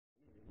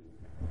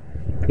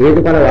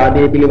හේතුඵල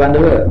වාදයේ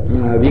පිළිබඳව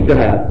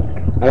විග්‍රහයක්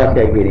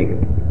අවශ්‍යයි කියන එක.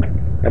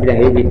 අපි දැන්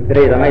මේ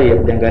විස්තරය තමයි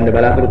දැන් ගන්න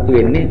බලාපොරොත්තු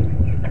වෙන්නේ.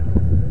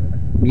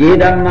 යේ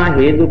ධම්මා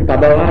හේතු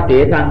පබවා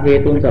තේසං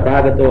හේතුන්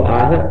සභාගතෝ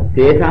ආහ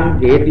තේසං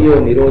හේතියෝ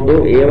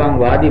නිරෝධෝ එවං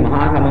වාදී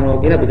මහා සමනෝ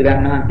කියලා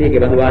බුදුරජාණන්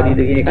වහන්සේගේ බඳු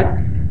වාදීද කියන එකත්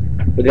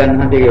බුදුරජාණන්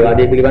වහන්සේගේ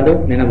වාදයේ පිළිබඳව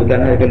මෙන්න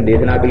බුදුරජාණන් වහන්සේගේ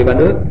දේශනා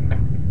පිළිබඳව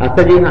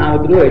අස්සජී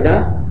හාමුදුරුවෝ එදා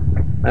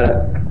අර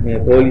මේ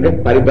පොලිද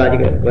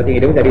පරිබ්‍රාජික වශයෙන්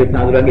ඉරමු සරියුත්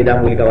හාමුදුරුවන්ගේ එදා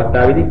මූලික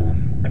අවස්ථාවේදී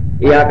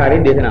ඒ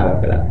ආකාරයෙන් දේශනාවක්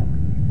කළා.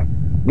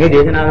 මේ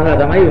දේශනාව කරලා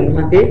තමයි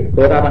උන්වහන්සේ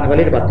සෝතාපන්න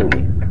ඵලයටපත්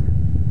වුනේ.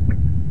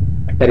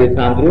 සරියුත්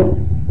හාමුදුරුවෝ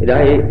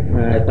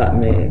එදා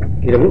මේ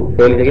ඉරමු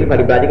පොලිදකින්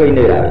පරිබ්‍රාජිකව ඉන්න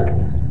වෙලාවේ.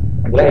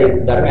 උගලා ඒ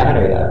ධර්මය අහන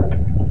වෙලාවේ.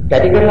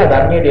 කැටි කරලා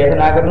ධර්මයේ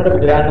දේශනා කරනකොට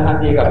බුදුරජාණන්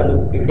වහන්සේ කපළු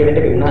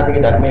කෙනෙක්ට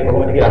උන්වහන්සේගේ ධර්මයේ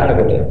කොහොමද කියලා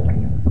අහනකොට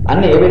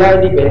අන්න ඒ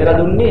වෙලාවේදී පෙන්නලා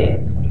දුන්නේ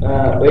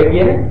ඔය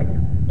කියන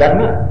ධර්ම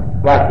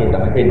වාක්‍යය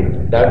තමයි දෙන්නේ.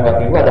 ධර්ම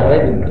වාක්‍යය අදහලා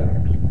දුන්නේ.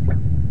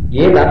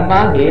 "යේ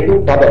ධම්මා හේතු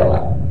පබව.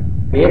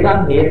 මේකං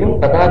හේතුන්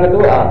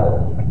තථාගතෝ ආහ.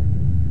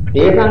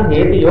 ඒකං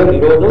හේතියෝ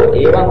නිරෝධෝ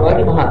එවං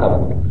වාදී මහා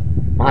සමනෝ."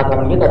 මහා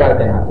සමනෝගේ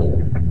තථාගතයන් වහන්සේ.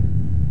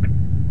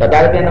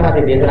 තථාගතයන්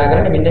වහන්සේ දේශනා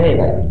කරන්නේ මෙන්න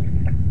මේකයි.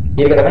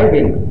 ඒක තමයි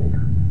වෙන්නේ.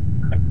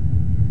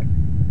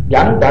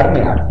 යම්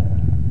ධර්මයක්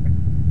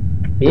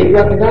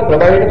හේතුවක් නිසා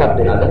ප්‍රභවයටපත්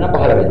වෙනවා. දැන්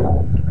පහළ වෙනවා.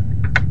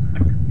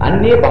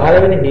 අන්නේ පහළ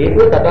වෙන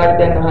හේතුව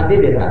තථාගතයන්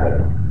වහන්සේ දේශනා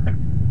කරනවා.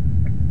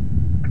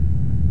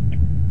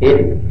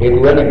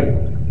 හේතුව නෙමෙයි.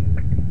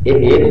 ඒ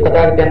හේතු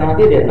තථාගතයන්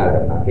වහන්සේ දේශනා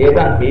කරනවා.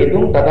 ඒකන්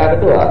හේතුන්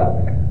තථාගතෝ ආ.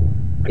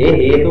 ඒ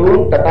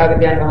හේතුන්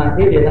තථාගතයන්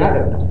වහන්සේ දේශනා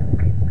කරනවා.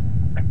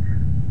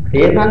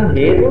 ඒකන්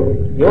හේතු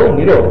යෝ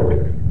නිරෝධ.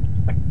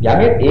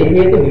 යමෙක් ඒ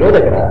හේතු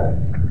නිරෝධ කරා.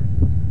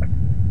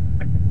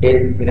 ඒ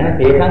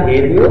ඒකන්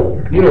හේතු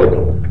නිරෝධ.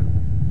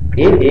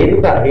 ඒ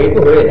හේතු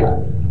හොයලා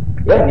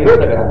යා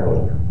නිරෝධ කරන්න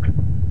ඕනේ.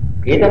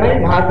 ඒ තමයි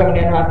මහා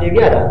ශ්‍රමණයන්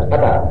වහන්සේගේ අදහස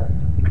කතාව.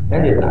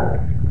 දැන් දේශනා.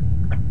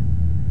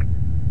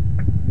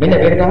 මෙන්න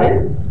මේක තමයි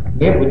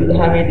මේ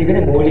බුදුදහමේ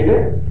තිබෙන මූලික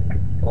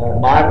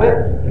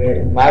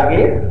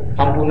මාර්ගයේ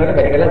සම්පූර්ණට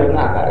පරිකලා දුන්න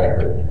ආකාරයක්.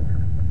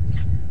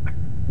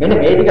 මෙන්න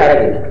මේ ටික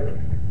අරගෙන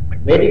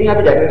මේ ටිකෙන්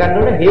අපි දැක ගන්න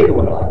ඕනේ හේතු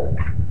මොනවාද?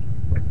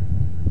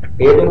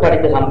 හේතුන්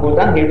පරිච්ඡ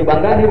සම්පූර්ණ හේතු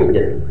බංගා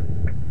නිරුද්ධ.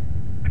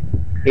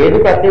 හේතු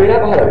ප්‍රත්‍ය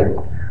වේලා පහළ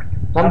වෙනවා.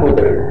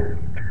 සම්බුද්ධ වෙනවා.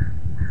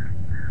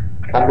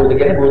 සම්බුද්ධ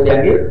කියන්නේ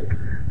භූතයන්ගේ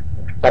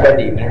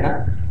සැබදී නේද?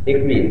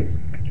 එක්වීම.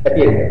 ඇති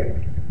වෙන්නේ.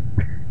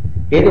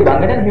 හේතු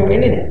බංග නම්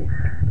හිමෙන්නේ නැහැ.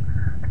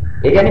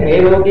 ඒ කියන්නේ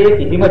මේ ලෝකයේ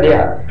කිසිම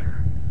දෙයක්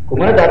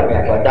කුමන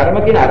ධර්මයක් ධර්ම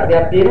කියන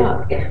අර්ථයක් තියෙනවා.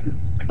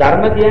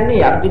 ධර්ම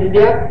කියන්නේ යම් කිසි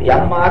දෙයක්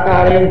යම්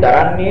ආකාරයෙන්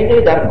දරන්නේ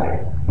ඒ ධර්මයි.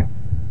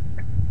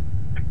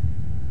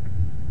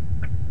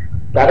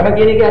 ධර්ම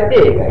කියන එකේ අර්ථය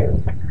ඒකයි.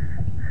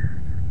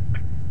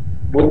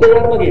 බුද්ධ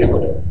ධර්ම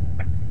කියනකොට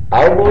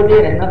අවබෝධය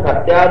නැත්නම්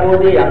සත්‍ය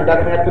අවබෝධය යම්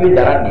ධර්මයක් තුලින්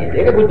දරන්නේ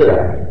ඒක බුද්ධ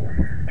ධර්මයි.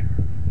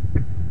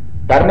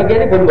 ධර්ම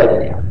කියන්නේ පොදු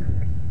වචනයක්.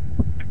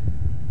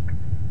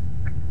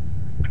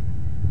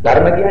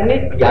 ධර්ම කියන්නේ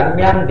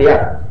යම්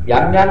දෙයක්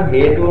යම්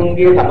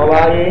හේතුන්ගේ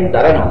සමவாயයෙන්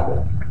දරනවා.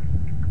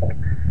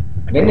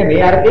 මෙන්න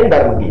මේ අර්ථයෙන්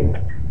ධර්ම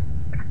කියනවා.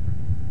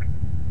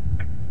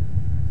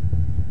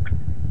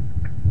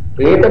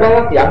 ප්‍රේත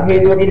බවක් යම්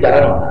හේතුවකින්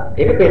දරනවා.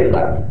 ඒක ප්‍රේත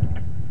ධර්ම.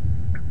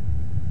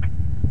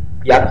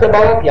 යක්ෂ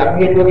බවක් යම්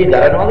හේතුවකින්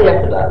දරනවාද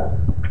යක්ෂ ධර්ම.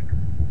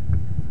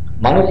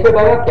 මනුෂ්‍ය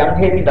බවක් යම්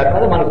හේතුවකින්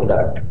දරනවාද මනුෂ්‍ය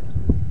ධර්ම.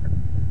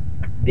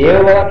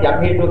 දේව බවක් යම්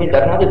හේතුවකින්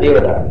දරනවාද දේව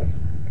ධර්ම.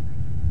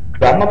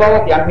 බ්‍රහ්ම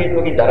බවක් යම්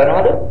හේතුවකින්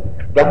දරනවාද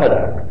බ්‍රහ්ම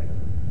ධර්ම.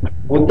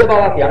 බුද්ධ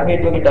බවක් යම්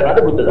හේතුවකින් දරනවාද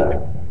බුද්ධ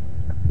ධර්ම.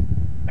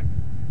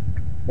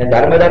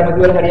 දැන් ධර්ම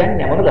කියලා හරියන්නේ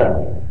නැහැ මොන ධර්මද?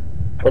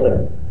 කොතනද?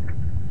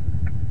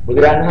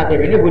 බුදුරණන් හතේ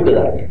වෙන්නේ බුද්ධ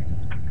ධර්මය.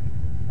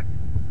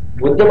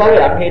 බුද්ධ බව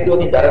යම්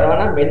හේතුවකින් දරනවා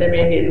නම් මෙන්න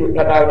මේ හේතු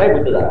කතාවටයි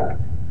බුද්ධ ධර්ම.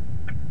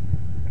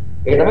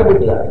 ඒක තමයි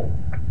බුද්ධ ධර්ම.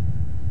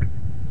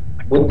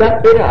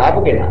 බුද්ධත්වයට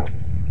ආපු කෙනා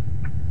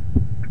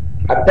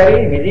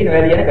අත්තරින් නිදි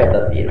නොවැළි යන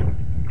පැත්තක් තියෙනවා.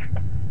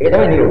 ඒක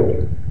තමයි නිරෝධය.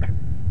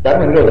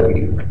 ධර්ම නිරෝධ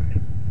කිරීම.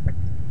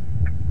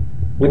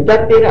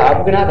 බුද්ධත්වයට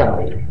ආපු කෙනා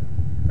තමයි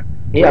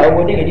මේ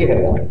අවබෝධයෙන් එළිය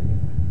කරගන්නේ.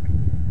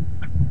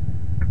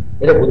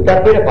 ඒක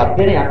බුද්ධත්වයට පත්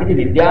වෙන යම්කිසි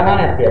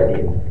විද්‍යාමානයක්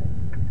තියෙනවා.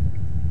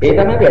 ඒ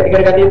තමයි අපි ඇති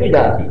කරගත යුතු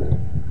ධාතිය.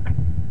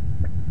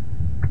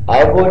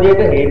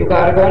 අවබෝධයට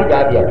හේතුකාරක වන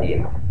ධාතියක්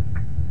තියෙනවා.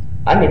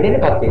 අන්න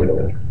එතනපත් වෙන්න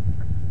ඕනේ.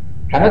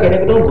 හැම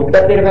කෙනෙකුටම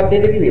බුද්ධත්වයට පත්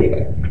වෙන්න කිව්වේ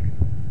ඒකයි.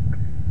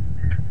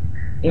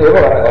 මේ ඔබ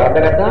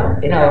වරද්දාගත්තාම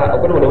එන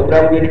ඔබට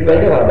ලෝත්‍රා බුද්ධිය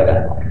කියලා වරද්දා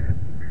ගන්නවා.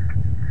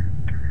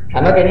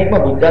 හැම කෙනෙක්ම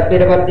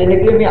බුද්ධත්වයට පත් වෙන්න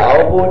කිව්වේ මේ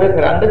අවබෝධ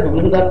කරගන්න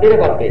දුරුදු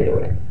තත්ත්වයට පත් වෙන්න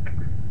ඕනේ.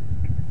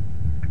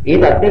 ඒ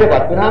තත්ත්වයට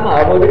පත් වුණාම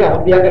අවබෝධයට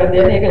අනුභව කරන්න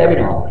යන්නේ ඒක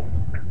ලැබෙනවා.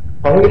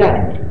 පහුවිලා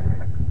නෙමෙයි.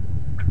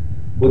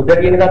 බුද්ධ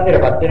කියන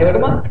තත්ත්වයට පත්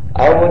වෙනකොටම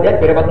අවබෝධයක්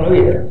පෙරපත්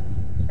නොවේ.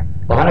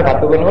 පහන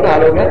පත්තු කරනකොට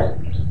ආලෝකයක්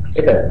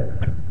එතන.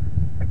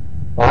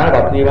 පහන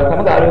පත්තු වීම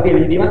සමග ආලෝකයේ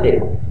විදීමත්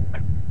එනවා.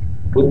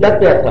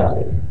 බුද්ධත්වයට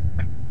සමග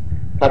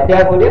සත්‍ය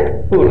අවබෝධය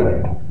පූර්ණ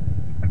වෙනවා.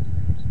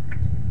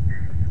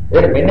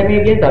 ඒක මෙන්න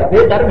මේ කියන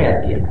තත්ත්වයේ ධර්මයක්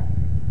තියෙනවා.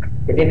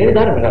 ඒකේ නේද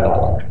ධර්ම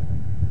කතාව.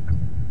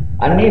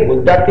 අන්නේ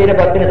බුද්ධත්වයට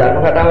පත් වෙන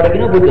ධර්ම කතාවට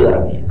කියන බුද්ධ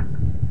ධර්මය.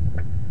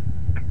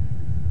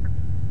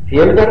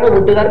 සියලු ධර්ම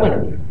බුද්ධ ධර්ම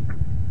නෙවෙයි.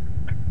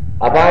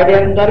 අපායට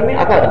යන ධර්මේ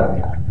අපා ධර්මය.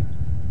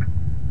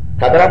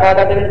 සතර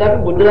අපායට යන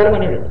ධර්ම බුද්ධ ධර්ම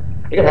නෙවෙයි.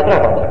 ඒක සතර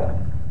අපායට.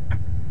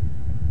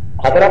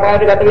 සතර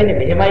අපායට ගත වෙන්නේ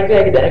මෙහෙමයි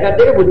කියලා ඒක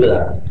දැනගත්ත එක බුද්ධ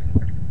ධර්ම.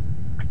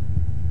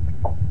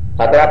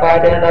 සතර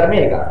අපායට යන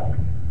ධර්මේ එක.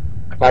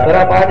 සතර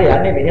අපායට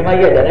යන්නේ මෙහෙමයි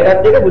කියලා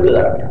දැනගත්ත එක බුද්ධ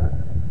ධර්මය.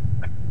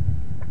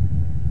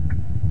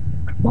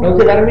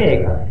 මනුෂ්‍ය ධර්මයේ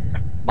එක.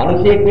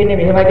 මිනිසෙක් වෙන්නේ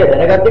මෙහෙමයි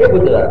කියලා දැනගත්ත එක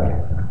බුද්ධ ධර්මය.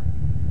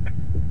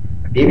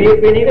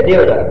 දෙවියෙක් වෙන එක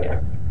දේව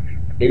ධර්මය.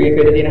 දෙවියෙක්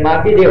වෙන්න තියෙන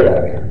මාර්ගය දේව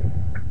ධර්මය.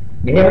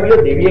 මෙහෙම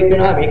කියලා දෙවියෙක්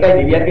වෙනවා මේකයි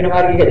දෙවියක් වෙන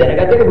මාර්ගය කියලා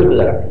දැනගත්ත එක බුද්ධ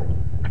ධර්මය.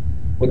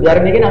 බුද්ධ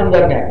ධර්මයේ කියන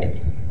අනුධර්මයක්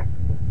නෙවෙයි.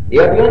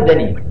 ඒවා කියන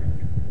දැනීම.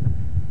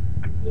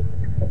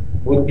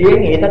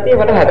 බුද්ධියෙන් ඒ තත්ත්වය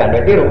වටහා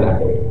ගන්න තේරුම් ගන්න.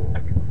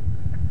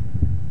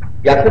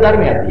 යක්ෂ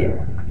ධර්මයක්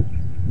තියෙනවා.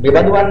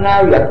 මෙබඳු වන්නා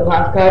වූ යක්ෂ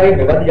සංස්කාරයේ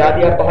මෙබඳු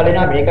જાතියක් පහළ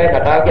වෙනවා මේකයි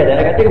රටාව කියලා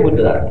දැනගත්ත එක බුද්ධ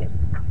ධර්මය.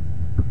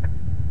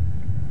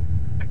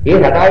 ඒ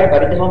රටාවේ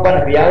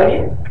පරිච්ඡේදසම්පන්න ක්‍රියාවලිය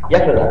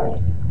යක්ෂ ධර්මය.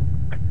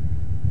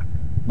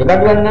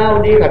 මෙබඳු වන්නා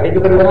වූ දේ කටයුතු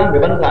කරනවා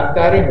මෙබඳු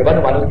සංස්කාරයේ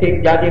මෙබඳු මිනිසෙක්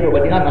જાතියක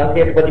උපදිනා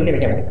මිනිසෙක් උපදින්නේ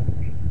මෙහෙමයි.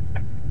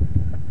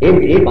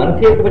 ඒ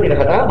මිනිසෙක් උපදින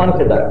රටාව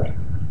මනුෂ්‍ය ධර්මය.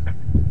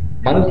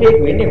 මිනිසෙක්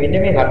වෙන්නේ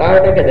මෙන්න මේ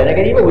රටාවට දැන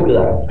ගැනීම බුද්ධ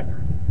ධර්මය.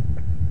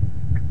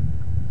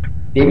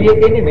 දෙවියෙක්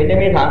වෙන්නේ මෙන්න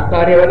මේ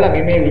සංස්කාරය වල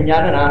මේ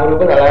විඥාන නාම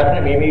රූප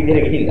සලආයතන මේ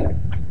විදිහට ගිහිල්ලා.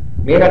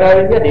 මේ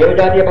රටාවෙන් කිය දේව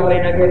જાතිය පහළ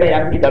වෙනවා කියලා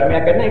යම් කිසි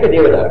ධර්මයක් කරනවා ඒක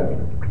දේව ධර්මය.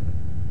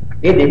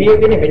 ඒ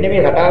දෙවියෙක් වෙන්නේ මෙන්න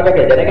මේ රටාවට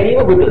දැන ගැනීම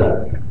බුද්ධ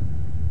ධර්මය.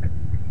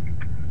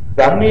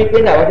 බ්‍රහ්මයෙක්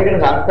වෙන්න අවශ්‍ය කරන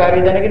සංස්කාරය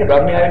දැනගෙන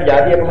බ්‍රහ්මයාගේ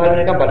જાතිය පහළ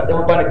වෙනකම්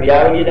පරිසම්පාදන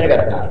ක්‍රියාවලිය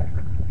දැනගත්තා.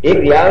 ඒ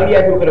ක්‍රියාවලිය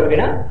අසු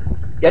කරගෙන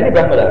යන්නේ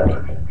බ්‍රහ්ම ධර්මය.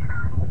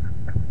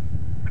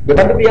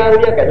 දෙබඳු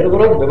ක්‍රියාවලියක් ඇතුළු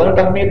කරොත් මෙවන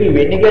ධර්මයේ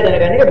වෙන්නේ කියලා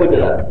දැනගන්න එක බුද්ධ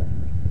ධර්මය.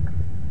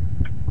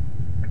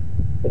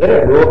 ඒතර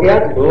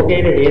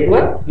ලෝකයේ හේතුව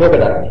ලෝක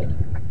ධර්මය.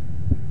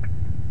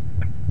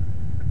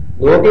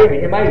 ලෝකයේ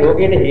මෙහෙමයි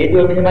ලෝකයේ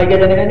හේතුව මෙහෙමයි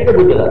කියලා දැනගන්න එක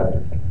බුද්ධ ධර්මය.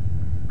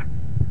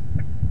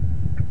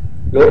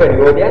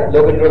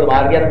 ලෝක නිරෝධ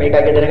මාර්ගයත්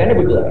මේකයි කියලා දැනගන්නේ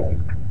බුද්ධ ධර්මය.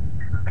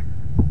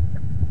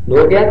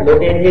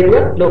 ලෝකයේ හේතුව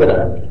ලෝක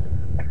ධර්මය.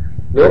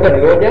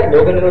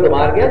 ලෝක නිරෝධ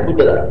මාර්ගයත් බුද්ධ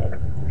ධර්මය.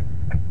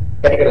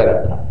 පැටි කරලා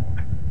ගත්තා.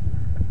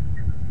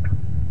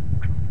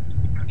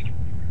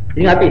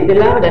 ඉතින් අපි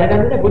ඉස්සෙල්ලාම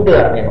දැනගන්න බුද්ධ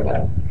ධර්මය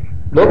මොකක්ද?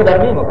 ලෝක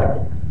ධර්මය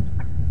මොකක්ද?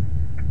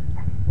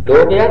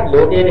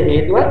 ලෝකයේ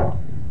හේතුව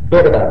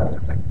ලෝක ධර්මය.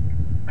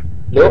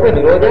 ලෝක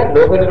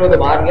නිරෝධ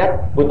මාර්ගයත්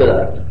බුද්ධ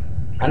ධර්මය.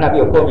 අන්න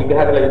අපි ඔක්කොම විග්‍රහ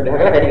කරලා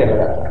වැඩි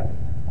කරලා ගත්තා.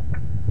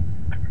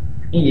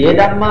 ඊයේ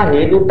ධම්මා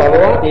හේතු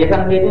පවවා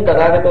තේසං හේතු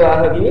තථාගතෝ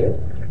ආහකියේ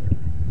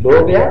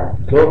ලෝකය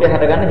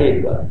හටගන්න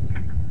හේතුව.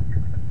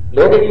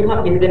 ලෝකෙ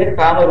කියුවම කිසි දෙනෙක්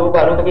කාම රූප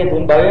අරූපකේ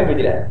තුන් භවයෙන්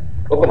විදිලා.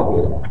 ඔක්කොම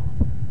කියනවා.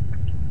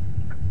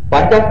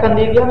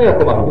 පංචස්කන්ධය කියුවම මේ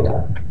ඔක්කොම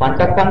කියනවා.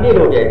 පංචස්කන්ධයේ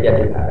ලෝකය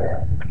කියන්නේ.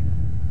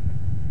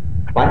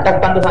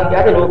 පංචස්කන්ධ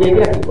සංඛ්‍යාත ලෝකය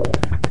කියලා කිව්වා.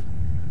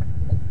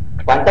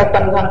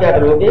 පංචස්කන්ධ සංඛ්‍යාත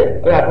ලෝකයේ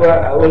ඔය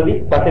අටුවවලදී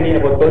පස්සේ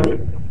දින පොත්වලදී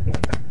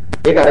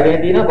ඒක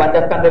අරගෙන තියෙනවා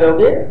පංචස්කන්ධ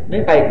ලෝකයේ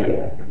මේ කයි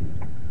කියලා.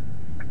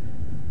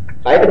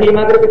 කයට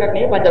සීමා කරපු එකක්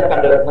නෙවෙයි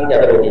පංචස්කන්ධ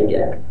සංඛ්‍යාත ලෝකය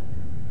කියන්නේ.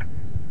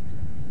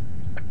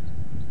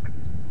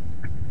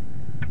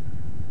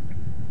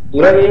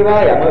 දුර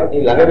වේවා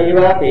ළඟ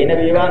වේවා පේන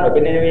වේවා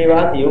නොපෙනෙන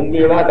වේවා සියුම්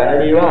වේවා ඝන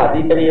වේවා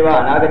අතීත වේවා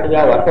අනාගත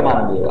වේවා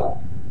වර්තමාන වේවා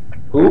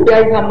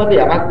රූපයයි සම්මත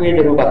යමක් වේද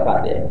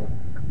රූපස්කන්ධයයි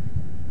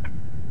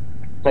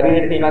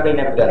ශරීරයේ සීමා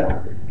කරන්නේ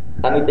නැහැ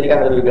සම්මිතිනික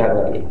හදලා විග්‍රහ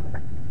කරන්නේ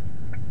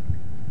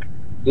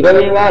දුර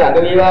වේවා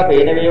ළඟ වේවා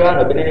පේන වේවා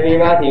නොපෙනෙන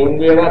වේවා සියුම්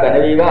වේවා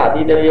ඝන වේවා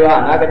අතීත වේවා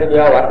අනාගත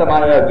වේවා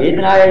වර්තමාන වේවා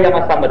වේදනායයි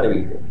යමක් සම්මත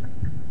වේද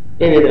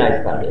ඒ වේදනා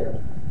ස්කන්ධය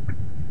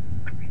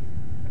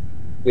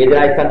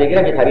වේදනා ස්කන්ධය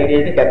කියලා මේ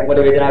ශරීරයේ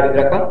කැපුමට වේදනාව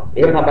විතරක්වත්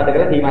එහෙම සම්බන්ධ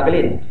කරලා සීමා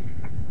කළේ නෑ.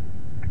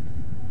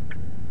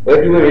 ඔය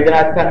කිව්ව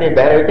වේදනා ස්කන්ධයෙන්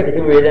බැහැර වෙච්ච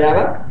කිසිම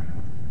වේදනාවක්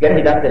ගැන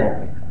හිතන්නේ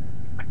නැහැ.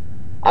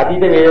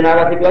 අතීත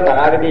වේදනාවක් හිතුවත්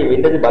අනාගතයේ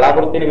වෙන්නද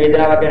බලාපොරොත්තු වෙන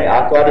වේදනාවක් ගැන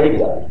ආස්වාදෙ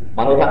හිතුවා.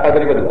 මනෝ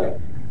සංකල්පන කරුවා.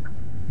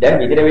 දැන්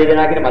විදින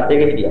වේදනාව කියන මත්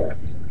එකේ හිටියා.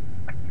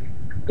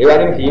 ඒ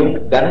වගේම සියුම්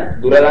ඝන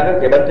දුර ළඟ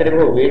කෙබන්තරේ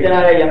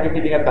වේදනාවයි යම් කිසි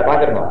දෙයක් කතා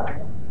කරනවා.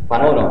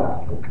 පනවනවා.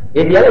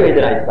 ඒ කියන්නේ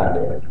වේදනා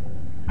ස්කන්ධය.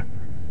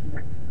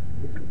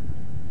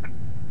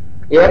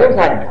 ඒ වගේම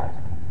සංඥා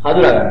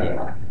හඳුනාගන්න එක.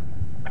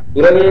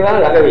 දුර වේවා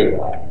ළඟ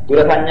වේවා. දුර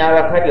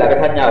සංඥාවක් හරි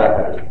ළඟ සංඥාවක්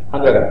හරි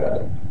හඳුනාගන්නවා.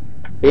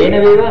 පේන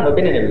වේවා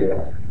නොපෙනෙන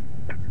වේවා.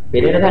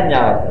 පෙනෙන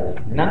සංඥාවක් හරි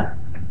නේද?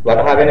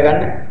 වටහාගෙන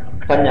ගන්න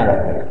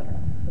සංඥාවක් හරි.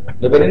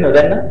 නොපෙනෙන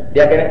නොදන්න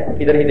දෙයක් ගැන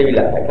හිතන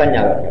හිතවිල්ලක් හරි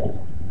සංඥාවක් හරි.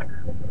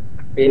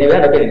 පේන වේවා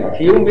නොපෙනෙනවා.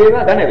 සියුම්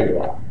වේවා ඝන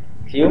වේවා.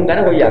 සියුම්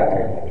ඝන කොයියක්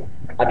හරි.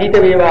 අතීත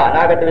වේවා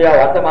අනාගත වේවා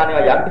වර්තමාන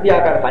වේවා යම් කිසි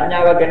ආකාර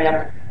සංඥාවක් ගැන යම්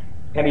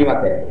හැඟීමක්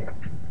ඇති.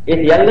 ඒ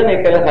සියල්ලම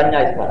එකල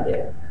සංඥා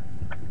ස්කන්ධය.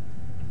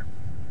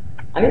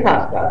 අනිත්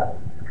සංස්කාර.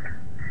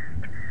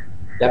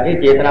 යම්කි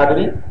චේතනා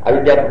තුලින්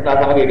අවිද්‍යාව ප්‍රශ්න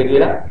සමග එකතු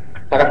වෙලා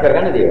සකස්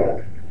කරගන්න දේවල්.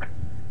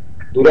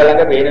 දුර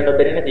ළඟ පේන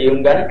නොපෙනෙන සියුම්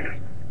ගන්න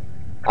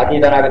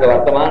අතීත අනාගත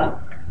වර්තමාන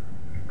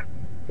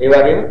ඒ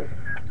වගේම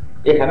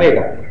ඒ හැම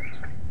එකක්ම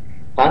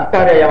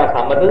සංස්කාරය යම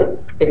සම්මත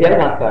ඒ කියන්නේ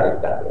සංස්කාරයක්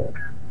ගන්නවා.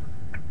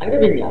 අනිත්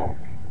විඥාන.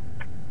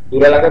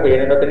 දුර ළඟ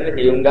පේන නොපෙනෙන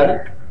සියුම් ගන්න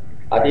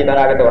අතීත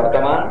අනාගත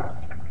වර්තමාන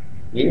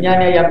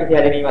විඥානය යම් කිසි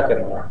හැදෙනීමක්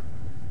කරනවා.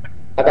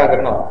 කතා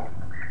කරනවා.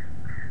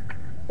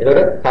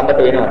 ඒකට සම්මත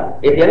වෙනවා.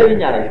 ඒ සියල්ල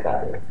විඥාන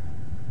ස්කන්ධය.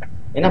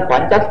 එහෙනම්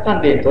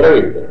පංචස්කන්ධයෙන් තොර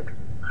වෙච්ච.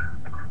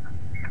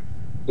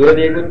 දුර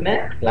දෙයක්වත්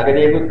නැහැ, ළඟ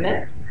දෙයක්වත්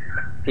නැහැ,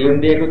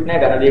 සියුම් දෙයක්වත්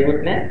නැහැ, ඝන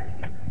දෙයක්වත් නැහැ.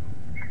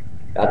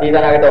 අතීත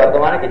අනාගත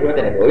වර්තමාන කිසිම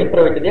තැනක ඔයින්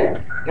ප්‍රවෙච්ච දෙයක්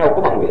නෑ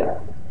ඔක්කොම අහු වෙලා.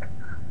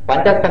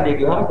 පංචස්කන්ධය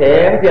කියවම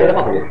සෑම සියල්ලම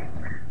අහු වෙනවා.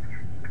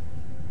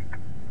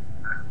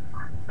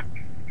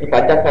 මේ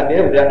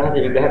පංචස්කන්ධය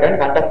බුදුරණවහන්සේ විග්‍රහ කරන්නේ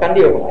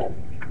පංචස්කන්ධය ඔකමයි.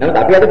 නමුත්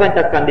අපි අද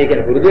පංචස්කන්ධය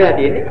කියන පුරුදු වෙලා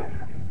තියෙන්නේ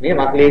මේ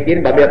මක්ලේ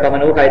තියෙන බබයක්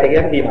පමණ වූ කයත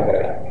කියන සීමා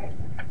කරගන්න.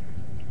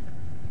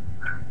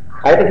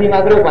 කයත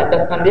සීමා කරව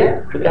පංචස්කන්ධය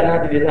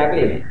බුදුරණවහන්සේ දේශනා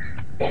කළේ නේ.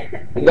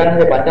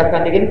 බුදුරණවහන්සේ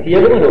පංචස්කන්ධය කියන්නේ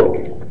සියලුම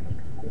ලෝකේ.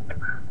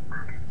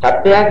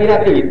 සත්‍යය කියලා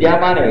අපිට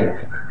විද්‍යාමාන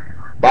වෙන්නේ.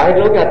 බාහිර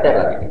ලෝකේ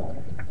අත්‍යවශ්‍යයි.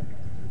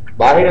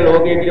 බාහිර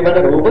ලෝකයේ පිළිබඳ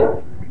රූප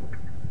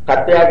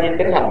සත්‍යය කියන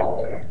එක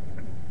සම්බන්ධයි.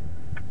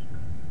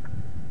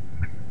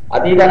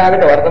 අතීත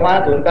අනාගත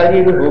වර්තමාන තුන් කල්හි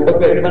රූප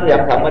පිළිබඳ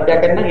යම් සම්මතයක්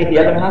නැත්නම් ඒ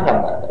සියල්ලම හා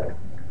සම්බන්ධයි.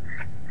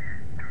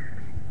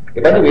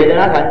 ඒබඳු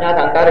වේදනා සංඥා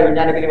සංකාර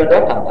විඥාන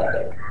පිළිබඳව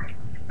සම්බන්ධයි.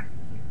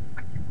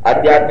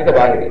 ආධ්‍යාත්මික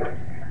බාහිර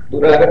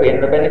දුරලක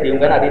පෙන්න දියුම්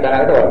ගන්න අතීත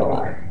අනාගත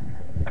වර්තමාන.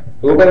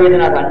 රූප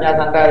වේදනා සංඥා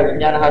සංකාර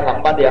විඥාන හා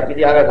සම්බන්ධ යම්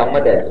කිසි ආකාර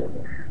සම්මතයක්.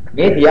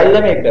 මේ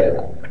සියල්ලම එක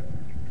කරලා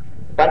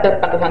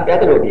පංචස්කන්ධ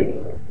සංඛ්‍යාත ලෝකයේ.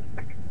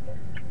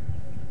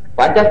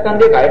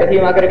 පංචස්කන්ධයේ කයට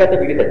සීමා කරගත්ත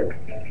පිළිදෙල.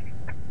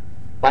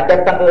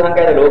 පංචස්කන්ධ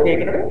සංඛ්‍යාත ලෝකයේ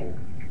කියනකොට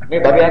මේ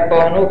භවයක්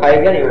පවන වූ කය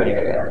ගැන නිගමනය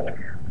කරගන්නවා.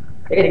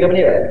 ඒක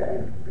නිගමනය කරගන්නවා.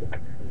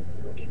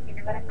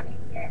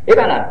 ඒක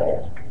අනාත්මයි.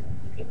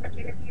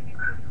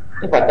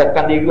 මේ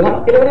පංචස්කන්ධය කියවහම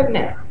කෙලවරක්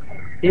නැහැ.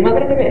 සීමා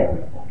කරන්න බෑ.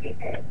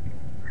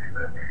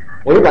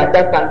 මුළු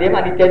පංචස්කන්ධයම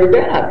අනිත්‍ය දුක්ඛ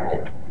අනාත්මයි.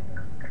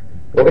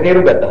 ලෝක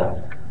තේරුම් ගත්තා.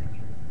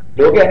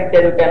 ලෝකේ අනිත්‍ය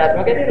දුක්ඛ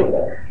අනාත්ම කියන තේරුම්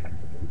ගත්තා.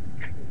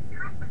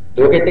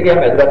 ලෝකෙත් කියම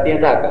ඇතුළත්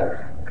තියෙන ආකාරය.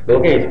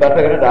 ලෝකේ ස්පර්ශ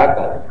කරන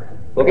ආකාරය.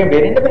 ලෝකෙන්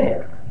බේරෙන්න බෑ.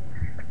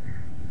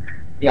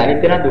 මේ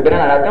අනිත්‍ය නම් දුක නම්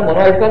අනාත්ම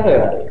මොනවද ස්පර්ශ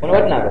කරන්නේ?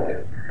 මොනවත් නාකද?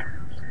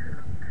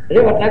 ඒ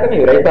වටනාකම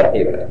ඉවරයි ස්පර්ශය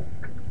ඉවරයි.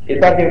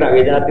 ස්පර්ශය ඉවරයි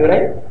වේදනාත්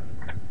ඉවරයි.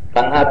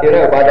 සංහාත්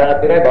ඉවරයි,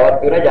 උපාදානත් ඉවරයි,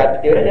 භවත් ඉවරයි,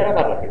 ජාතිත් ඉවරයි, ජරා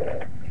මරණත් ඉවරයි.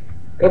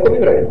 ඒක කොහොමද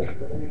ඉවරයි?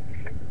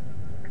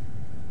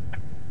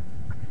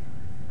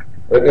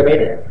 ඔය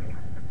කමේද?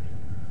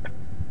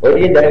 ඔය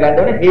ඉතින් දැනගන්න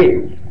ඕනේ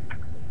හේතු.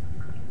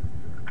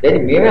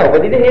 දැන් මේව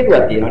උපදින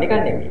හේතුවක් තියෙනවා නිකන්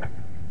නෙමෙයි.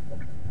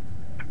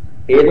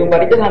 හේතුන්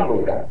පරිච්ඡ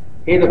සම්පූර්ණ.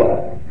 හේතු බල.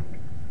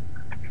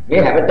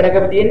 මේ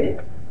හැමතැනකම තියෙන්නේ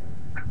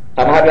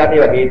සමහර ලාට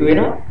ඒවා හේතු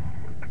වෙනවා.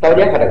 තව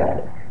දෙයක් හට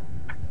ගන්නවා.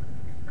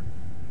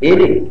 ඒ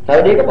දෙක තව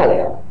දෙයක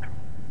ඵලයක්.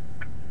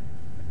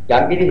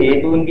 යම් කිසි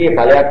හේතුන්ගේ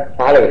ඵලයක්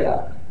පහළ වෙලා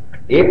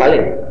ඒ ඵලෙ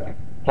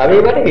තව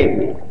එකකට හේතු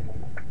වෙනවා.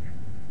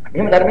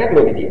 මෙහෙම ධර්මයක්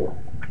ලෝකේ තියෙනවා.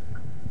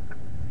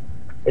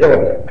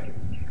 එතකොට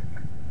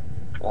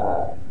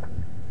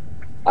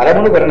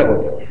අරමුණු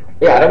කරනකොට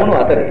ඒ අරමුණු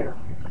අතරේ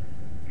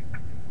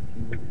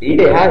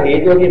ඊට එහා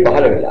හේතුවකින්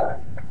පහළ වෙලා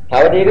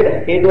තව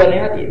දෙයකට හේතුවක්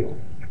නෙවෙයි තියෙනවා.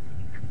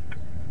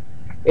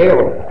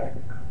 ඒකකොට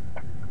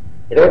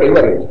ඒ වගේ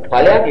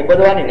ඵලයක්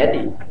ඉපදවන්නේ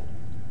නැති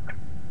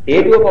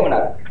හේතුව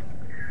පමණක්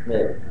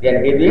මේ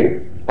කියන්නේ හේතුවේ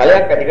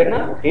ඵලයක් ඇති කරන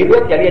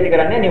හේතුවක් යලි ඇති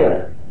කරන්නේ නිවන.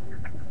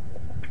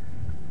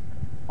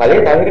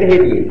 ඵලයේ තව එකකට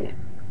හේතු වෙන්නේ.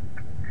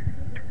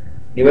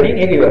 නිවනින්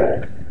ඒක ඉවරයි.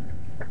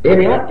 ඒ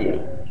මේවත්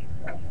තියෙනවා.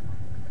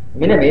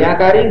 මෙන්න මේ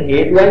ආකාරයෙන්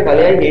හේතුවයි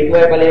ඵලයයි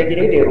හේතුවයි ඵලයයි කියන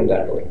එක තේරුම්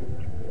ගන්න ඕනේ.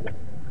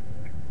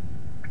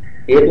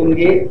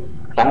 හේතුන්ගේ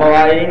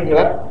සමவாயයෙන්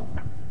හේවත්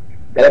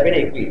ගැලපෙන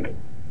එක්වීම.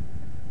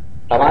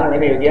 සමාන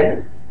නෙමෙයි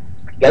කියන්නේ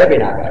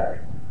ගැලපෙන ආකාරය.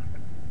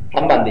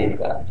 සම්බන්ධය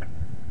නිසා.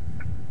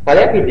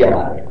 ඵලයක්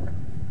විද්‍යාමානයි.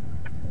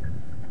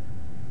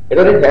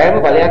 ඒතකොට සෑම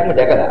ඵලයක්ම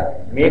දැකලා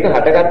මේක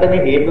හටගත්ත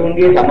මේ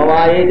හේතුන්ගේ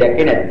සමவாயයේ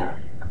දැක්කේ නැත්නම්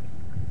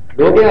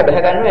ලෝකය බහ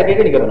ගන්නවා එක එක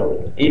නිගමනවල.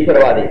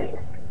 ඊශ්වරවාදී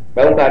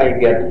බෞද්ධාරිය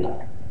කියනවා.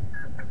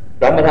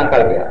 ධම්ම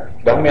සංකල්පය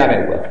ධම්මයා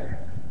මෙරුවා.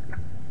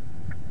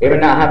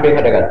 එවන අහඹේ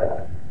හටගත්තා.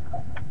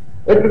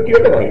 ඔය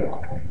දෘෂ්ටියට වහිනවා.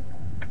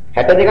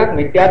 62ක්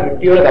මිත්‍යා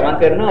දෘෂ්ටි වල ගමන්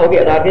කරනවා.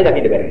 ඔගේ යථාර්ථය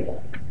දකින්න බැරි නිසා.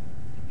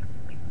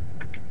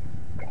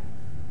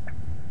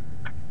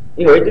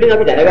 මේ ඔය තුලින්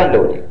අපි දැනගන්න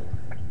ඕනේ.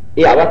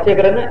 ඒ අවශ්‍ය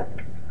කරන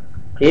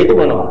හේතු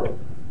මොනවද?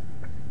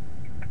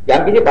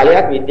 යම් කිසි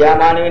ඵලයක්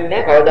විද්‍යාමාන වෙන්නේ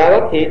නැහැ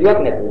කවදාවත් හේතුවක්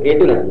නැතුව.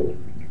 හේතු නැතුව.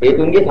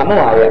 හේතුන්ගේ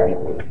සමவாயයක්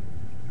නැතුව.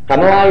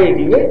 සමவாயයේ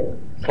කිව්වේ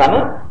සම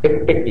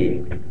එක්ටීම්.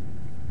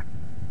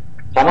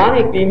 සමාන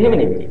එක්ටීම් එහෙම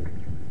නෙමෙයි.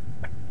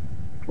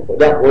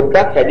 දැන්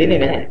පොඩ්ඩක් හැදෙන්නේ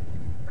නැහැ.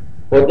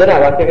 පොඩ්ඩට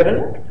අවශ්‍ය කරන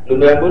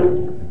ලුණු ඇඹුල්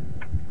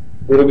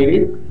දුරු මිරි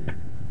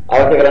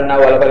අවශ්‍ය කරන්නා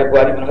වල පරිප්පු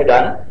ආදී මොනවද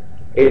දාන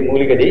ඒ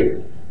මූලික දේ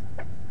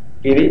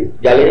කිරි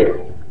ජලය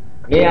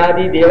මේ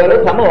ආදී දේවල්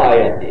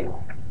සමவாயයක්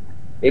තියෙනවා.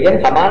 ඒ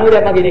කියන්නේ සමානව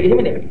දැම්ම කියන එක එහෙම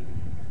නෙමෙයි.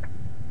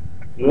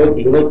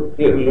 ලුණු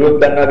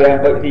ගන්නවා ග්‍රෑම්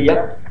 100ක්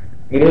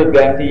මිරිහුත්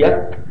ග්‍රෑම් 100ක්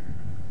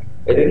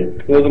එදින්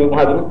සෝදුරු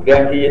මහදුරු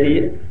ග්‍රෑම්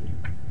 100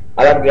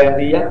 අලක් ග්‍රෑම්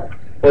 100ක්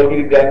පොල්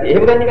කිරි ග්‍රෑම් 100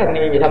 එහෙම ගන්න එකක්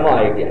නෙමෙයි මේ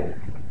සමவாய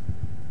කියන්නේ.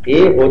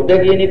 ඒ පොද්ද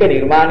කියන එක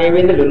නිර්මාණය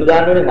වෙන්න ලුණු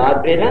දාන්න ඕනේ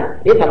මාත්‍රේ නම්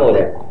ඒ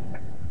සමෝලයක්.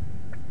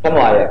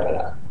 සමவாயයක්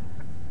කළා.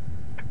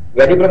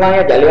 වැඩි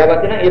ප්‍රමාණයක් ජලය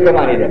අවශ්‍ය නම් ඒ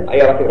ප්‍රමාණය දෙන්න.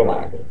 අය අවශ්‍ය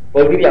ප්‍රමාණය.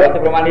 පොල් කිරි අවශ්‍ය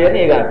ප්‍රමාණය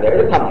දෙන්නේ ඒ ගන්නට.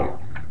 ඒක තමයි.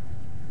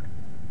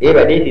 ඒ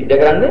වැඩේ සිද්ධ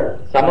කරන්න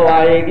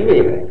සමவாயයේ කිව්වේ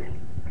ඒකයි.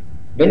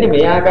 මෙන්න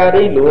මේ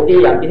ආකාරයෙන්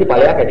ලෝකයේ යම් කිසි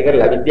ඵලයක් ඇති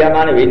කරලා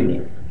විද්‍යාමාන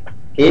වෙන්නේ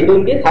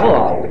හේතුන්ගේ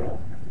සමவாயය.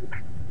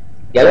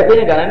 ගැළපෙන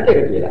ගණන්ට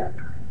එකතු වෙලා.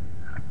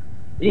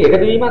 ඉතින් එකතු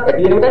වීමක්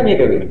ඇති වෙනකොට මේක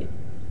වෙන්නේ.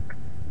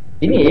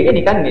 ඉතින් ඒක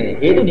නිකන් නෙවෙයි.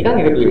 හේතු නිකන්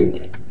එකතු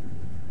වෙන්නේ.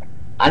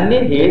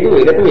 අන්නේ හේතු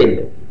එකතු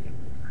වෙන්නේ.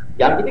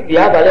 යම් කිසි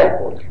ක්‍රියා බලයක්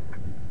ඕනේ.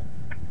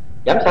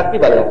 යම් ශක්ති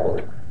බලයක්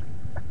ඕනේ.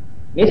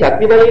 මේ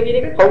ශක්ති බලය කියන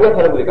එක කවුරුත්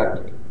හරපු එකක්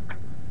නෙවෙයි.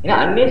 එහෙනම්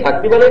අන්නේ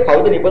ශක්ති බලය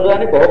කවුද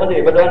නිපදවන්නේ කොහොමද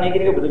නිපදවන්නේ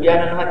කියන එක බුදු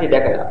පියාණන් වහන්සේ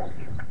දැකලා.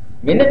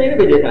 මෙන්න මේක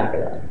දේශනා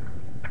කළා.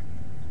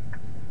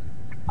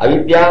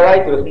 අවිද්‍යාවයි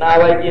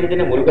තෘෂ්ණාවයි කියන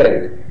දේ මුල්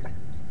කරගෙන.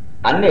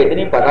 අන්න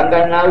එතනින් පටන්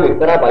ගන්නා වූ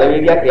එක්තරා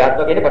බලවේගයක්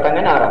ක්‍රියාත්මක වෙන්න පටන්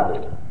ගන්න ආරම්භය.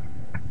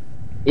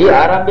 ඒ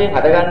ආරම්භයෙන්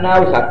හට ගන්නා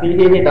වූ ශක්ති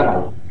විශේෂය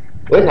තමයි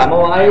ඔය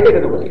සමவாயයට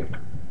එකතු කරන්නේ.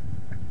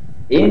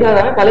 ඒ නිසා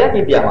තමයි ඵලයක්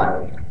විද්‍යාමාන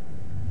වෙන්නේ.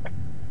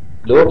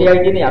 ලෝකයයි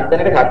කියන්නේ යම්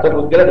තැනක සත්ව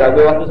පුද්ගල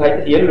ද්‍රව්‍ය වස්තු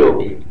සහිත සියලු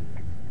ලෝකේ.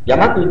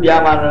 යමක්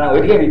විද්‍යාමාන නම්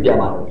ඔය ටික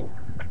විද්‍යාමාන වෙන්නේ.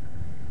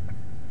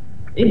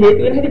 ඒ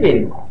හේතු වෙන හැටි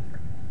පේනවා.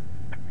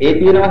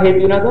 හේතු වෙනවා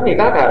කියන්නේ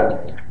ඒකාකාරයි.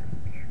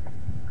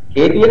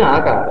 හේතු වෙන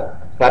ආකාර,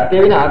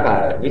 සත්‍ය වෙන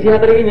ආකාර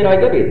 24කින් වෙනවා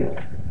කියලා පේනවා.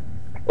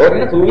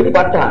 ඕකෙන සූවිලි ප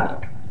ဋ ාණ.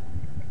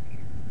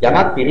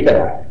 යමක්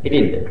පිළිතලා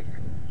පිටින්ද.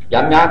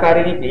 යම්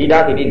ආකාරයෙන්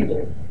පීඩා පිටින්ද.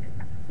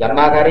 යම්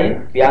ආකාරයෙන්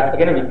ක්‍රියාත්මක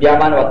වෙන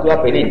විද්‍යාමාන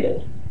වස්තුවක් වෙනින්ද.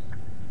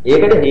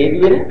 ඒකට හේතු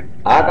වෙන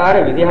ආකාර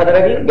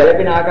 24කින්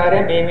ගැළපෙන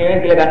ආකාරයෙන් මේ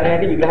කියලා ගන්න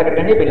හැටි විග්‍රහ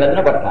කරගන්නේ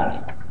පිළිලඳන ප ဋ ාණය.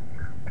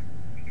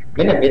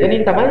 මෙන්න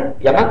මෙතනින් තමයි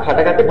යමක්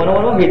හටගත්තේ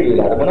මොන හේතු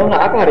වෙලාද මොන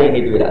ආකාරයෙන්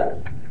හේතු වෙලාද.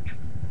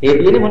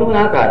 හේතු වෙන්නේ මොන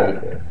ආකාරයෙන්ද.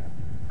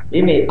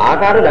 මේ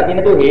ආකාර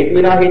දකින්නතෝ හේතු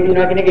වෙනවා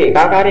කියන එක එක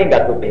ආකාරයෙන්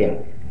ගත්තොත් එහෙම.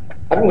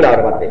 අපි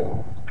මුලාවටපත් වෙනවා.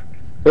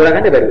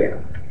 තෝරගන්න බැරුව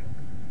යනවා.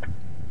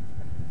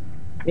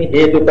 මේ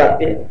හේතු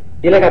ප්‍රත්‍ය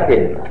කියලා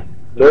ගන්න.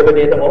 ලෝභ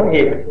දේශ මොහ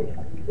හේතු.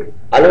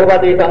 අලෝභ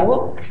දේශ මොහ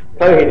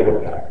තව හේතු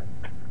කොටස.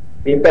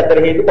 පින් පැත්තට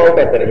හේතු පව්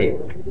පැත්තට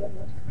හේතු.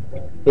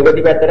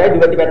 සුගති පැත්තරයි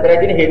දුගති පැත්තරයි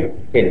කියන හේතු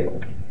වෙනවා.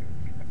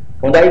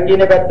 හොඳයි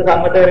කියන පැත්ත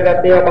සම්මත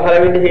කරගත්ත ඒවා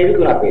පහළ වෙන්න හේතු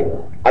තුනක්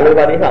වෙනවා.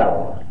 අලෝභ දේශ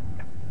මොහ.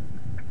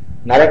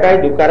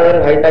 නරකයි දුක් කරදර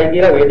සහිතයි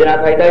කියලා වේදනා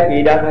සහිතයි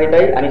පීඩා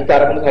සහිතයි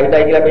අනිෂ්ඨාරකම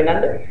සහිතයි කියලා පෙන්නන්න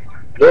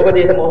ලෝභ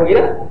දේශ මොහ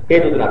කියලා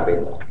හේතු තුනක්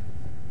වෙනවා.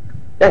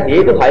 දැන්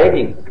හේතු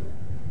 6කින්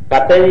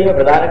ප්‍රත්‍ය වීම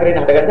ප්‍රධාන කරගෙන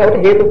හටගත්තා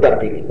උට හේතු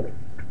ප්‍රත්‍ය කියනවා.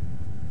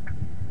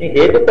 මේ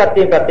හේතු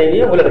ප්‍රත්‍යයෙන් ප්‍රත්‍ය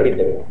වීම මුලට සිද්ධ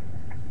වෙනවා.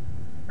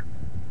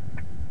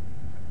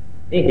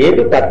 මේ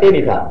හේතු ප්‍රත්‍ය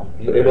නිසා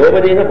ලෝභ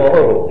දේශ මොහ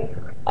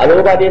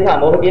අලෝභ දේශ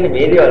අමෝහ කියන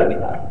මේ දේවල්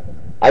නිසා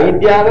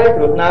අවිද්‍යාවයි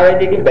තෘෂ්ණාවයි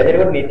දෙකකින්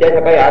බැඳෙනකොට නිත්‍යයි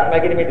සපයි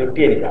ආත්මයි කියන මේ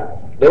දෘෂ්ටිය නිසා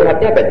ලෝභ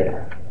හත්ය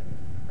බැඳෙනවා.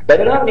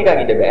 බැඳුනම නිකන්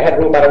ඉඳ බෑ. ඇහැ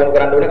රූප අරමුණු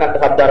කරන්න ඕනේ, කන්ට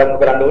ශබ්ද අරමුණු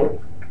කරන්න ඕනේ.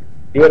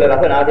 දිවට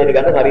රස නාසයට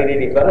ගඳ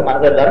ශරීරයේ ස්පර්ශ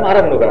මනසට ධර්ම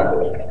අරමුණු කරන්න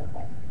ඕනේ.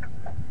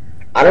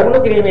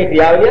 අරමුණු කිරීමේ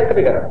ක්‍රියාවලියක්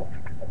අපි කරනවා.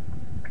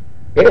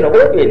 ඒක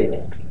නොකළොත් වෙන්නේ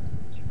නැහැ.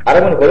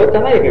 අරමුණු කළොත්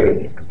තමයි ඒක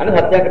වෙන්නේ. අන්න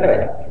සත්‍යයක්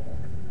නෙවෙයි.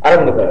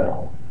 අරමුණු කරනවා.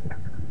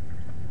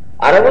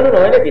 අරමුණු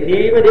නොවන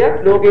කිසිම දෙයක්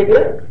ලෝකයේ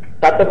තුල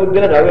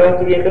සත්පුද්ගල ද්‍රව්‍ය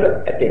වස්තු කියන තුල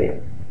ඇත්තේ නැහැ.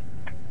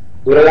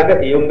 දුර ළඟ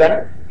සියුම් ගන්න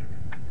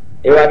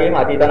ඒ වගේම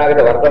අතීත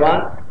අනාගත වර්තමාන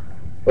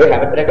ඔය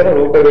හැමතැනකම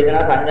රූප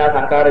වේදනා සංඥා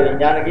සංකාර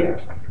විඥාන කියන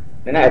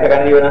නේද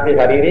එතකන් ජීවනසේ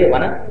ශරීරයේ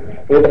වන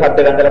රූප ශබ්ද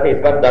ගන්ධ රස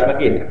ස්පර්ශ ධර්ම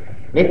කියන්නේ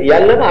මේ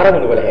සියල්ලම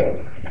අරමුණු වල හැම.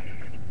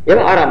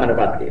 ඒවා ආරම්මන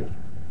පත්‍ය.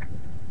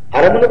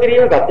 අරමුණු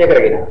කිරීම පත්‍ය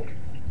කරගෙන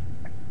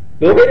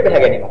ලෝකෙට බහ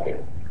ගැනීමක්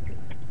වෙනවා.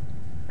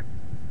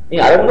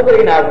 මේ අරමුණු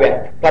කරගෙන ආවෙන්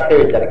පත්‍ය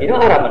වෙච්චා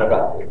කියනවා ආරම්මන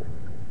පත්‍ය.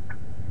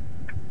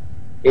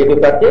 ඒ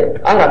දුපත්‍ය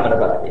ආරම්මන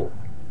පත්‍ය.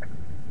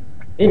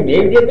 මේ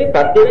විදිහට මේ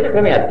පත්‍ය වෙන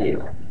ක්‍රමයක්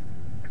තියෙනවා.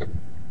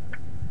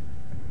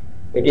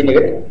 එකින්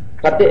එකට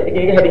පත්‍ය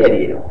එකින් එක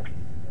හැදි එනවා.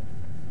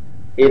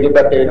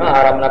 හේතුපත්‍ය වෙනවා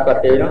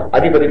ආරම්මනපත්‍ය වෙනවා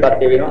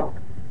අධිපතිපත්‍ය වෙනවා.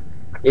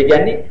 ඒ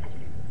කියන්නේ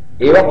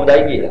ඒවා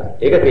හොඳයි කියලා.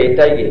 ඒක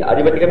ශ්‍රේෂ්ඨයි කියලා.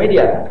 අධිපතිකමේ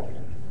තියාගන්න.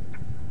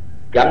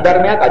 යම්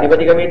ධර්මයක්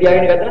අධිපතිකමේ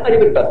තියාගෙන ගත්තා නම්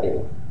අධිපතිපත්‍ය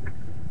වෙනවා.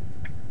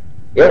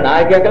 ඒක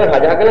නායකයා කියලා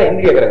රජා කියලා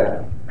ඉන්ද්‍රිය කරගන්න.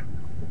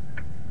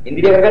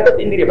 ඉන්ද්‍රිය කරගත්තොත්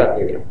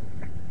ඉන්ද්‍රියපත්‍ය වෙනවා.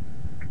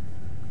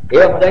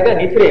 ඒවා හොඳයි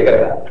කියලා නිස්ත්‍රිය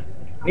කරගන්න.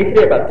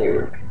 නිස්ත්‍රියපත්‍ය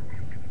වෙනවා.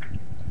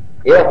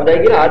 ඒවා හොඳයි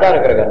කියලා ආධාර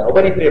කරගන්න. ඔබ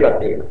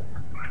නිස්ත්‍රියපත්‍ය වෙනවා.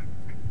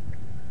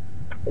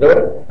 එතකොට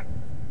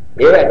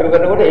ඒව අතුරු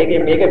කරනකොට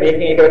මේකෙන්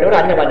ඒක වෙනකොට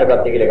අඤ්ඤමඤ්ඤ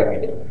ප්‍රත්‍ය කියලා එකක්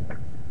හිතෙනවා.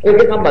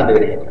 ඒකේ සම්බන්ධ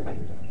වෙන්නේ.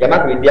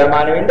 යමක්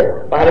විද්‍යාමාන වෙන්න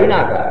පහළ වෙන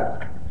ආකාරය.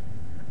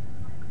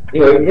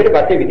 මේ ඔය විදිහට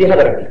ප්‍රත්‍ය විදි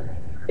හතරකින්.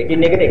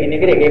 එකින් එකට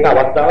එක එක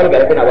අවස්ථාවල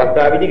ගැලපෙන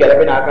අවස්ථාවෙදි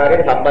ගැලපෙන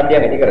ආකාරයට සම්බන්ධයක්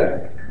ඇති කරගන්න.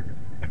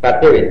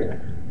 ප්‍රත්‍ය වෙන්නේ.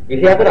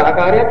 24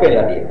 ආකාරයක්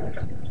වෙනවා තියෙනවා.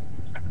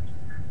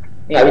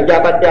 මේ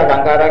අවිද්‍යාපත්‍ය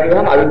සංඛාරා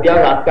කියවහම අවිද්‍යාව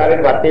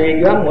සංස්කාරයෙන් ප්‍රත්‍ය වේ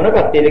කියවහම මොන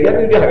ප්‍රත්‍යද කියලා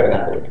විග්‍රහ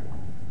කරගන්න ඕනේ.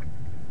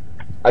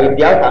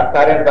 අවිද්‍යාව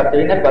සංස්කාරයෙන් පත්‍ය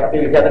වෙන්නේ පත්‍ය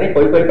 24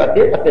 කොයි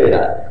පත්‍ය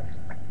වෙලා.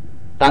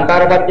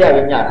 සංකාරපත්‍ය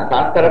විඥාන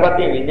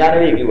සංස්කාරපත්‍ය විඥාන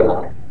වේ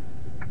කිව්වහම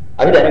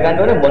අපි දැනගන්න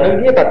ඕනේ මොන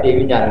විදිහේ පත්‍ය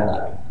විඥාන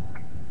වුණාද.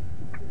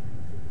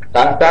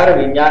 සංස්කාර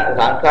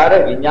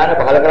විඥාන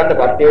පහල කරන්න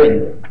පත්‍ය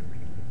වෙන්නේ.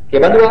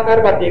 කෙබඳු ආකාර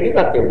පත්‍යයකින්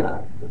පත්‍ය වුණා.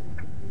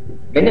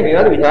 මෙන්න මේ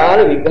වගේ විශාල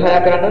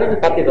විග්‍රහයක් කරන්න ඕනේ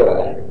මේ පත්‍ය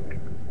තෝරගන්න.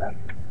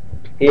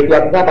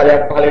 හේතුවක් නිසා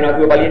ඵලයක් පහල වෙනවා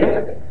කියව ඵලියද?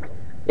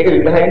 ඒක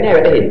විග්‍රහයෙන් නෑ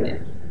වැටහෙන්නේ.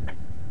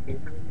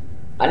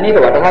 අන්න ඒක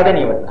වටහා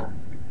ගැනීම තමයි.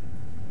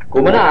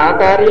 කුමන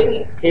ආකාරයෙන්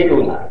හේතු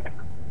වුණා.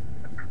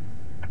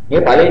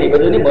 මේ ඵලයේ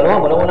නිබඳුනේ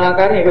මොන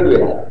ආකාරයෙන් එකතු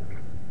වෙලාද?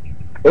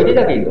 ඔය දෙක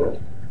දකින්න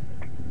ඕනේ.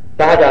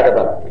 සහජාත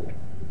ප්‍රත්‍ය.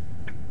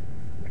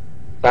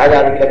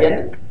 සහජාත කියලා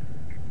කියන්නේ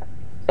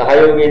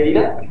සහයෝගයේ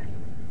දීලා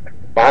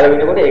පහළ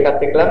වෙනකොට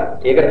ඒකත් එක්කලා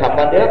ඒකට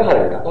සම්බන්ධ වෙලා පහළ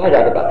වෙනවා.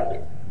 සහජාත ප්‍රත්‍ය.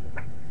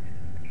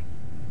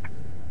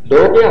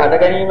 ලෝකයේ හට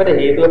ගැනීමට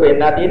හේතුව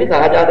වෙන්නා තියෙන්නේ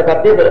සහජාත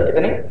ප්‍රත්‍ය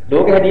එතන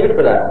ලෝක හැදීමට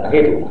ප්‍රධාන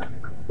හේතු වුණා.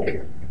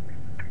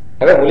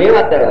 හැබැයි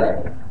මුලේවත් දරලා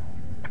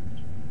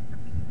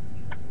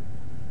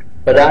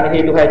ප්‍රධාන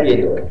හේතු හය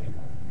තියෙනවා.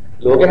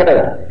 ලෝකේ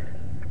හටගන්න.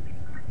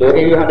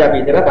 ලෝකේ විහඳ අපි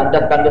ඉතල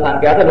පංචස්කන්ධ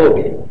සංඛ්‍යාත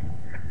ලෝකේ.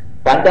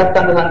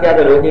 පංචස්කන්ධ සංඛ්‍යාත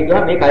ලෝකේ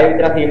කියනවා මේ කය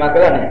විතර සීමා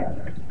කරලා නැහැ.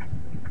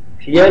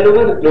 සියලුම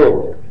ලෝක.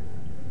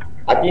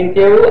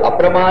 අචින්ත්‍ය වූ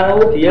අප්‍රමාණ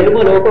වූ සියලුම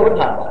ලෝකවල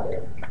සම්බන්ධයි.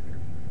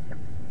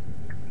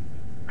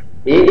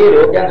 ඒ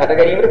ලෝකයන් හට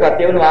ගැනීමට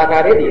ප්‍රත්‍ය වුණු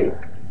ආකාරය තියෙනවා.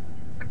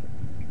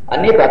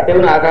 අන්නේ ප්‍රත්‍ය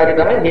වුණු ආකාරය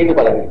තමයි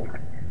හේතුඵල වෙන්නේ.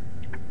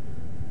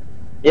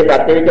 මේ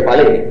ප්‍රත්‍ය වෙච්ච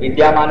ඵලෙ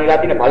විද්‍යාමාන වෙලා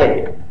තියෙන ඵලෙ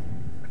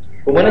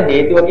කුමන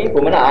හේතුවකින්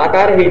කුමන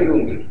ආකාර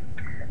හේතුන්කින්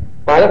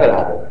පහළ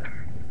කළාද?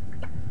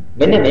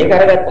 මෙන්න මේක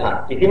අරගත්තා.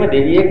 කිසිම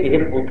දෙවියෙක්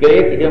කිසිම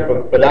පුද්ගලයෙක් කිසිම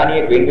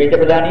ප්‍රධානියෙක් වෙන් වෙච්ච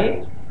ප්‍රධානියෙක්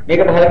මේක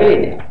පහළ කළේ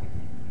නැහැ.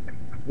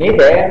 මේ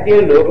දයන්තිය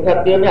ලෝක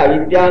සත්‍යයේ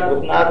අවිද්‍යාව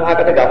තෘෂ්ණා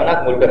සහගත ගමනක්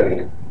මුල්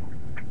කරගෙන.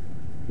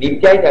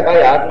 නිත්‍යයි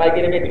සකයි ආත්මයි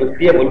කියන මේ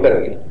දෘෂ්ටිය මුල්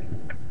කරගෙන.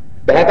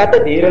 බහැගත්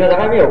තීරණ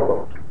තමයි මේ ඔක්කොම.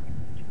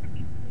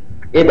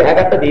 ඒ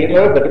බහැගත් තීරණ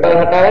වල ප්‍රතිඵල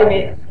හතරයි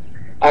මේ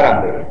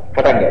ආරම්භය.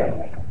 පටන් ගන්න.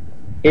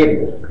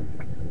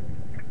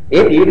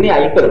 ඒ තීරණේ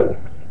අයින්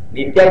කරලා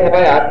නිත්‍යයි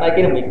සකයි ආත්මයි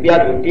කියන මිත්‍යා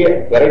දෘෂ්ටිය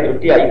වැරදි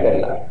දෘෂ්ටිය අයින්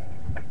කරලා.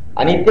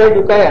 අනිත්‍යයි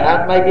දුකයි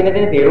අනාත්මයි කියන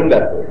දේ තේරුම්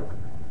ගන්නවා.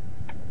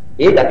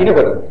 ඒ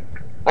දකින්නකොට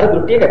අර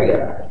දෘෂ්ටිය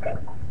කැපිලා.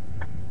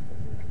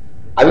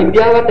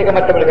 අවිද්‍යාවත් එක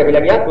මට්ටමකට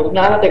කැපිලා ගියා,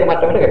 තෘෂ්ණාවත් එක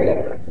මට්ටමකට කැපිලා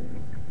ගියා.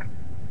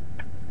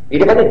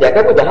 ඊට පස්සේ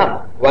දැකපු දහම්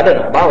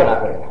වඩනවා, භාවනා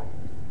කරනවා.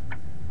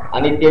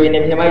 අනිත්‍ය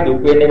වෙන්නේ මෙහෙමයි,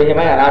 දුක් වෙන්නේ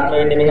මෙහෙමයි, අනාත්ම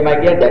වෙන්නේ මෙහෙමයි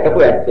කියලා දැකපු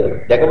ඇත්ත,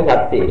 දැකපු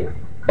සත්‍යය.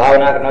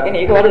 භාවනා කරනවා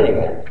කියන්නේ ඒක වඩන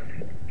එකයි.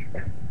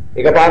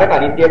 එකපාරක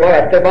අනිත්‍ය බව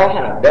ඇත්ත බව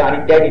අහනවා. දැන්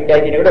අනිත්‍යයි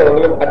නිට්ටයයි කියනකොට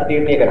ඔයගොල්ලෝ මොකක්ද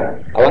තීරණය කරන්නේ?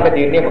 අවංග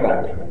තීරණය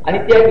මොකක්ද?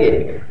 අනිත්‍යයි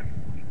කියන්නේ.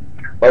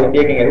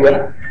 බෞද්ධයෙක්ගෙන් ඇහුවනම්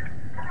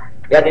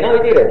එයා දෙනවා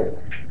විදියට.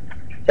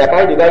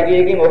 සැපයි දුකයි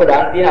කියනකින් ඔබ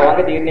දාන තියෙන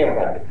අවංග තීරණය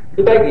මොකක්ද?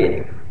 දුකයි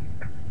කියන්නේ.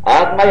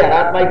 ආත්මයි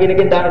අනාත්මයි කියන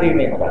එකෙන් දාන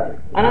තීරණය මොකක්ද?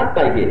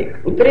 අනාත්මයි කියන්නේ.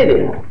 උත්තරේ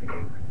දෙනවා.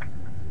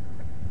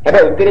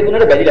 හැබැයි උත්තරේ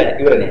දුන්නට බැලිලා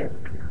නැහැ, ඉවර නැහැ.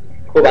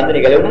 කොහොම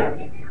බන්ධනේ ගැලවුණා?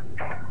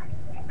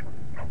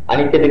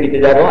 අනිත්‍යද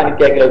නිත්‍යද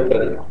අනිත්‍යයි කියලා උත්තර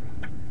දෙනවා.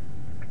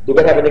 දුක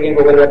හැබදකින්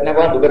කොහොමද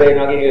වටනකවා දුක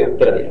දෙනවා කියන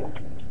උත්තර දෙනවා.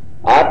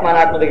 ආත්ම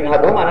අනාත්ම දෙකින්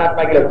හදවම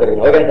අනාත්මයි කියලා උත්තර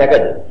දෙනවා. ඔය ගැන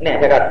සැකද? නෑ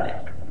සැකත් නෑ.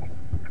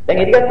 දැන්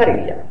ඒ ටිකත් හරි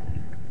ගියා.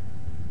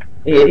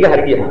 මේ ඒ ටික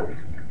හරි ගියා.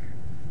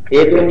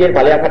 හේතුන්ගේ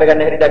ඵලයක් හට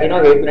ගන්න හැටි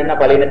දකින්නවා, හේතු නැත්නම්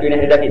ඵලෙ නැති වෙන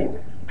හැටි දකින්නවා.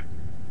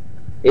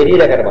 ඒ දී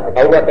දැකලා පස්සේ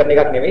කවුරුත් කරන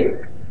එකක් නෙමෙයි.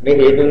 මේ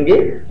හේතුන්ගේ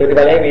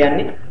ප්‍රතිඵලය මේ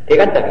යන්නේ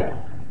ඒකත් දකින්න.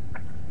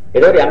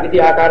 ඒකෝට යම් කිසි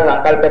ආකාර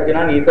සංකල්පයක්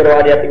වෙනවා,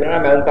 නීතරවාදයක් තිබෙනවා,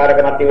 මෞන්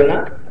කාරකමක්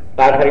තිබෙනවා,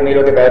 කාට හරි මේ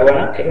ලෝකේ පැවරුවා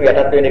නම් ඒක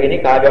යටත් වෙන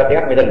කෙනෙක් කාගේවත්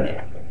එකක් මෙතන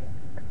නෑ.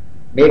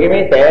 මේක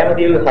මේ සෑම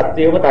දියුණු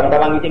සත්‍යයම තම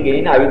තමන් විසින්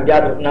ගෙනින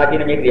අවිද්‍යාව තෘෂ්ණා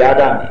කියන මේ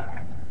ක්‍රියාදාමය.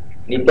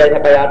 නිත්‍යයි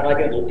සපය ආත්මා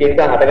කියන දෘෂ්ටිය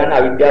නිසා හටගන්න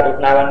අවිද්‍යාව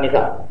තෘෂ්ණාවන්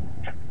නිසා.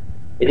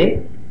 ඉතින්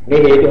මේ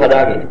හේතු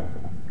හදාගෙන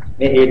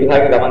මේ හේතු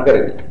හයක ගමන්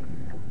කරගෙන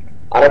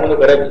ආරමුණු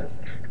කරගෙන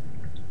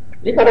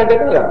මේ පටන්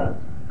ගන්නවා.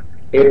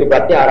 හේතු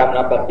ප්‍රත්‍ය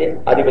ආරම්භන ප්‍රත්‍ය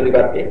අධිපති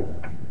ප්‍රත්‍ය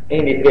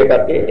මේ නිත්‍ය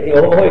ප්‍රත්‍ය ඉතින්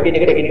ඔහොම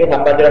එකිනෙකට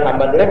සම්බන්ධ වෙලා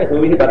මේ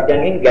සූවිසි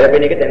ප්‍රත්‍යයන්ගෙන්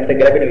ගැලපෙන එක තැනට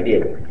ගැලපෙන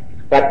විදියට.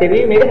 ප්‍රත්‍ය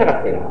වී මේක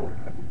සකස් වෙනවා.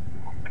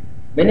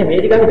 මෙන්න මේ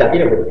ටික අපි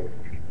දකිනකොට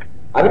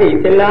අපිට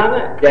ඉස්සෙල්ලාම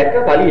දැක්ක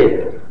පළියෙද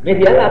මේ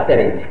සියල්ල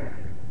අත්හැරෙන්නේ.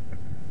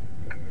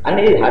 අන්න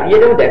ඒ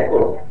හරියටම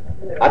දැක්කොත්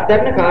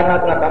අත්හැරෙන කාරණා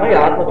තුන තමයි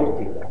ආත්ම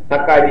දෘෂ්ටි.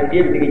 සක්කාය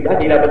දිට්ඨිය, විචිකිච්ඡා,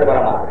 සීලබ්බත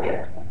පරමාර්ථය.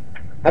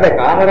 හැබැයි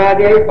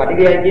කාමරාගයයි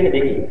පටිඝයයි කියන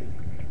දෙකේ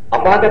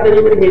අපාගත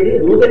වීමට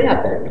හේතුව දූෂණය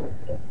අත්හැරෙනවා.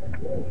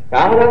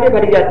 කාමරාගයේ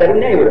පටිඝය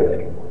අත්හැරෙන්නේ නැහැ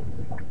ඒවල.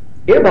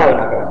 ඒ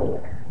භාවනා කරනවා.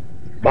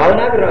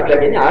 භාවනා කරනවා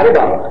කියලා කියන්නේ ආර්ය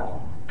භාවනාව.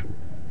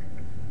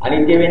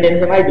 අනිත්‍ය වෙන්නේ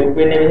මෙහෙමයි, දුක්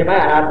වෙන්නේ මෙහෙමයි,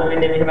 අනාත්ම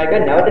වෙන්නේ මෙහෙමයි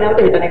කියලා නැවත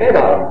නැවත හිතන එකයි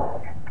භාවනාව.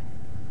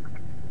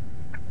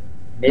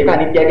 මේක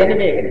අනිත්‍ය කියන්නේ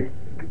මේකනේ.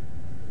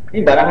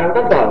 ඉතින්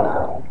බරහනකට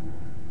භාවනාව.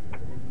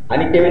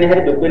 අනිත්‍ය වෙන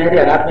හැටි, දුක් වෙන හැටි,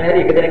 අනාත්ම වෙන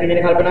හැටි එක දෙනකින්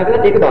දෙන කල්පනා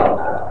කරලා ඒක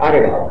භාවනාව. ආර්ය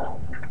භාවනාව.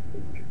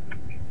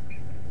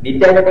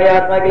 නිත්‍යයි සපය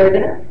ආත්මයි කියලා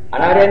හිතන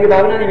අනාර්යයන්ගේ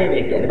භාවනාව නෙමෙයි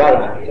මේ කියන්නේ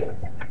භාවනාව කියලා.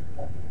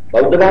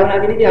 බෞද්ධ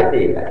භාවනාව කියන්නේ අර්ථය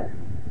ඒකයි.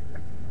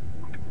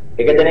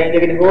 එක දෙනෙක්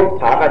ඉඳගෙන හෝ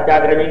සාකච්ඡා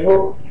කරමින් හෝ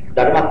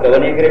ධර්ම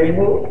ශ්‍රවණය කරමින්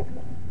හෝ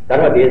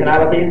ධර්ම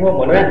දේශනාවකින් හෝ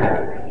මොනවාන් හරි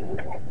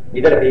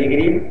විතර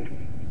පිළිගිරීම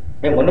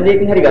මේ මොන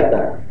දෙයකින් හරි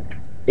ගත්තා.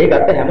 ඒ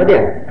ගත්ත හැම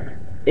දෙයක්ම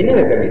එන්නේ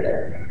මේ ක්‍රමයටයි.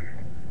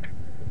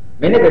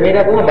 මෙන්න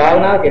ක්‍රමයට කොහොම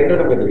භාවනාව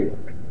කෙරෙනකොට මොකද වෙන්නේ?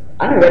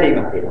 අන්න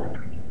වැඩිමක් වෙනවා.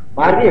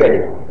 මාර්ගය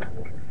වැඩිනවා.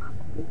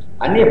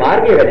 අන්නේ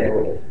මාර්ගය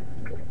වැඩිනකොට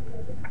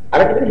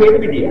අර තිබෙන හේතු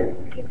විදිය.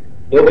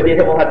 ලෝභ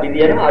දේශ මොහත්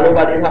විදියනවා,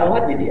 අලෝභ දේශ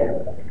මොහත්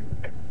විදියනවා.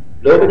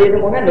 ලෝභ දේශ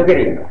මොහ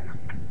නොකෙරීම.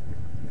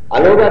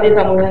 අලෝභ දේශ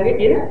මොහයන්ගේ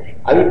කියන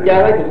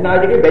අවිද්‍යාවයි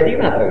තෘෂ්ණාවයි බැඳීම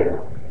නතර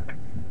වෙනවා.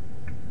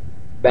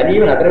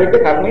 බැඳීම නතර වෙච්ච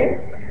කර්මය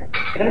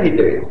එතන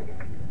සිද්ධ වෙනවා.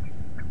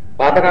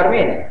 පාප කර්මය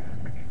නෑ.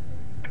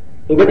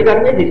 සුගති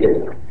කර්මය සිද්ධ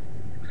වෙනවා.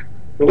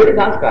 සුගති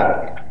සංස්කාරය.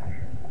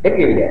 ඒක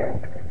කියන්නේ.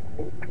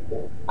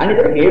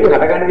 අනිතර හේතු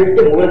හටගන්න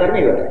දෙච්ච මූල ධර්ම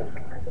ඉවරයි.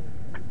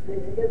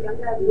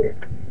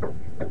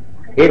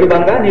 හේතු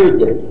බංගා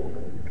නිරුද්ධ.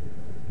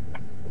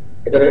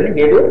 ඒතර වෙන්නේ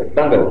හේතු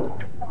බංග වුණා.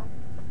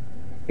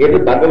 හේතු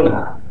බංග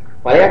වුණා.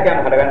 ඵලයක් යන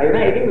හටගන්න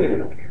දෙනවා ඒකෙම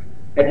විදුණා.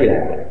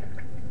 ඇතිලා.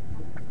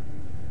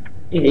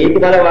 මේ හේතු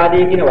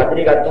බලවාදී කියන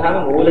වචනේ ගත්තාම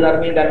මූල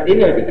ධර්මයෙන් ගන්න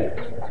තියෙන්නේ ඔය ටික.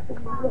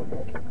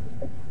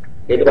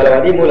 හේතු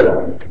බලවාදී මූල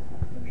ධර්ම.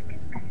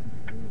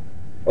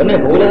 ඔන්නේ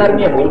මූල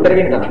ධර්මයේ මුල්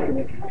කරගෙන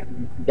තමයි.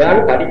 දැන්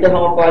අපි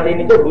පටිච්චසමුප්පාදයෙන්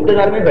නිතර බුද්ධ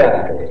ධර්මයේ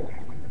හොයාගන්න.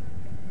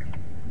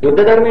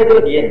 බුද්ධ ධර්මයේ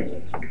තුල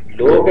තියෙන්නේ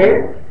ලෝකේ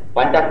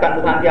පංචස්කන්ධ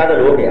සංඛ්‍යාත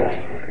ලෝකය.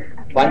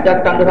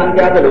 පංචස්කන්ධ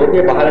සංඛ්‍යාත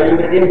ලෝකයේ පහළ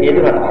වීමේ තියෙන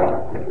හේතු රටාව.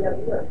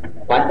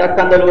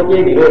 පංචස්කන්ධ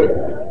ලෝකයේ නිරෝධය.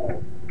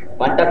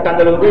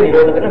 පංචස්කන්ධ ලෝකයේ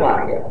නිරෝධ කරන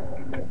මාර්ගය.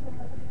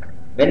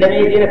 මෙන්න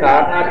මේ කියන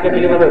කාරණාත්මක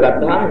පිළිබඳව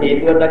ගත්තාම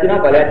හේතුවක් දකිනවා,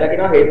 ඵලයක්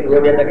දකිනවා, හේතු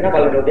නිරෝධයක් දකිනවා,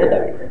 ඵල නිරෝධයක්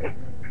දකිනවා.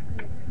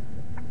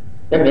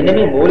 දැන් මෙන්න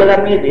මේ මූල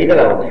ධර්මයේ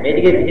පිළිදලා වුණා. මේ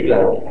ටිකේ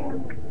පිළිදලා වුණා.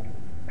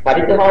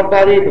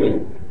 පටිච්චසමුප්පාදයේ තුලින්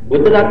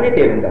බුද්ධ ධර්මයේ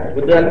තේරුම් ගන්න.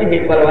 බුද්ධ ධර්මයේ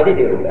හේතු බලවාදී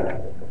තේරුම් ගන්න.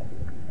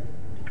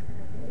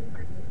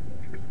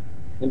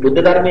 මේ බුද්ධ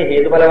ධර්මයේ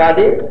හේතු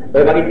බලවාදී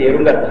ඔය වගේ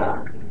තේරුම් ගත්තා.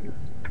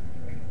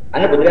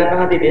 අන්න බුදුරජාණන්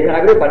වහන්සේ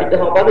දේශනා කරේ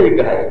පටිච්චසමුප්පාද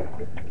විග්‍රහය.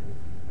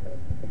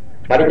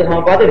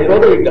 පටිච්චසමුප්පාද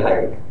නිරෝධ විග්‍රහය.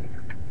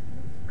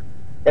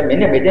 දැන්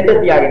මෙන්න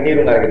මෙතෙන්ට තියාගෙන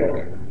තේරුම් අරගෙන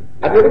ඕනේ.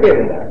 අපි ඔක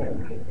තේරුම් ගන්න.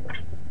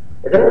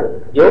 එතන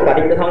යෝ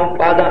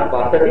පටිච්චසමුප්පාදං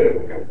පස්සති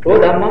තෝ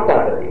ධම්මං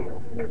පස්සති.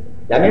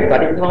 යමේ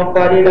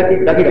පටිච්චසමුප්පාදයේ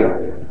දකිනවා.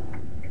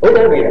 ඔය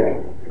ධර්මයේ දකිනවා.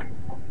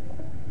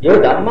 යෝ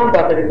ධම්මං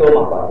පස්සති තෝ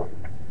මං පස්සති.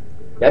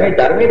 යමේ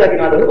ධර්මයේ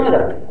දකිනවා ධර්මා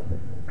දකිනවා.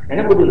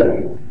 එන බුදුන්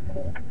දකිනවා.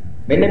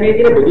 මෙන්න මේ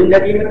කියන බුදුන්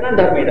දැකීමට නම්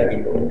ධර්මයේ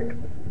දකින්න ඕනේ.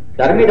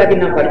 ධර්මයේ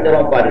දකින්න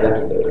පටිච්චසමුප්පාදේ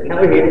දකින්න ඕනේ. එහෙනම්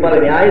ඔය හේතුඵල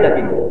න්‍යායය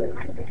දකින්න ඕනේ.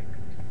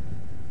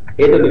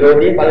 හේතු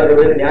නිරෝධයේ ඵල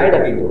නිරෝධයේ න්‍යායය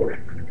දකින්න ඕනේ.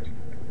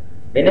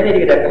 මෙන්න මේ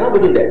ටික දැක්කම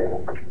බුදුන්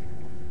දැක්කා.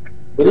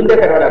 බුදුන්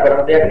දැකලා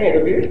අපරාධයක් නේ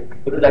ඒක පිළි.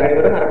 බුදු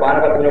දකින්නකොට අර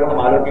පානපත් වලම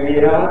ආලෝක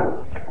විදිනවා.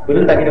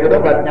 බුදුන්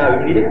දකින්නකොට ප්‍රඥාව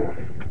විදිහට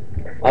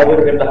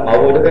අවබෝධ කරගන්න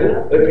අවබෝධ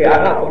කරලා ඔය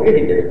ක්‍රියාව අපගේ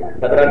හිතේ.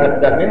 සතරාගත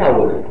ධර්මයෙන්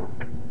අවබෝධ.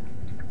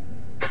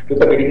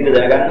 දුක පිළිඳ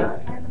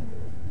දැනගන්න.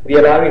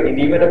 ප්‍රියභාවයේ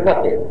හිඳීමටපත්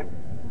වෙනවා.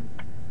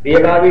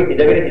 ප්‍රියභාවයේ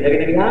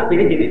හිඳගෙන ගියා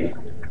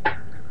පිළිහිදිනවා.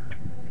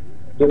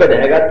 දුක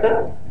දැනගත්ත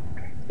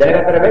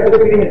බෑ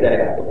දුක පිළිහිඳ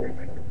දැනගත්තා.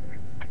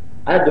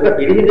 අර දුක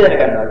පිළිහිඳ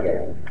දැනගන්නවා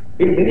කියන්නේ.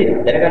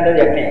 පිළිහිඳිනවා දැනගන්න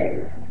දෙයක් නෑ.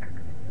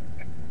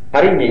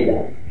 පරිඤ්ඤය.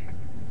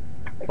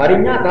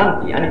 පරිඤ්ඤා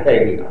කාන්ති අනිත්‍යය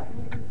කියනවා.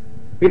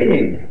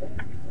 පිළිහිඳ.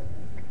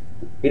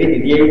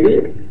 පිළිහිඳියේ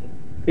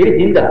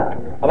පිළිහිඳ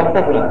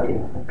අවස්ථා තුනක්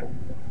තියෙනවා.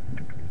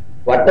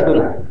 වට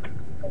තුනක්.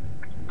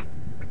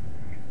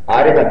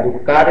 ආර්ය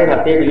දුක්ඛාරය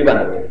රතේ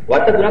පිළිබඳව.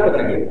 වට තුනක්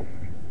උතන කියනවා.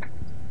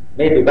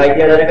 මේ දුකයි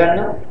කියලා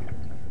දැනගන්නවා.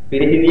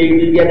 පිළිහිඳියේ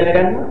කියලා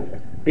දැනගන්නවා.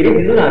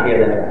 පිළිහිඳුනා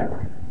කියලා දැනගන්නවා.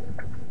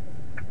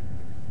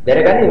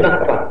 දැනගන්නේ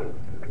උනහට පස්සේ.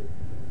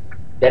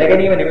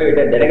 දැනගැනීම නෙමෙයි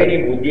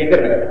දැනගැනීම බුද්ධියෙන්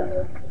කරන වැඩ.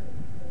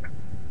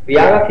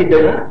 ක්‍රියාවක් සිද්ධ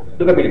වෙන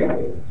දුක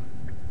පිළිබඳව.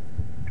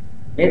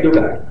 මේ දුක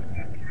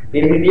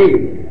පිළිහිඳියේ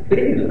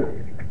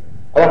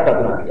අවස්ථා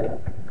තුනක් කියනවා.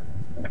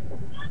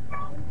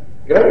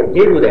 ඒකට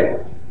හේතු දැන.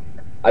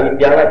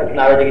 අවිද්‍යාව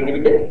තෘෂ්ණාව දෙකින්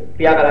තිබිච්ච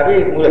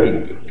ක්‍රියාකලාපයේ මූල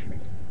හිතේ.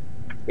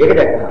 ඒක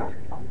දැක්කම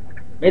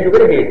මේ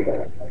දුකට හේතුව.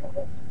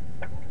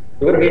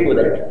 දුකට හේතුව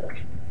දැක්ක.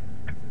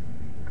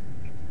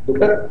 දුක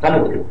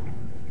සමුදය.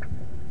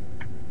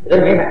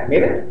 එතන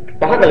මේක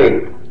පහකලේ.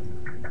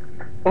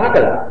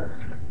 පහකලා.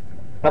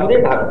 සමුදය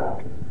පහකලා.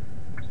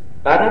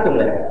 කාරණා තුන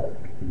දැක්ක.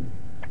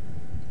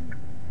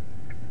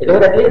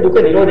 එතකොට ඇතුලේ දුක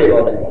නිරෝධය බව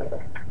දැක්කා.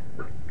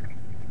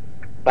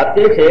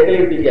 පත්‍යේ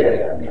ක්ෂේත්‍රයේ විදියට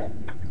දැක්කා.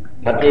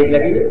 පත්‍යේ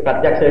කියන්නේ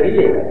ප්‍රත්‍යක්ෂ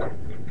වෙන්නේ ඒක.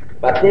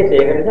 පත්‍යේ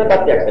ක්ෂේත්‍ර නිසා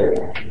ප්‍රත්‍යක්ෂ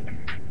වෙනවා.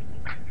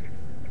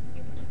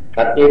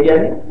 පත්‍යේ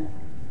කියන්නේ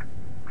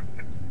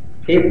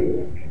හේතු.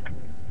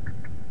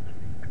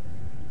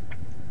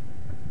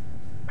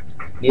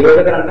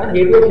 නිරෝධ කරන්න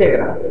හේතු ක්ෂය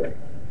කරන්න.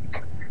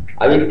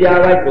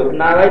 අවිද්‍යාවයි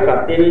තෘෂ්ණාවයි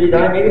ප්‍රත්‍ය වේවි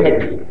තමයි මේක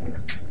හැටි.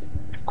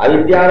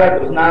 අවිද්‍යාවයි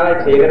තෘෂ්ණාවයි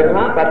ක්ෂය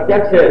කරනවා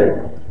ප්‍රත්‍යක්ෂ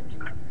වෙනවා.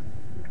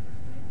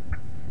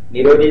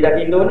 නිරෝධී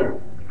දකින්න ඕනේ.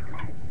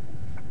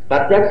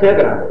 ප්‍රත්‍යක්ෂ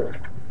කරන්න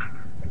ඕනේ.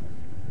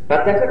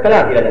 ප්‍රත්‍යක්ෂ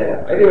කළා කියලා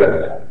දැනගන්න. ඒක ඉවර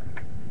කරලා.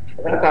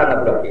 එතන කාරණා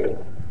පුරක්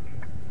කියනවා.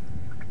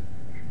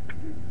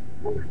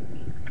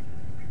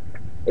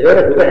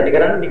 ඒකට දුක ඇති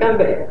කරන්නේ නිකන්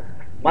බෑ.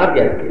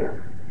 මාර්ගයක් කියනවා.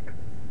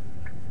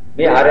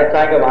 මේ ආර්ය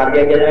අෂ්ටාංග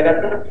මාර්ගය කියලා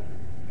දැනගත්තා.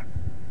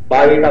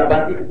 භාවී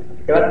සම්බන්ති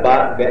ඒවත්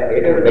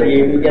ඒක වැඩි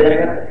යුතු කියලා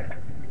දැනගත්තා.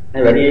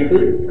 නෑ වැඩි යුතු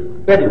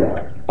වැඩිවා.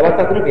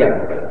 අවස්ථා තුන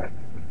ක්‍රියාත්මක කරනවා.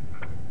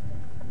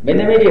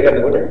 මෙන්න මේ විදිහ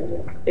කරනකොට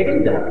ඒක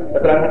ඉඳලා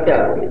සතරාන් හත්ය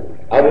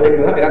අවබෝධ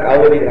කරගන්න එකක්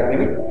අවබෝධ කරගන්න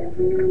නෙමෙයි.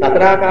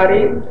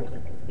 සතරාකාරී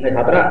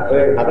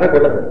හතර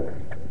කොටස.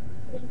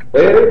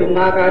 ඔය තුන්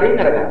ආකාරයෙන්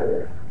අරගන්න.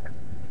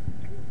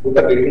 දුක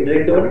පිළිසිඳ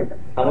වෙන්න ඕනේ,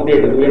 සමුදය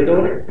දුරු වෙන්න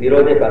ඕනේ,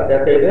 නිරෝධය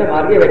ප්‍රත්‍යක්ෂ වෙන්න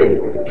මාර්ගය වැඩි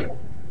වෙන්න ඕනේ.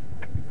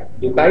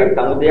 දුකයි,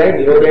 සමුදයයි,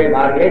 නිරෝධයයි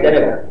මාර්ගයයි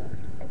දැනගන්න.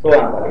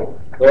 සෝවාන් ඵලය.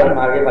 සෝවාන්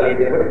මාර්ගයේ ඵලයේ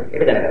දෙනකොට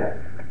ඒක දැනගන්න.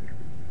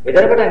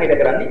 එතන පටන් ඉඳ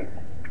කරන්නේ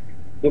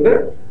දුක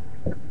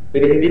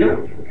පිළිසිඳිනවා,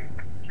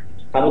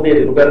 සමුදය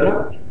දුරු කරනවා,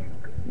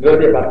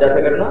 නිරෝධය ප්‍රත්‍යක්ෂ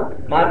කරනවා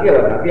මාර්ගය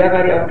වඩනවා.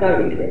 ක්‍රියාකාරී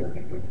අවස්ථාවේ ඉන්නේ.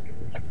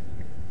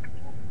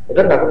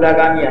 එතකොට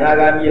සකෘදාගාමී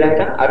අනාගාමී කියලා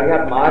හිතන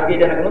අරිහත් මාර්ගය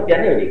දැනගනොත්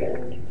යන්නේ ඔය ටිකයි.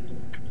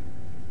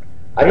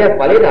 අරිහත්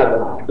ඵලයේ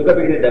දානවා. දුක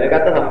පිළිබඳ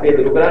දැනගත්ත සම්පේ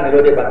දුරු කළා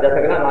නිරෝධය ප්‍රත්‍යක්ෂ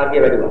කළා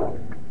මාර්ගය වැඩිවා.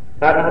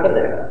 කාරණා හතර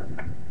දැනගන්න.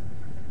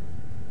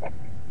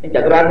 මේ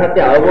චතුරාර්ය සත්‍ය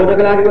අවබෝධ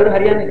කළා කියනකොට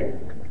හරියන්නේ නැහැ.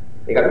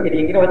 ඒක අපි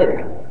කෙටියෙන් කියන වචනයක්.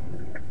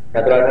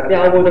 චතුරාර්ය සත්‍ය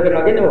අවබෝධ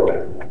කරනවා කියන්නේ ඕක.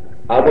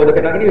 අවබෝධ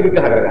කරනවා කියන්නේ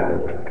විග්‍රහ කරගන්න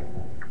ඕක.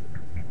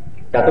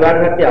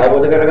 චතුරාර්ය සත්‍ය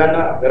අවබෝධ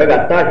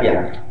කරගත්තා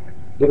කියන්නේ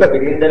දුක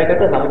පිළිබඳ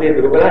දැනගත්ත සමුදය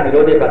දුරු කළා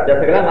නිරෝධය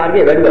ප්‍රත්‍යක්ෂ කළා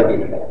මාර්ගය වැඩිවා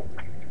කියන එක.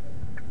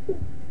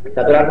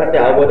 චතුරාර්ය සත්‍ය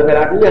අවබෝධ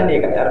කරලා කියන්නේ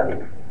ඒකයි අර්ථය.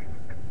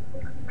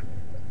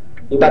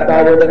 දුකත්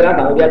අවබෝධ කරලා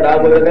සමුදයත්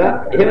අවබෝධ කරලා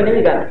එහෙම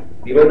නෙමෙයි ගන්න.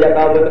 නිරෝධයත්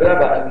අවබෝධ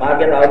කරලා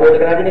මාර්ගයත් අවබෝධ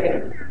කරලා කියන එක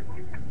නෙමෙයි.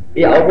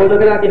 මේ අවබෝධ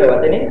කරලා කියන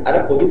වචනේ අර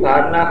පොදු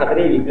කාරණා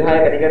හතරේ විග්‍රහය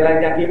කැටි කරලා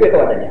කියන කීප එක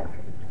වචනයක්.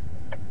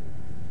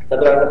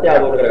 චතුරාර්ය සත්‍ය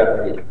අවබෝධ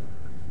කරගත්තා කියන්නේ.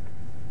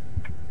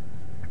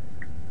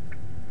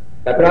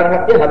 චතුරාර්ය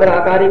සත්‍ය හතර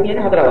ආකාරයෙන් කියන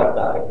හතර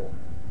අවස්ථාවේ.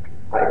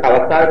 හරි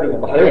අවස්ථාවේදී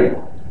පහළ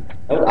වෙනවා.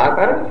 නමුත්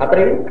ආකාර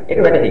හතරෙන් එක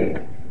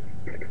වැටහෙන්නේ.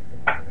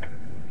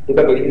 දුක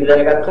පිළිසිඳ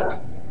දැනගත්තා,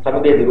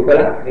 සමුදය දුරු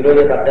කළා,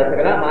 නිරෝධය ප්‍රත්‍යක්ෂ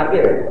කළා, මාර්ගය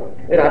වැඩිවා.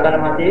 ඒ රහතන්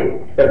වහන්සේ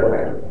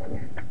කරපොනයි.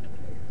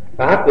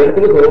 රහත්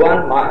වෙනතුරු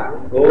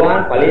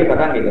සෝවාන් ඵලයේ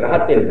පටන් ගන්න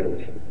රහත් වෙනතුරු.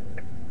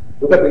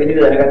 දුක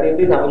පිළිසිඳ දැනගත්ත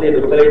යුතුයි, සමුදය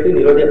දුරු කළ යුතුයි,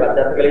 නිරෝධය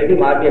ප්‍රත්‍යක්ෂ කළ යුතුයි,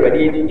 මාර්ගය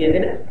වැඩි යුතුයි කියන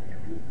දේ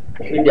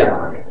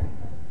විද්‍යාමානයි.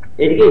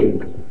 ඒ ටිකේ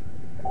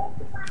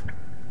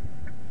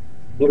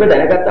දුක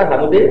දැනගත්තා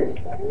සමුදය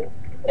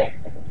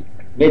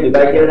මේ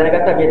දුකයි කියලා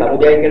දැනගත්තා, මේ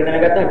සමුදයයි කියලා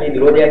දැනගත්තා, මේ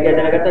නිරෝධයයි කියලා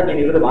දැනගත්තා, මේ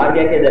නිරෝධ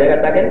මාර්ගයයි කියලා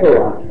දැනගත්තා කියන්නේ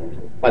සෝවාන්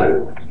ඵලය.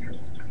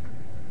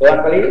 සෝවාන්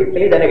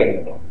ඵලයේ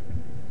දැනගැනීම.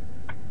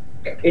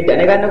 ඒ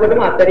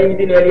දැනගන්නකොටම අත්තරින්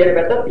විදින වැලියන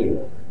පැත්තක්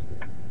තියෙනවා.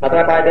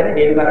 හතර පාය දැන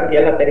හේතු කරන්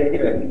කියලා අත්තරින්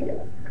විදින වැලිය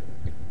කියලා.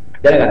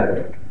 දැනගන්නකොට.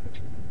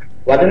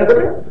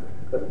 වදනකොට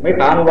මේ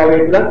කාම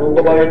භවයේ තුල, රූප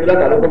භවයේ තුල,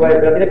 අරූප භවයේ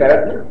තුල තියෙන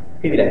පැවැත්ම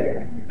පිළිලා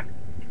යනවා.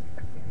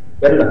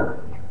 වෙනවා.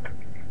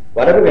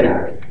 වරක වෙනවා.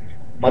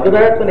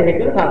 මధుරයත්වන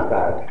හේතුව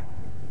සංස්කාරය.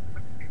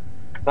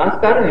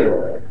 සංස්කාර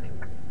නිරෝධය.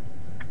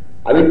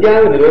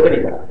 අවිද්‍යාව නිරෝධ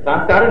නිසා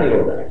සංස්කාර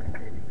නිරෝධය.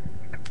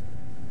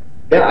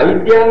 දැන්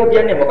අවිද්‍යාව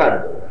කියන්නේ මොකක්ද?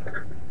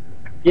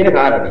 කියන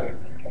කාරණේ.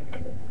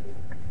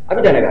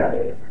 අපි දැනගන්න.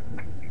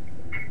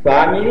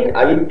 ස්වාමීනි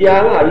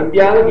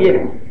අවිද්‍යාව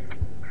කියනවා.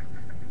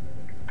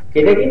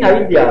 කෙනෙක්ින්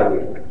අවිද්‍යාව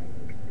වෙනවා.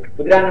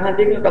 බුදුරජාණන්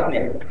වහන්සේගේ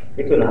ප්‍රශ්නයක්.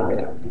 විසුණා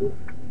වෙලා.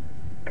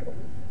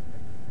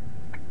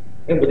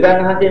 මේ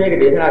බුදුරජාණන් වහන්සේ මේක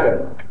දේශනා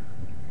කරනවා.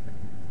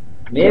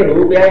 මේ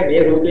රූපයයි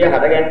මේ රූපයේ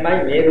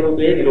හටගැන්මයි මේ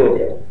රූපයේ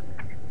නිරෝධයයි.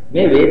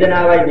 මේ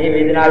වේදනාවයි මේ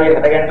වේදනාවේ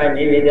හටගැන්මයි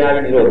මේ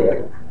වේදනාවේ නිරෝධයයි.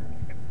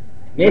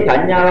 මේ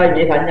සංඥාවයි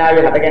මේ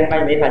සංඥාවේ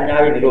හටගැන්මයි මේ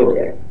සංඥාවේ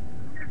නිරෝධයයි.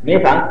 මේ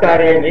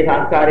සංස්කාරයයි මේ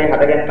සංස්කාරයේ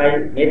හටගැන්මයි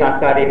මේ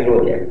සංස්කාරයේ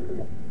නිරෝධයයි.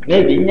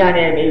 මේ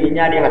විඥානයයි මේ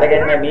විඥානයේ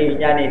හටගැන්මයි මේ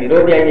විඥානයේ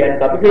නිරෝධයයි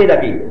කියන අපිසේ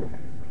දකීද?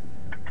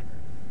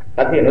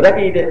 අපිසේ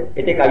නොදකීද?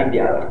 ඒක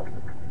අවිද්‍යාවයි.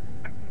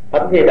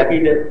 අපිසේ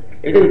දකීද?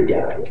 ඒක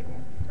විද්‍යාවයි.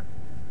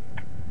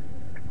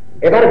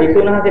 ඒකට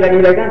විසුණුහන්සේලා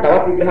ගිහිලා ගන්න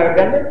තවත් විග්‍රහ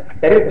කරගන්න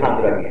පෙරේත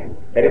හඳුරා කියන්නේ.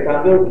 පෙරේත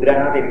හඳුර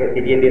බුදුරණාහි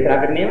කෙටියෙන් දේශනා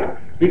කරන්නේම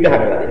විග්‍රහ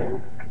කරලා දෙනවා.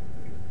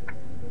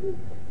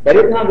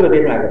 පෙරේත හඳුර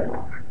දේශනා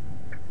කරනවා.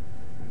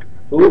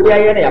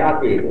 රූපයයි යන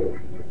යමක් වේද.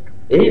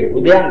 එහි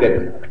උදයන්ගන.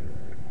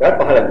 ඒවත්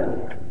පහළ වෙනවා.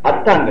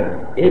 අත්ංගන.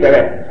 එහි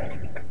බැවැත්.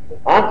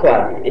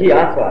 ආස්වාදයි. එහි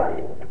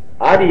ආස්වාදයි.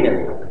 ආදීනව.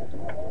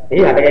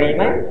 එහි හට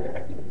ගැනීමයි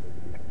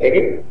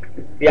ඒකේ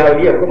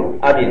ක්‍රියාවලිය ඔක්කොම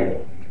ආදීනව.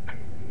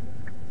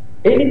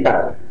 එහි නිතර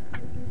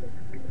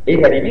ඒ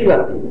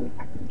හැදීමක්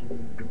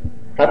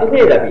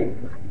සතුටේ දකි.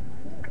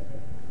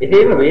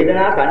 එතේම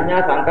වේදනා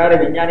සංඥා සංකාර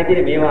විඥාන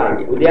කියන මේවා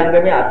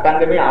උද්‍යංගමේ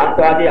අත්ංගමේ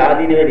ආස්වාදයේ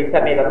ආදී දේ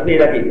නිසා මේ සතුටේ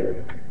දකි.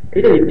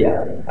 ඒක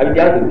විද්‍යාව.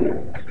 අවිද්‍යාව දුන්නේ.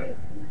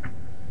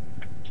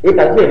 ඒ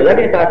තත්ත්වය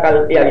නලගෙන තාකල්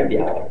ඒ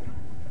අවිද්‍යාව.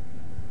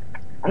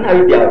 අන්න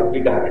අවිද්‍යාව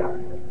විග්‍රහ කරනවා.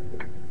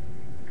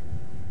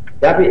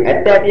 අපි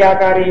ඇත්ත ඇති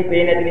ආකාරයෙන්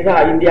පේන්නේ නැති නිසා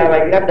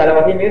අවිද්‍යාවයි කියලා දල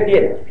වශයෙන් මේක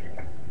කියනවා.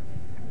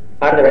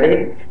 හරිද වැඩේ?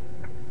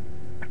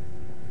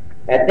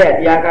 ඇත්ත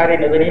ඇති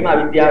ආකාරයෙන් නොදැනීම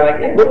අවිද්‍යාවයි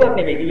කියන්නේ බොරුවක්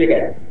නෙමෙයි කිව්වේ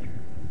ඒක.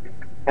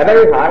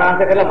 හැබැයි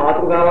සාරාංශ කරලා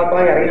මාතෘකාවක්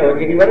වගේ අරගෙන ඔය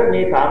කිව්වර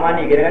මේ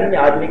සාමාන්‍ය ඉගෙන ගන්න මේ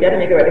ආධුනිකයන්ට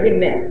මේක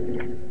වැටහෙන්නේ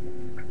නැහැ.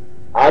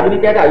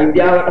 ආධුනිකයාට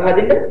අවිද්‍යාවට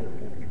හදින්න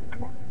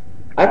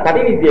අර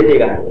පටිනිද්දේශය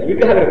ගන්න.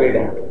 විග්‍රහ කරපේ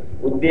ගන්න.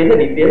 උද්දේශ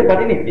නිද්දේශ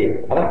පටිනිද්දේශ.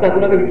 අවස්ථා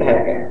තුනක විග්‍රහයක්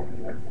කරනවා.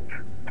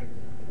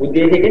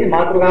 උද්දේශය කියන්නේ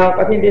මාතෘකාවක්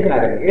වශයෙන් දේශනා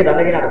කරනවා. ඒක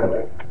දන්නගෙන අර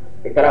පොතයි.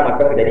 එක්තරා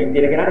මට්ටමක දැනීම්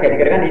තියෙන කෙනාට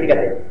කැටි කරගන්න ඊට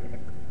ගතයි.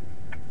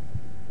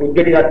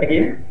 උද්ගටි දත්ත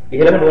කියන්නේ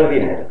ඉහළම නුවණ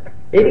තියෙන අය.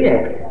 ඒක නෑ.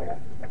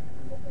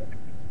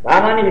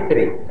 සාමාන්‍ය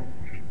විස්තරේ.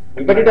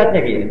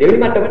 විපටිදත්ඥ කියන්නේ දෙවෙනි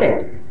මට්ටමට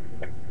ඇති.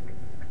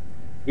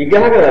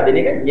 විග්‍රහ කරලා දෙන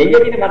එක යෙය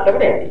කියන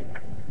මට්ටමට ඇති.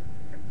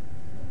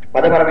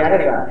 පද පරම යන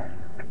නිවන.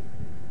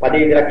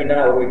 පදේ විතරක්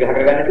ඉන්නනවා ඔය විග්‍රහ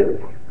කරගන්න තු.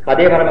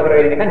 පදේ පරම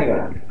කරගෙන ඉන්න එක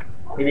නිවන.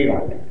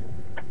 නිවීමක්.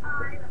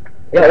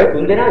 ඒ ඔය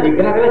තුන් දෙනා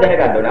විග්‍රහ කරලා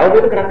දැනගන්න ඕනේ.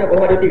 අවබෝධ කරගන්න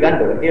කොහොමද ඒක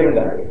ගන්න ඕනේ. තේරුම්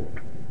ගන්න ඕනේ.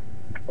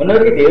 ඔන්න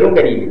ඔයගේ තේරුම්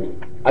ගැනීම.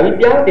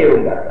 අවිද්‍යාව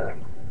තේරුම් ගන්නවා.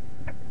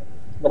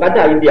 මොකද්ද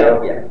අවිද්‍යාව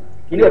කියන්නේ?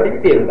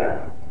 කිලිවටින් තේරුම්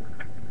ගන්නවා.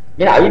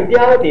 මේ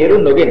අවිද්‍යාව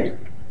තේරුම් නොගෙන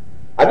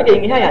අපිට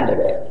එන් එහා යන්න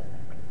බෑ.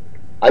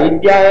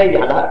 අවිද්‍යාවයි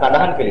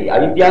සඳහන් කළේ.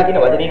 අවිද්‍යාව කියන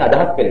වචنين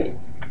අදහස් කළේ.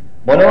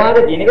 මොනවාද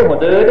කියන එක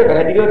හොඳට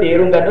පැහැදිලිව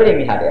තේරුම් ගන්න ඕනේ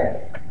එහාට යන්න.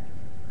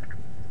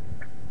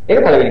 ඒක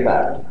පළවෙනි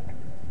කාරණා.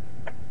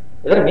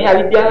 එතන මේ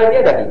අවිද්‍යාව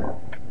කියන දකින්න.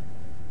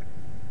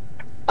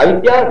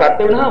 අවිද්‍යාව ගත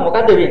වුණාම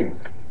මොකද වෙන්නේ?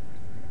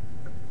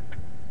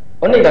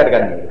 ඔන්න ඊට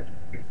ගන්න.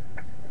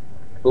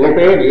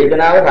 රූපේ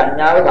වේදනාව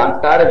සංඥාව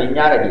සංස්කාර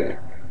විඥාන කියන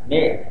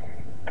මේ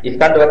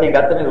ස්කන්ධ වශයෙන්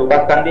ගත්ත මේ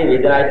රූපස්කන්ධේ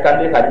වේදනා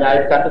ස්කන්ධේ සංඥා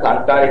ස්කන්ධ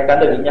සංස්කාර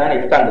ස්කන්ධ විඥාන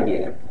ස්කන්ධ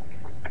කියන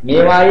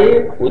මේවායේ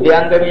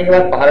උදයංගමේ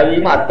හේවත් පහළ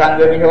වීම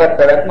අත්ංගමේ හේවත්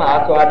ප්‍රවත්ම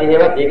ආස්වාදයේ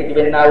හේවත් ඒක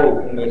තිබෙන්නා වූ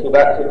මේ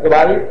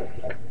සුභාවි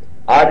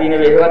ආදීන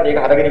වේහවත් ඒක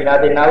හරගෙන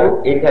විනාශ වෙන්නා වූ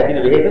ඒක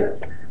හැදින වේද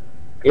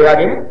ඒ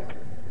වගේම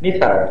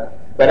නිස්සාරණ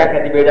වැඩක්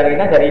නැති වේදනාවක්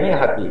ඉන්න ශරීරයෙන්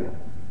හක් වීම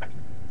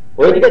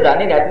ඔය ටික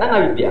දන්නේ නැත්නම්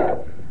අවිද්‍යාව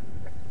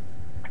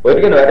ඔය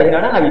ටික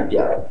නොවැටහෙනවා නම්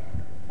අවිද්‍යාව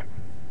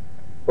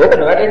ඕක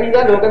නොවැටෙන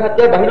නිසා ලෝක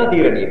සත්‍යය බහිනවා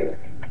තීරණයකට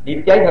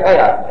නිත්‍යයි සකයි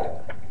ආත්මයි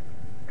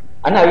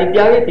අන්න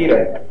අවිද්‍යාවේ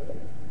තීරණය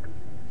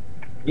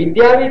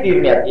විද්‍යාවේ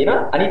තීරණයක්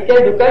තියෙනවා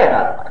අනිත්‍යයි දුක්ඛයි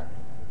අනාත්මයි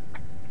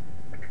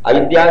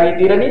අවිද්‍යාවේ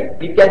තීරණේ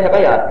නිත්‍යයි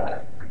සකයි ආත්මයි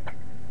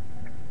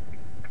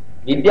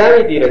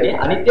විද්‍යාවේ තීරණේ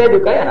අනිත්‍යයි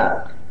දුක්ඛයි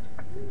අනාත්මයි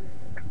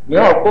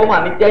මේවා ඔක්කොම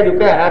අනිත්‍යයි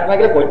දුක්ඛයි අනාත්මයි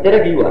කියලා කොච්චර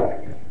කිව්වා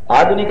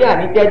ආධුනිකයා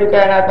අනිත්‍යයි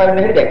දුක්ඛයි අනාත්මයි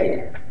නෙහෙට දැකේ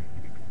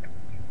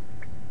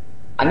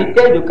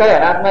අනිත්‍යයි දුක්ඛයි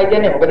අනාත්මයි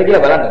කියන්නේ මොකද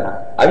කියලා බලන්න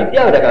නම්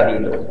අවිද්‍යාව දැකලා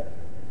තියෙන්න ඕනේ.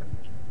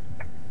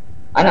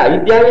 අන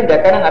අවිද්‍යාවෙන්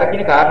දැකන අර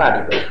කියන කාරණා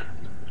ටික.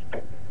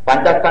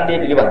 පංචස්කන්ධය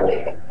පිළිබඳව.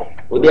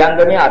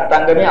 උදයංගමේ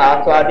අත්ංගමේ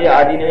ආස්වාදයේ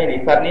ආදීනවේ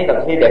නිස්සාරණේ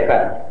තපසේ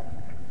දැක්කා.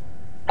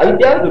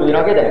 අවිද්‍යාව දුරු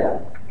වෙනවා කියලා දැනගන්න.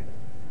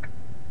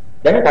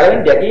 දැන්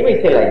පළවෙනි දැකීම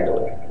ඉස්සෙල්ලා ඉන්න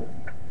ඕනේ.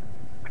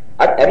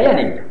 අත්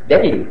ඇරියන්නේ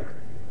දැකීම.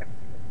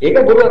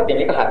 ඒක බොරුවක්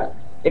නෙමෙයි ඒක හරි.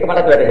 ඒක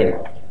මට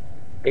වැටහෙනවා.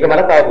 ඒක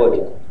මට අවබෝධ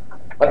වෙනවා.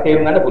 මට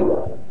තේරුම් ගන්න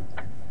පුළුවන්.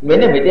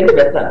 මෙන්න මෙතෙන්ට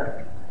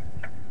බැස්සන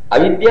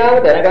අවිද්‍යාව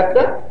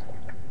දැනගත්තා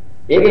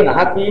ඒකෙන්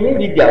අහක් වීමේ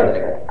විද්‍යාව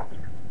දැනගත්තා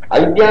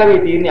අවිද්‍යාවේ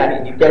තියෙන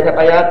අනිත්‍ය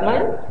සපය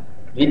ආත්මයි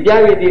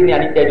විද්‍යාවේ තියෙන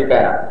අනිත්‍ය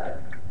දුකයි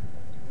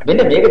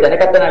මෙන්න මේක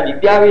දැනගත්තා නම්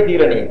විද්‍යාවේ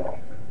තීරණය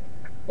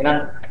එහෙනම්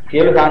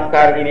සියලු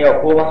සංස්කාර කියන ඒවා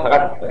ඔක්කොම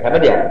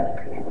හැමදේම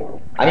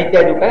අනිත්‍ය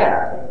දුකයි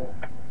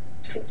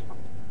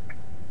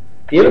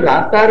සියලු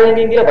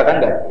සංස්කාරයෙන් කියලා පටන්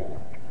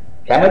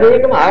ගත්තා හැම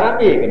දෙයකම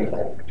ආරම්භය ඒක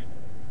නිසා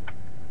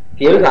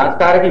සියලු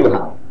සංස්කාර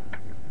කිව්වහම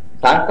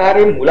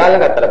සංස්කාරයෙන් මුලාල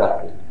ගත්තට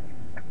පස්සේ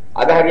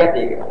අගහරියත්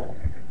ඒක.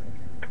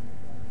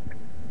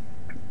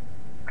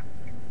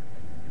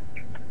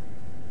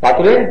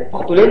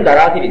 පතුලෙන්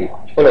දරා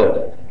සිටිනවා පොළොවට.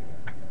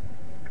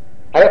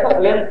 අය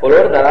පතුලෙන්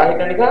පොළොවට දරා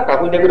සිටින නිසා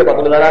කකුල් දෙක උඩ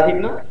පතුල දරා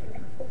සිටිනවා.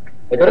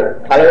 ඒතර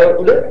කලය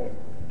උඩ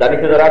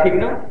දණිස දරා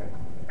සිටිනවා.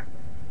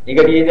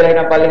 ඊගදී ඉඳලා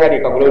හිටන් පල්ලේ හැරි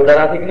කකුල උඩ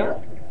දරා සිටිනවා.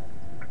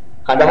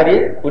 කඳ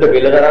හරියේ උඩ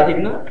බෙල්ල දරා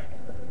සිටිනවා.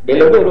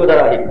 බෙල්ල උඩ ඔළුව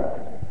දරා සිටිනවා.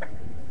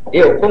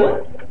 ඒ ඔක්කොම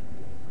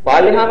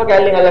පාලේහාම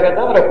කැල්ලෙන්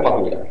අල්ලගත්තාම රොක්කම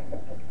කියලා.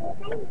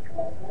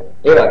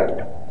 ඒ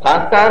වගේ.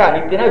 සංස්කාර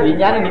අනිත්‍ය නැ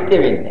විඥාන නිට්ටය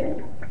වෙන්නේ.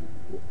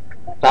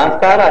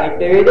 සංස්කාර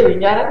අනිත්‍ය වේද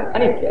විඥාන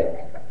අනිත්‍යයි.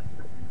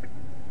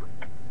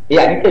 ඒ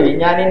අනිත්‍ය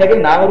විඥානයෙන්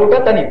නැගෙන නාම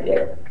රූපත් අනිත්‍යයි.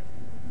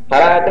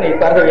 පරායතන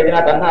ස්පර්ශ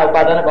වේදනා තණ්හා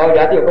උපාදාන භව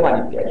ජාති ඔක්කොම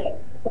අනිත්‍යයි.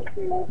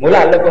 මුල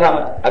අල්ලපුවාම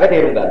අග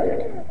තේරුම් ගන්න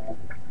ඕනේ.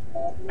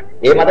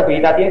 ඒ මත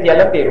පීඩා තියෙන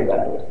සියල්ලම තේරුම්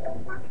ගන්න ඕනේ.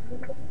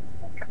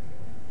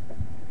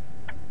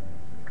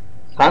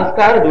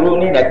 සංස්කාර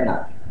දුරුුනේ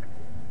නැත්නම්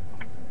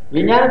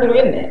විඥාන දුරු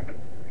වෙන්නේ නැහැ.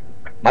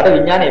 මට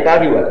විඥාන එපා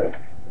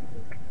කිව්වද?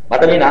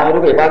 මට මේ නාම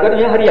රූප එපා කරන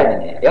මේ හරියන්නේ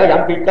නැහැ. ඒවා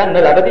යම් පිට්ටන්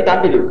ලැබති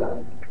තම්පි දුක්ඛ.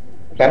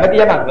 කැමැති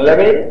යමක්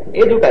නොලැබෙයි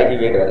ඒ දුකයි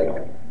කියේට වැඩෙනවා.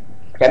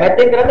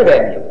 කැමැත්තෙන් කරන්න බෑ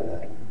නේද?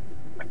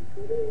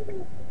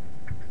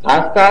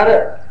 සංස්කාර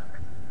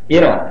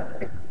කියනවා.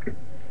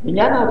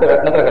 විඥාන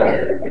අපරත් නතර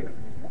කරන්නේ.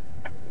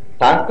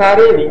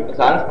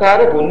 සංස්කාර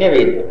පුණ්‍ය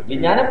වේද.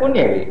 විඥාන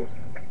පුණ්‍ය වේද.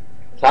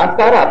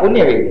 සංස්කාර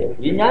අපුණ්‍ය වේද.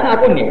 විඥාන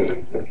අපුණ්‍ය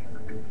වේද.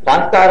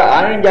 සංස්කාර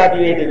ආනෙන් ජාති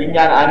වේද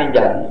විඥාන ආනෙන්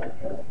ජාති.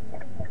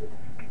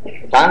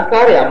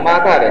 සංස්කාරය යම්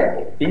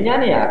ආකාරයයි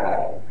විඥානයේ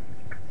ආකාරයයි.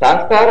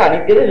 සංස්කාර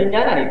අනිත්‍යද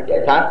විඥාන අනිත්‍යයි.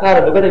 සංස්කාර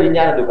දුකද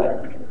විඥාන දුකයි.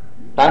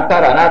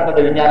 සංස්කාර අනාත්මද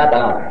විඥාන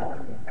අනාත්මයි.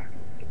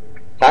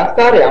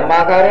 සංස්කාරය යම්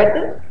ආකාරයක්ද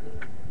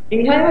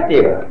ඉන්හයවත්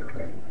ඒවා.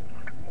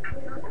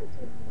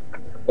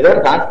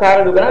 එතකොට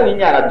සංස්කාර දුක නම්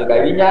විඥාන දුකයි.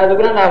 විඥාන දුක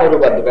නම් නාම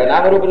රූප දුකයි.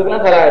 නාම රූප දුක නම්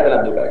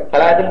සලආයතන දුකයි.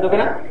 සලආයතන දුක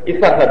නම්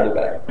ස්පර්ශ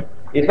දුකයි.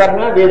 ස්පර්ශ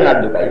නම් වේදනා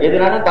දුකයි.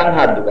 වේදනා නම්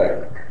තණ්හා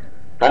දුකයි.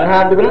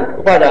 තණ්හා දුක නම්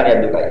උපාදානය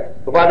දුකයි.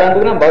 උපාදාන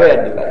දුක නම් භවය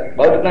දුකයි.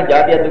 භව දුක නම්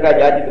ජාතිය දුකයි.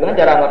 ජාති දුක නම්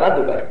ජරා මරණ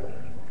දුකයි.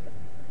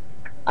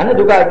 අන්න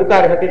දුක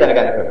දුකාර සත්‍ය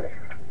දැනගන්න ඕනේ.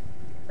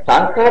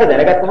 සංස්කාර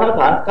දැනගත්තාම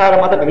සංස්කාර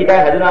මත පිහිටා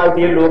හැදුනා වූ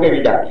සියලු ලෝකේ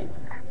විජාති.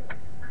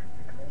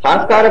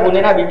 සංස්කාර පුණ්‍ය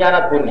නම්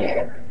විඥානත්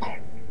පුණ්‍යයි.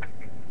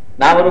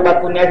 නාම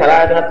රූපත් පුණ්‍යයි,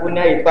 සලආයතනත්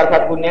පුණ්‍යයි,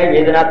 ස්පර්ශත් පුණ්‍යයි,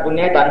 වේදනාත්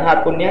පුණ්‍යයි,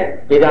 තණ්හාත් පුණ්‍යයි,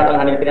 වේදනා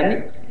තණ්හා නිමිති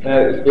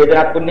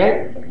වේදනාත් පුණ්‍යයි,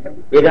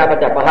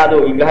 වේදනාපත්‍ය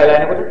පහදෝ විග්‍රහ වෙලා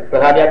යනකොට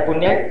ප්‍රහාදයක්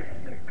පුණ්‍යයි.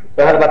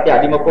 ප්‍රහාරපත්‍ය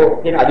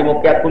අදිමොක්කෝ කියන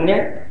අදිමොක්කයක් පුණ්‍යයි.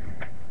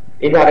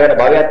 ඊට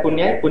භවයක්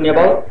පුණ්‍යයි, පුණ්‍ය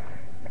භව.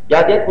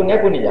 ජාතියක් පුණ්‍යයි,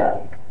 පුණ්‍ය ජාති.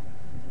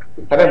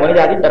 හැබැයි මොන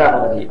ජාතිය ජරා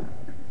මරණ තියෙනවා.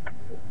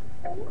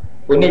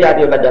 පුණ්‍ය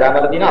ජාතිය වල ජරා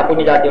මරණ තියෙනවා,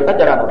 අපුණ්‍ය ජාතිය වල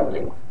ජරා මරණ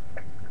තියෙනවා.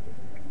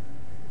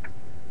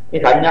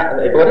 මේ සංඥා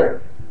ඒකවල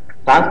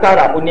සංස්කාර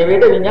අපුණ්‍ය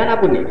වේද විඥාන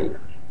අපුණ්‍ය වේද.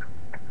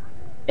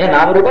 එයා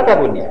නාම රූපත්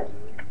අපුණ්‍යයි.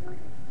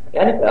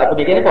 يعني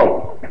අපුණ්‍ය කියන්නේ පව්.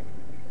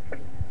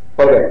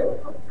 පව්.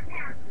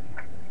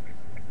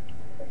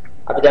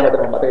 අපි දැන්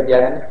උතර මතක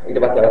තියාගන්න. ඊට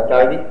පස්සේ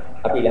අවස්ථාවේදී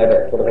අපි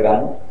ඊළඟට කොටස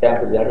ගමු. දැන්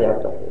පුදුජාට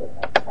යවත්තා.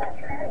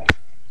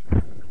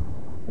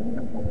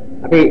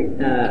 අපි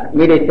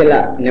මේ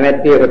ඉස්සෙල්ලා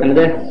නැවැත්තියේ කොතනද?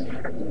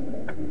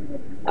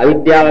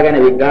 අවිද්‍යාව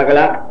ගැන විග්‍රහ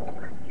කළා.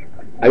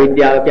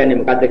 අවිද්‍යාව කියන්නේ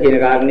මොකක්ද කියන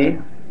කාරණේ.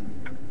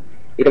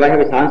 ඊට පස්සේ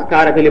අපි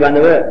සංස්කාර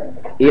පිළිබඳව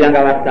ඊළඟ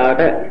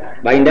අවස්ථාවට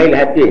බයින්ඩයි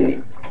ලැහැත් වෙන්නේ.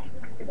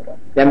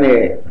 දැන් මේ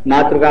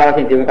මාතෘකාව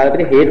වශයෙන් ජීව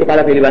කල්පිත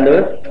හේතුඵල පිළිබඳව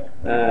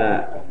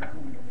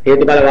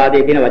හේතුඵල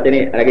වාදයේ කියන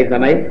වචනේ අරගෙන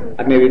තමයි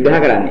අපි මේ විග්‍රහ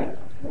කරන්නේ.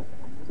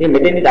 ඉතින්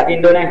මෙතෙන්දි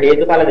දකින්න ඕන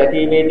හේතුඵල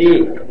දැකීමේදී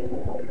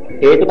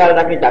හේතුඵල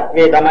දකින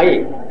චක්‍රය තමයි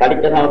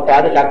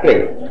පටිච්චසමුප්පාද චක්‍රය.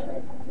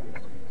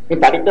 මේ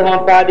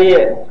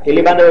පටිච්චසමුප්පාදයේ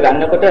පිළිබඳව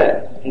ගන්නකොට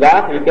ගා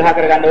විග්‍රහ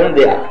කරගන්න ඕන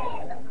දෙයක්.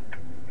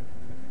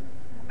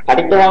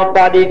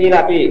 පටිච්චසමුප්පාදයේ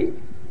කියලා අපි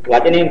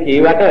වචනයෙන්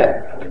කියවට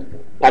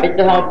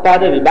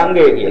පටිච්චසමුප්පාද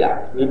විභංගය කියලා.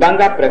 විභංග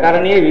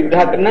ප්‍රකරණයේ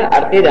විග්‍රහ කරන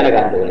අර්ථය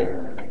දැනගන්න ඕනේ.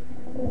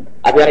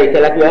 අපි අර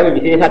ඉස්සෙල්ලා කිව්වා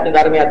විශේෂත්ව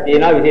ධර්මයක්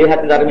තියෙනවා.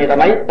 විශේෂත්ව ධර්මයේ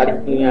තමයි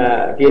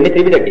තියෙන්නේ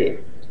ත්‍රිපිටකයේ.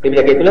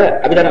 ත්‍රිපිටකයේ තුල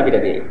අභිධර්ම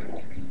පිටකයේ.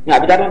 මේ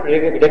අභිධර්ම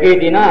පිටකයේ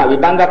තියෙන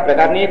විභංග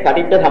ප්‍රකරණයේ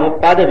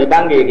පටිච්චසමුප්පාද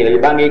විභංගය කියලා.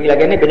 විභංගය කියලා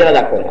කියන්නේ බෙදලා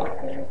දක්වනවා.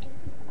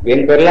 වෙන්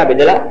කරලා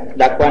බෙදලා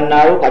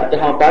දක්වන්නා වූ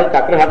පටිච්චසමුප්පාද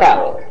චක්‍ර හතාව.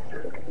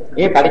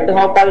 මේ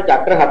පටිච්චසමුප්පාද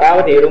චක්‍ර හතාව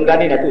තේරුම්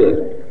ගන්නේ නැතුව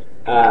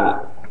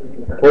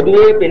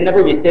පොදුවේ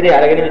පෙන්නපු විස්තරය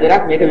අරගෙන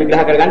විතරක් මේක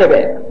විග්‍රහ කරගන්න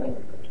බෑ.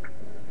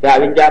 දැන්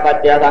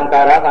අවිද්‍යාපත්‍ය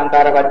සංඛාරා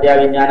සංඛාරපත්‍ය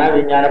විඥාන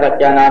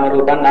විඥානපත්‍ය නාම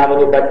රූපං නාම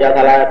රූපපත්‍ය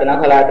සලආයතන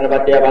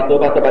සලආයතනපත්‍ය පස්සෝ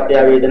පස්සපත්‍ය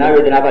වේදනා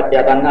වේදනාපත්‍ය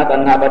තණ්හා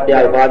තණ්හාපත්‍ය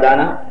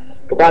උපාදාන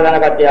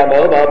උපාදානපත්‍ය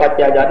භව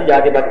භවපත්‍ය ජාති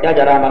ජාතිපත්‍ය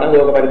ජරා මරණ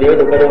ශෝක පරිදේව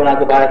දුක්ඛ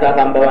දෝමනස උපායස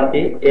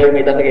සම්භවಂತಿ ඒ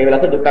මේ දසකේ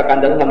වෙලස දුක්ඛ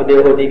කන්දස සමුදය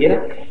හොති කියන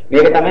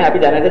මේක තමයි අපි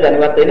දැනට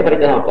දැනුවත් වෙන්නේ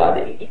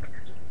පරිච්ඡේදසමුප්පාදේ.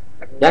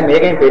 දැන්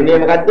මේකෙන් වෙන්නේ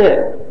මොකද්ද?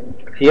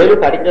 සියලු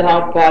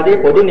පටිච්චසමුප්පාදයේ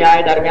පොදු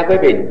න්‍යාය ධර්මයක්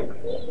වෙයි වෙන්නේ.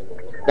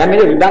 දැන්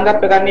මේක විභංග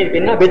ප්‍රකරණයේ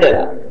පෙන්න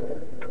බෙදලා.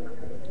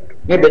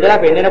 මේ බෙදලා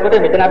පෙන්නනකොට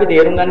මෙතන අපි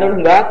තේරුම් ගන්න ඕන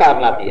හුඟා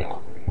කාරණා තියෙනවා.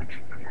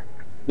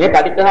 මේ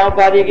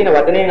පටිච්චසමුප්පාදයේ කියන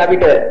වචනයෙන්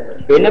අපිට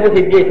පෙන්නපු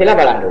සිද්ධිය ඉස්සෙල්ලා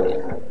බලන්න ඕනේ.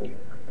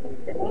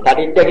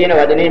 පටිච්ච කියන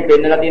වචනයෙන්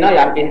පෙන්නලා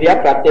තියෙනවා යම් කිසියක්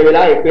ප්‍රත්‍ය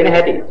වේලා එක් වෙන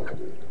හැටි.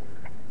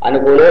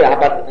 අනුකූලව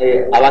යහපත්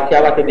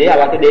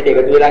අවශ්‍ය දේට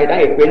එකතු වෙලා හිටන්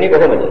එක් වෙන්නේ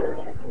කොහොමද?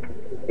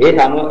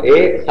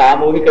 ඒ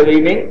සාමූහික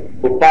වීමෙන්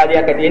උපාදයක්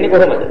ඇති වෙන්නේ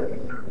කොහොමද?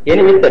 කියන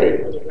විස්තරය.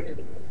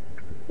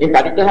 මේ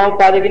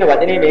පටිච්චසමුප්පාද කියන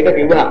වචනේ මේක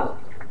කිව්වහම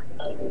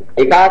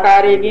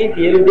ඒකාකාරයකින්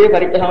සියලු දේ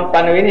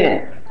පටිච්චසමුප්පන්න වෙන්නේ නැහැ.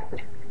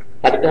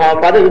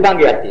 පටිච්චසමුප්පාද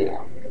විභංගයක්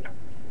තියෙනවා.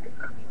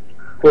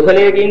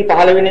 කුසලයෙන්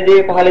පහළ වෙන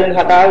දේ පහළ වෙන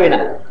හටාව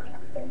වෙනයි.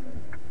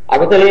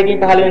 අකුසලයෙන්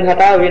පහළ වෙන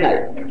හටාව වෙනයි.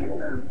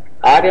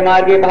 ආර්ය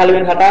මාර්ගයේ පහළ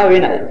වෙන හටාව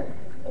වෙනයි.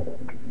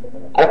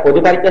 අර පොදු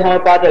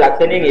පටිච්චසමුප්පාද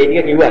ලක්ෂණයෙන් ඒ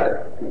ටික කිව්වට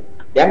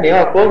දැන්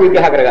මේවා කොහොම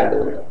විග්‍රහ කරගන්න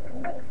ඕනේ.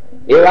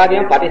 ඒ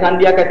වගේම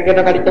ප්‍රතිසන්දියක් ඇති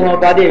කරන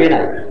පටිච්චසමුප්පාදයේ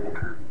වෙනයි.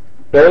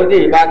 ප්‍රවෘත්ති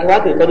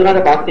විභාගවත්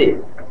ඉපදුනාට පස්සේ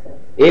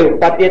ඒ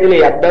උත්පත්තිය තුළ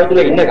යද්දව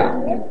තුළ ඉන්නකම්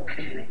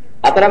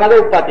අතරමඟ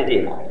උත්පත්ති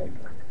තියෙනවා.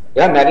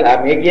 එයා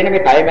මේ කියන්නේ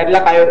මේ කය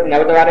මැරිලා කය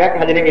නැවත වාරයක්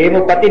හැදෙන එක එහෙම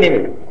උත්පත්ති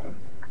නෙමෙයි.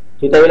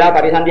 සුත වෙලා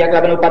පරිසන්දියක්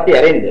ලැබෙන උත්පත්ති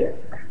ඇරෙන්න.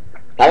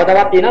 තව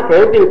තවත් තියෙනවා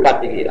ප්‍රවෘත්ති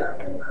උත්පත්ති කියලා.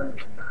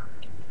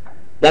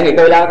 දැන් එක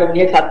වෙලාවක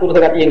මිනිහෙක් සත්පුරුෂ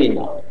ගතියෙන්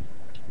ඉන්නවා.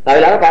 තව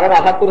වෙලාවක පරම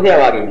අසත්පුරුෂයා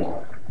වගේ ඉන්නවා.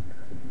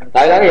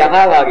 තව වෙලාවක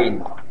යහා වගේ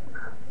ඉන්නවා.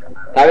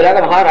 තව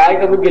වෙලාවක මහා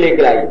රාජික පුද්ගලයෙක්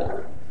කියලා ඉන්නවා.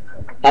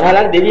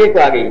 සමහරවල් දෙවියෙක්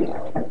වගේ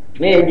ඉන්නවා.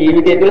 මේ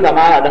ජීවිතය තුළ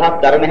තමා අදහස්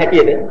දරන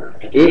හැටියට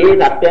ඒ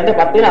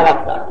தත්ත්වයන්ටපත් වෙන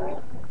අවස්ථා.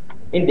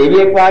 ඉතින්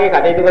දෙවියෙක් වාගේ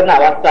කටයුතු කරන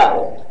අවස්ථාව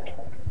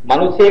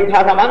මිනිස්සෙක්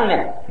හා සමාන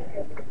නැහැ.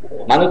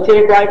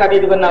 මිනිස්සෙක් වාගේ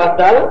කටයුතු කරන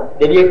අවස්ථාව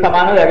දෙවියෙක්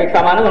සමානව යකෙක්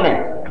සමානව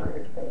නැහැ.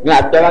 මේ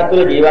අත්‍යවශ්‍ය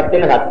තුළ ජීවත්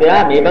වෙන සත්‍යය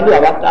මේ බඳු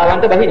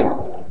අවස්ථාවන්ට බහිනවා.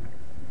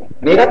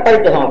 මේකත්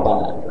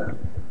පටිච්චසමුප්පාදයි.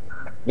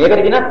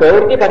 මේකට කියනවා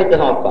ප්‍රවෘත්ති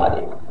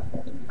පටිච්චසමුප්පාදය.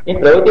 මේ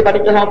ප්‍රවෘත්ති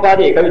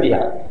පටිච්චසමුප්පාදය එක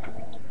විදිහක්.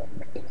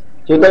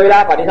 සුත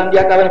වෙලා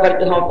පටිසන්ධියක් ලබන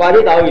පටිච්චසමුප්පාදය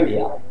තව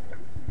විදිහක්.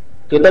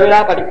 සුත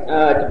වෙලා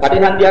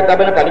පටිසන්ධියක්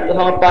ලබන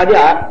පටිච්චසමුප්පාදය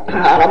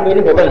ආරම්භ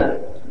වෙන්නේ කොහොමද?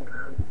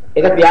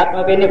 ඒක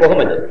ක්‍රියාත්මක වෙන්නේ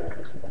කොහොමද?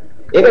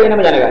 ඒක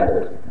වෙනම දැනගන්න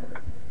ඕනේ.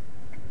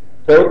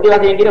 ප්‍රවෘත්ති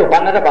වශයෙන් කියන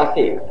උපන්නට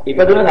පස්සේ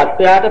ඉපදුන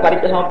සත්‍යයට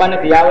පටිච්චසමුප්පන්න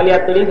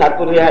ක්‍රියාවලියක් තුළින්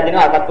සත්පුරුෂයා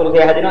හැදෙනවා,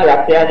 අසත්පුරුෂයා හැදෙනවා,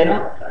 යක්ෂයා හැදෙනවා,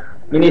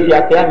 මිනිස්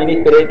යක්ෂයා, මිනිස්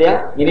ප්‍රේතයා,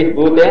 මිනිස්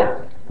භූතයා,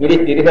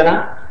 මිනිස් තිරිසනා,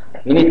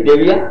 මිනිස්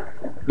දෙවියා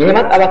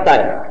මෙහෙමත්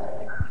අවස්ථාවක්.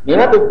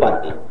 මේවත්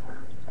උත්පත්ති.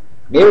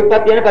 මේ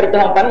උත්පත්ති යන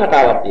පටිච්චසමුප්පන්න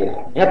කතාවක්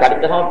තියෙනවා. එහෙනම්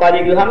පටිච්චසමුප්පාදය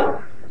කියවහම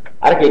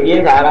අර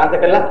කෙටියෙන් සාරාංශ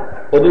කරලා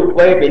පොදු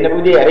උපයේ වෙන්න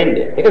පුදී ඇරෙන්න.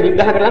 ඒක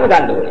විග්‍රහ කරලාම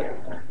ගන්න ඕනේ.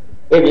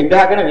 ඒ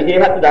විග්‍රහ කරන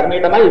විශේෂත්ව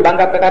ධර්මයේ තමයි විභංග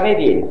ප්‍රකරණේ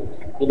තියෙන්නේ.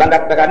 විභංග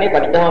ප්‍රකරණේ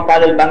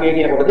පටිච්චසමුප්පාද විභංගය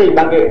කියන කොටසේ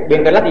විභංග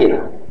වෙන් කරලා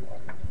තියෙනවා.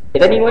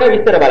 එතනින් ඕනේ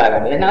විස්තර බලා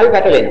ගන්න. එහෙනම් අපි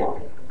පැටලෙනවා.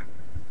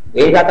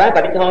 ඒ නිසා තමයි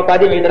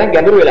පටිච්චසමුප්පාදයේ මේ තරම්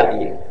ගැඹුරු වෙලා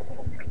තියෙන්නේ.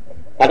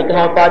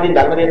 පටිච්චසමුප්පාදින්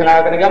ධර්ම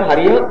දේශනාව කරන ගමන්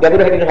හරියම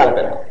ගැඹුරු හැටියට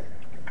සලකනවා.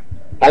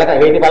 සලක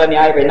හේතුඵල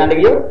න්‍යාය පෙන්වන්න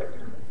ගියොත්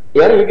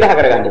ඒවල විග්‍රහ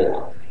කරගන්න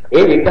වෙනවා.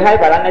 ඒ විග්‍රහය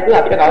බලන්නේ නැතුව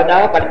අපිට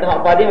කවදාවත්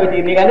පටිච්චසමුප්පාදයෙන් ඔය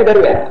තීරණය ගන්න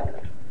බැරුව යනවා.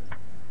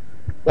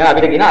 දැන්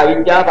අපිට කියන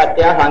අවිද්‍යාව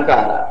පත්‍ය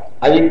සංඛාරා.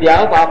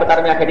 අවිද්‍යාව පාප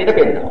ධර්මයක් හැටියට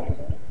පෙන්නනවා.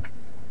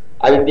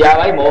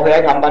 අවිද්‍යාවයි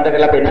මෝහයයි සම්බන්ධ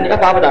කරලා පෙන්නන එක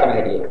පාප ධර්ම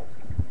හැටියට.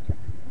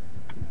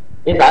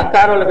 මේ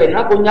සංස්කාර වල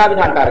පෙන්නන පුඤ්ඤාවි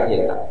සංකාර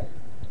කියලා.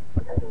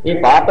 මේ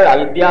පාප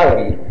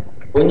අවිද්‍යාවගේ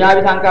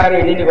පුඤ්ඤාවි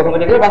සංකාරයේ ඉන්නේ කොහොමද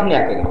කියලා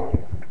ප්‍රශ්නයක් වෙනවා.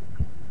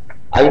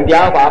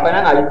 අවිද්‍යාව පාප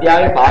නම්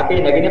අවිද්‍යාවේ පාපේ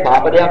නැගිනේ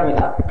පාප දෙයක්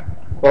නිසා.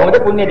 කොහොමද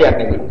පුණ්‍ය දෙයක්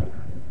නැගින්නේ?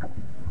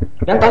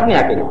 දැන්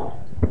ප්‍රශ්නයක් වෙනවා.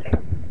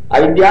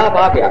 අවිද්‍යාව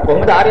පාපයක්.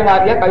 කොහොමද ආර්ය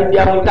මාර්ගයක්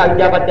අවිද්‍යාව මුලක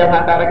අවිද්‍යාපත්‍ය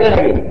සංකාර කියලා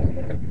නැගෙන්නේ?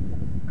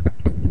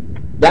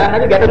 දැන්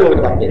අපි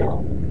ගැටලුවකටපත් වෙනවා.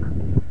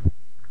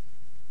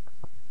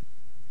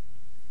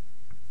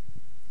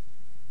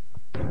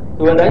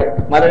 සුවඳයි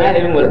මද නැහැ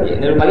නෙළුම් වලදී.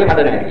 නෙළුම් මලේ මද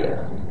නැහැ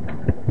කියලා.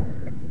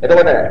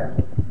 එතකොට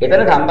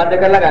එතන සම්බන්ධ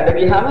කරලා ගන්න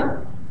ගියාම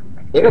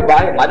ඒක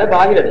මද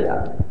බාහිර දෙයක්.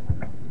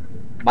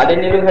 මඩෙන්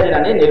නෙළුම්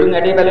හැදෙනනේ නෙළුම්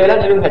ඇටේ පැල වෙලා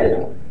නෙළුම්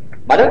හැදෙනවා.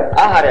 මද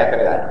ආහාරයක්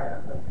කරගන්න.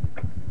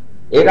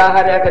 ඒක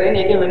ආහාරයක් කරගෙන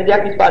ඒකෙන් වෙන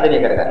දෙයක් නිෂ්පාදනය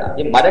කරගන්නවා.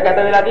 ඉතින් මද කැත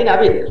වෙලා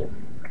තියෙන්නේ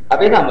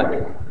අපේ සම්මතය.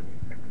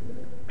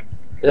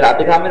 ඒක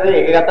අපේ සම්මතය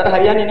ඒක ගත්තට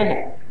හරියන්නේ නැහැ.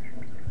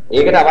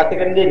 ඒකට අවශ්‍ය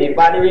කරන දේ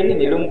නිර්මාණය වෙන්නේ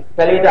නෙළුම්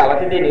පැලේට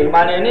අවශ්‍ය දේ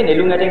නිර්මාණය වෙන්නේ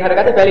නෙළුම් ඇටෙන්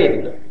හරගත්ත පැලේ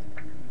තුල.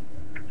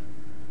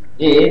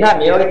 ඒ නිසා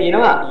මේ වගේ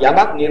තියෙනවා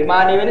යමක්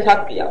නිර්මාණය වෙන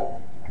ශක්තියක්.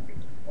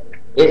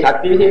 ඒ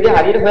ශක්තිය විශේෂයෙන්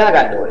හරියට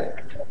හොයාගන්න ඕනේ.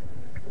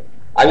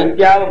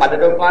 අවිද්‍යාව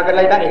මදට උපමා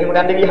කරලා ඉතින් එහෙම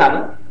ගන්න ගියාම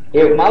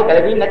ඒ උපමාව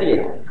ගැලපෙන්නේ නැති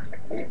වෙනවා.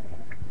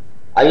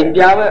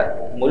 අවිද්‍යාව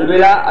මුල්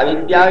වෙලා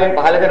අවිද්‍යාවෙන්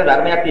පහළ කරන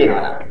ධර්මයක්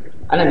තියෙනවා නම්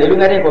අන්න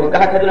නෙළුම් ඇටේ කොස්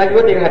ගහක් හැදුනා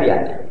කිව්වොත් ඒක හරියන්නේ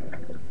නැහැ.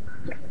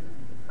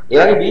 ඒ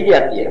වගේ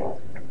බීජයක් තියෙනවා.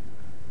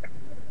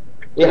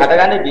 ඒ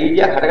හටගන්න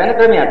බීජයක් හටගන්න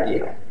ක්‍රමයක්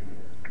තියෙනවා.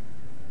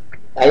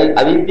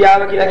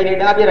 අවිද්‍යාව කියලා කියන එක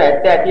තමයි අපි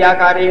ඇත්ත ඇති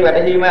ආකාරයෙන්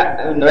වැටහීම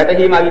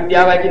නොවැටහීම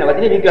අවිද්‍යාවයි කියන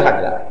වචනේ විග්‍රහ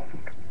කළා.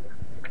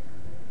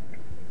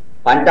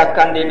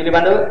 පංචස්කන්ධය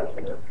පිළිබඳව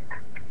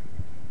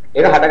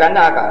ඒක හටගන්න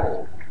ආකාරය.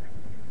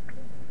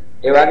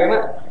 ඒ වගේම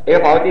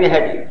ඒක පවතින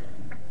හැටි.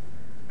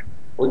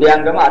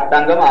 උද්‍යංගම,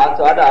 අත්ංගම,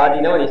 ආස්වාද,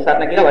 ආදීනව,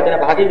 නිස්සාරණ කියලා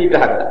වචන පහකින්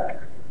විග්‍රහ කළා.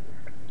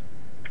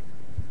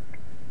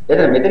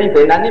 එතන මෙතනින්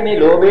පෙන්නන්නේ මේ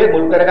ලෝභය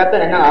මුල් කරගත්ත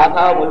නැත්නම්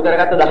ආසාව මුල්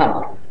කරගත්ත දහම.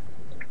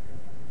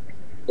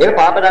 ඒක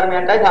පාප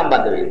ධර්මයන්ටයි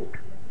සම්බන්ධ වෙන්නේ.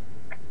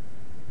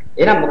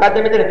 එහෙනම් මොකද්ද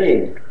මෙතන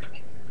තියෙන්නේ?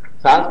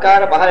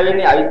 සංස්කාර පහළ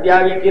වෙන්නේ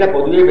අවිද්‍යාවෙන් කියලා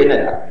පොදුවේ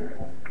වෙන්නලා.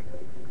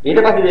 ඊට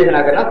පස්සේ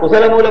දේශනා කරනවා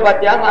කුසල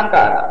මූලපත්‍ය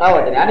සංඛාර. තව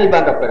වචනේ අනේ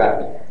විභංග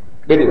ප්‍රකාරය.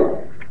 බෙදුවා.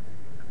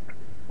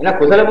 එහෙනම්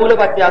කුසල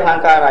මූලපත්‍ය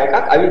සංඛාර එකක්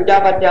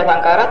අවිද්‍යාපත්‍ය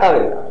සංඛාර තව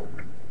එකක්.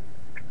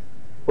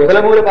 කුසල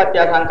මූලපත්‍ය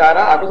සංඛාර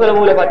අකුසල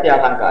මූලපත්‍ය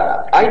සංඛාර.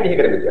 ආයි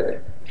දෙකකට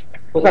බෙදුවා.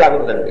 කුසල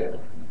අකුසල දෙක.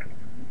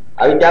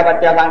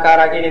 අවිද්‍යාපත්‍ය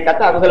සංඛාර කියන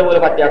එකට අකුසල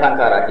මූලපත්‍ය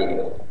සංඛාර කියන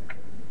එක.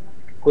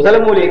 කුසල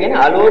මූලය කියන්නේ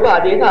අලෝභ,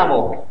 ආදේශ,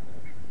 අමෝහ.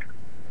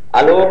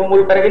 අලෝභ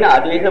මුල් කරගෙන,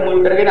 ආදේශ මුල්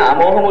කරගෙන,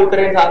 අමෝහ මුල්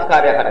කරගෙන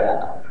සංස්කාරය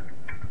කරගන්නවා.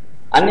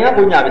 අන්නේ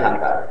පුඤ්ඤාවි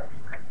සංකාර.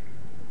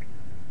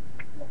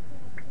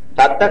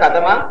 සත්ත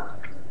කතම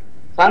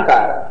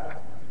සංකාර.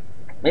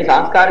 මේ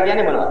සංස්කාර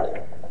කියන්නේ මොනවද?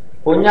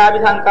 පුඤ්ඤාවි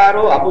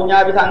සංකාරෝ,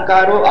 අපුඤ්ඤාවි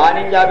සංකාරෝ,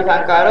 ආනිඤ්ඤාවි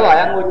සංකාරෝ,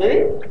 අයං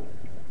උච්චේ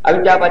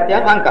අවිද්‍යාපත්‍ය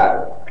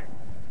සංකාරෝ.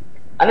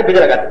 අනේ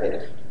බෙදලා ගත්තේ.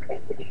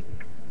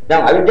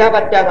 දැන්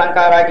අවිද්‍යාපත්‍ය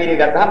සංඛාරා කියන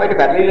එක ගත්තාම ඒක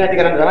පැටලෙන්නේ නැති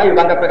කරන්න තමයි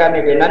විභංග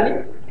ප්‍රකරණය පෙන්නන්නේ.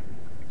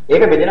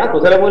 ඒක බෙදෙනවා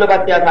කුසල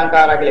මූලපත්‍ය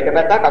සංඛාරා කියලා එක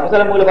පැත්තක්,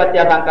 අකුසල මූලපත්‍ය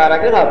සංඛාරා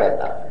කියලා තව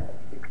පැත්තක්.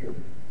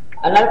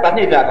 අන්නල්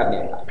ප්‍රශ්නේ ඉදා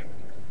කරන්නේ.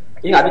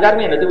 ඉතින්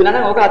අභිධර්මයේ නැතුණා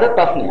නම් ඕක අද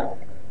ප්‍රශ්නයක්.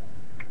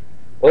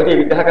 ඔයකේ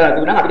විග්‍රහ කරලා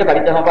තිබුණා අපිට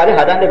පටිච්චසමුප්පාදේ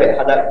හදන්න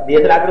බෑ.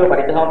 දේශනා කරන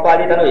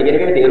පටිච්චසමුප්පාදේ තන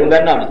ඉගෙනගෙන තේරුම්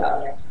ගන්නවා මිස.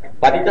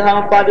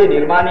 පටිච්චසමුප්පාදේ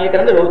නිර්මාණය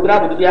කරන ලෝතුරා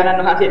බුදු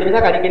පියාණන් වහන්සේට මිස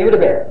කණි කෙනෙකුට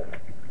බෑ.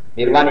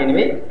 නිර්මාණය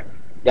නෙමෙයි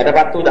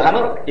යටපත් වූ ධම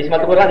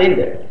ඉස්මතු කරලා දෙන්න.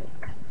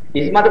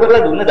 ඉස්මතු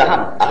කරලා දුන්න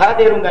දහම් අහලා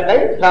තේරුම් ගන්නයි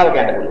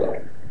ශ්‍රාවකයන්ට පුළුවන්.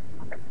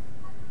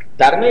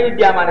 ධර්මයේ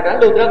විද්‍යාමාන කරන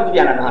ලෝතර බුදු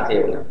ඥානන් වහන්සේ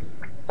වුණා.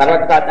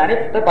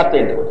 සර්වඥානෙටපත්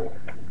වෙන්න ඕනේ.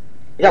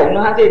 ඉතින්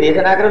උන්වහන්සේ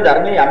දේශනා කරන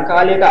ධර්මයේ යම්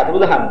කාලයක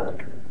අතුරුදහන්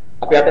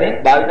අපි අතරින්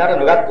භාවිතාර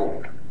නොගත්තු.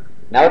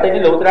 නැවත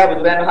ඉන්නේ ලෝතර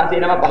බුදු ඥානන් වහන්සේ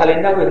නම පහල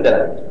වෙනවා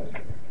කොහෙන්දලා.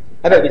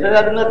 හැබැයි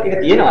විසඳලා දුන්නොත් ඒක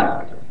තියෙනවා.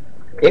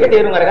 ඒක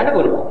තේරුම් අරගන්න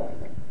පුළුවන්.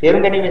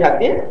 තේරුම් ගැනීමේ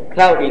ශක්තිය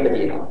ශ්‍රාවකීන්ට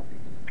තියෙනවා.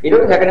 ඊට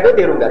පස්සේ සැකනකෝ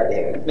තේරුම් ගන්න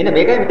හැකියි. මෙන්න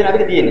මේකයි මෙතන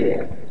අපිට තියෙන්නේ.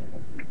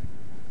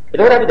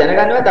 එතකොට අපි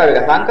දැනගන්නවා තව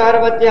එක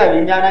සංඛාරපත්‍ය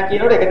විඥානං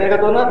කියනකොට එක දෙයක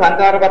තෝරනවා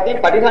සංඛාරපත්‍යෙන්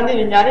පටිසන්ධි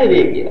විඥානයේ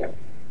වේ කියලා.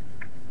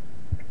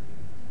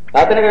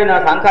 සාතනක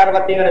වෙනවා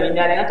සංඛාරපත්‍ය කියන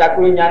විඥානය නම් චක්කු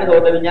විඥාන,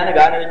 සෝත විඥාන,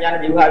 ගාන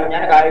විඥාන, දිවහා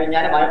විඥාන, කාය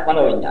විඥාන,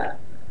 මනෝ විඥාන.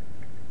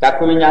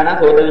 චක්කු විඥාන,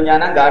 සෝත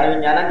විඥාන, ගාන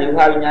විඥාන,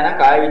 දිවහා විඥාන,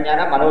 කාය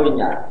විඥාන, මනෝ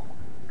විඥාන.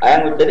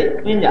 අයං උච්චති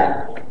විඥාන.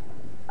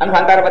 අන්න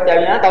සංඛාරපත්‍ය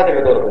විඥාන තව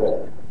දෙයක තෝරනවා.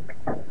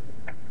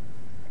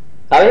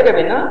 තව එක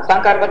වෙන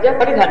සංඛාරපත්‍ය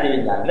පටිසන්ධි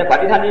විඥාන. දැන්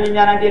පටිසන්ධි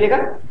විඥාන කියන එක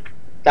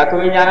චක්කු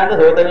විඥානන්ද,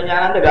 සෝත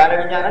විඥානන්ද, ගාන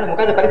විඥානන්ද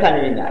මොකද පරිසංය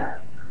විඥාන?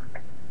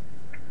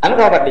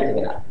 අනුකවපට්ටිච්ච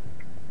වෙනවා.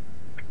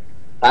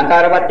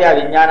 සංඛාරපත්‍ය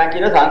විඥානං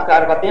කියන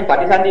සංස්කාරපත්‍යෙන්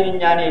පටිසන්ධි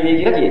විඥානයේ වේ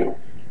කියලා කියනවා.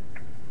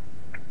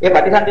 ඒ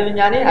පටිසන්ධි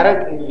විඥානේ අර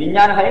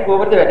විඥාන හයෙන්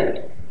කොහොමද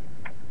වැටෙන්නේ?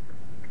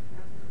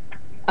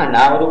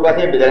 නාම රූප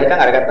වශයෙන් බෙදලා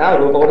හිටන් අරගත්තාම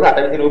රූප කොටස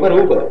 8 රූප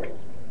රූප.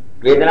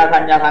 වේදනා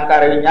සංඥා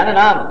සංකාර විඥාන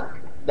නාම.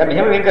 දැන්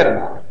මෙහෙම වෙන්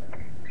කරනවා.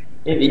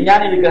 මේ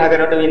විඥාන විග්‍රහ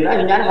කරනකොට වෙනවා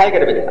විඥාන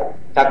 6කට බෙදලා.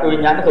 චක්කු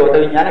විඥාන, සෝත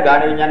විඥාන,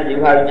 ගාන විඥාන,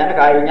 જીවහා විඥාන,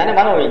 කාය විඥාන,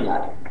 මනෝ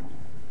විඥාන.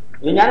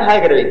 විඥාන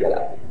 6කට වෙන්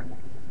කළා.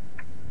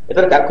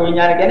 ඒතර චක්කු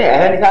විඥාන කියන්නේ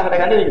ඇහැ නිසා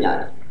හටගන්න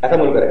විඥානය. ඇස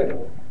මුල් කරගෙන.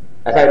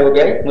 ඇසයි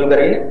රූපයයි මුල්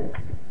කරගෙන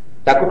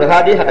චක්කු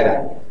ප්‍රසාදේ හටගන්නේ.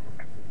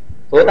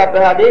 සෝත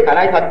ප්‍රසාදේ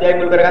කනයි ශබ්දයයි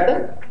මුල් කරගත්ත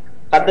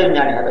ශබ්ද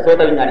විඥානය හට සෝත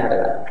විඥානය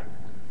හටගන්නවා.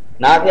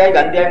 නාසයයි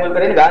ගන්ධයයි මුල්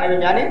කරගෙන ගාන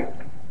විඥානේ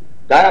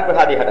ගාන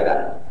ප්‍රසාදේ හටගන්නවා.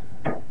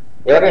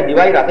 ඒ වගේ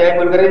දිවයි රසයයි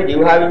මුල් කරගෙන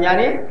ජීවහා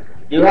විඥානේ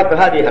ජීවහා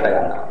ප්‍රසාදේ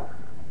හටගන්නවා.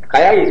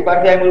 කයයි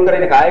ස්පර්ශයයි මුල්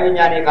කරගෙන කාය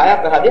විඥානේ කාය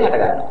ප්‍රසාදේ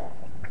හටගන්නවා.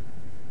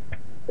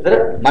 ඒතර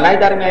මනයි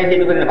ධර්මයයි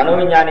හේතු කරගෙන මනෝ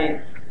විඥානේ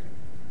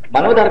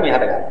මනෝ ධර්මයේ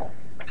හටගන්නවා.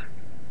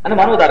 අන්න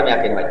මනෝ ධර්මයක්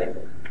කියන වචනේ.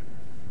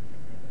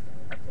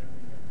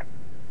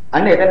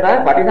 අන්න එතන තමයි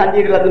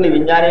පටිසන්ධිය කියලා දුන්නේ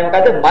විඥානය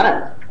මොකද? මන.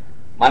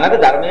 මනක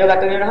ධර්මයේ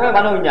ගත වෙනවා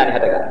මනෝ විඥානේ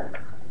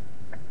හටගන්නවා.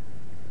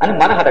 අන්න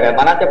මන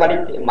හටගන්නවා.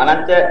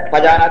 මනංච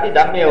පජානාති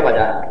ධම්මේව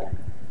පජානාති.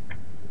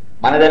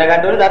 මන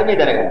දැනගන්න ඕනේ ධර්මයේ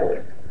දැනගන්න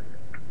ඕනේ.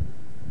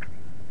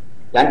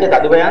 යංච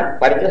තදුබයන්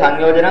පරිච්ඡ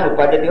සංයෝජන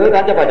උපජ්ජති හොය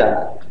යංච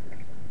පජානාති.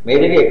 මේ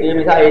දෙකේ එකීම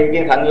නිසා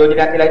ඒකෙන්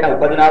සංයෝජනයක් කියලා හිතන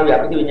උපදිනා වූ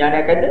අපිට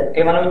විඥානයක් ඇද්ද?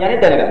 ඒ මනෝ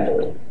විඥානේ දැනගන්න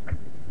ඕනේ.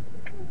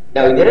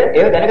 දැන් විදිහට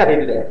ඒව දැනගත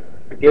යුතුද?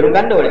 තේරුම්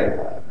ගන්න ඕනේ.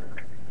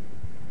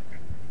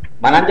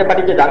 මනංච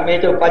පටිච්ච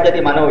ධම්මේච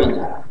උපජ්ජති මනෝ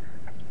විඥාන.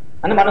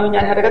 අන්න මනෝ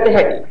විඥාන හටගත්ත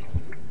හැටි.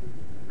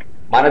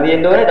 මන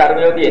දියෙන්න ඕනේ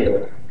ධර්මයෝ තියෙන්න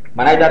ඕනේ.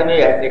 මනයි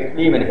ධර්මයේ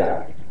එක්වීම නිසා.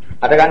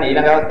 හටගන්න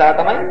ඊළඟ අවස්ථාව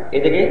තමයි ඒ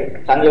දෙකේ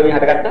සංයෝගයෙන්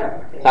හටගත්ත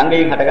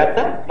සංගයෙන් හටගත්ත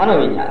මනෝ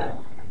විඥාන.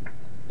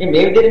 ඉතින්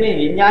මේ විදිහට මේ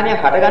විඥානය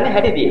හටගන්න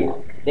හැටි තියෙනවා.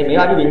 දැන් මේ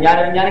වගේ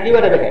විඥාන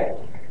කිව්වට බෑ.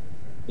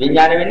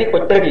 විඥාන වෙන්නේ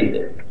කොච්චරකින්ද?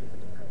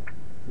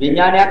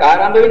 විඥානයක්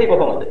ආරම්භ වෙන්නේ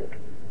කොහොමද?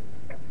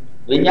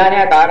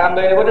 විඥානයක් ආරම්භ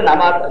වෙනකොට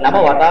නම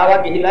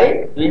වතාවක් ගිහිලයි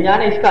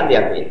විඥාන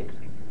ස්කන්ධයක් වෙන්නේ.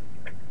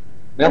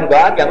 මම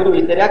ගා ගැඹුරු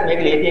විස්තරයක් මේක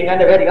ලේසියෙන් ගන්න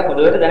බෑ ටිකක්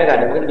හොඳට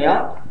දැනගන්න. මොකද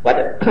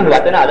මේවා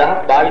වචන අදහස්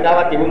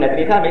භාවිතාවක් තිබුණ නැති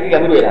නිසා මේක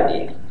ගැඹුරු වෙලා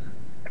තියෙන්නේ.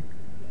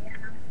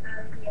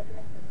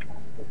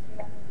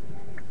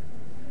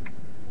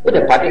 ඔය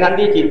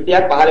පටිසන්ධි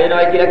චිත්තයක් පහළ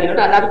වෙනවා කියලා කියනකොට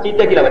අන්න අපි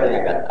චිත්ත කියලා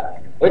වචනයක් ගත්තා.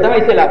 ඔය තමයි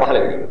ඉස්සෙල්ලා පහළ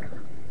වෙන්නේ.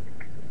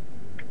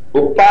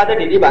 උප්පාද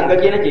නිදි භංග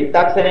කියන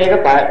චිත්තක්ෂණයක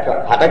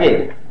හටගෙන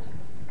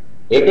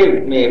ඒකේ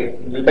මේ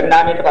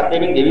විපරිණාමයට පත්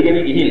වෙමින්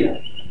දෙවි ගිහිල්ලා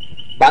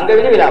භංග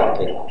වෙන වෙලාවක්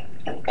වෙනවා.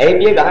 ඇයි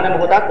කිය ගහන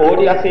මොහොතක්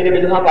කෝටි ලක්ෂයේ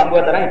බෙදුනහම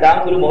පංගුව තරම් ඉතාම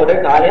සුළු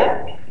මොහොතක කාලය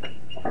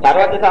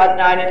සර්වඥ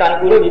සාඥායනයට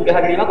අනුකූලව විග්‍රහ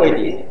කිරීමක් ඔය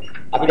තියෙන්නේ.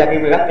 අපි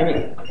දකින්න එකක්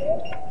නෙමෙයි.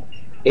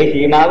 ඒ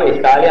සීමාව ඒ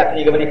කාලය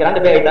අතිගමනය කරන්න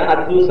බෑ ඒ තරම්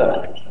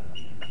අතිසූක්ෂමයි.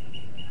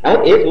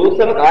 නමුත් ඒ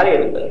සූක්ෂම කාලය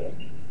තුළ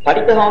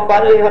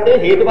පටිච්චසමුප්පාදයේ හතේ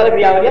හේතුඵල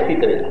ක්‍රියාවලිය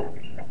සිද්ධ වෙනවා.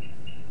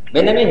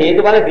 මෙන්න මේ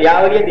හේතුඵල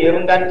ක්‍රියාවලිය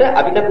තේරුම් ගන්නට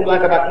අපිට පුළුවන්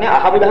කමක් නැහැ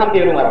අහපු දහම්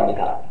තේරුම් අරන්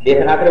නිසා.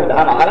 දේශනා කරපු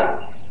දහම් අහලා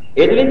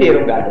ඒ තුලින්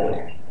තේරුම් ගන්න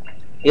ඕනේ.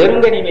 තේරුම්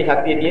ගැනීමේ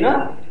ශක්තිය තියෙනවා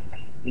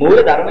මූල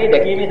ධර්මයේ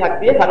දැකීමේ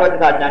ශක්තිය සර්වඥ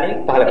සාඥාණයෙන්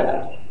පහළ කරගන්න.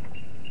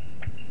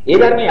 ඒ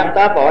ධර්මයේ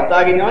යම්තා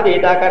පවත්වාගෙන යනවාද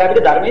ඒ ආකාර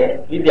අපිට ධර්මයේ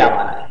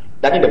විද්‍යාමානයි.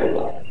 දකින්න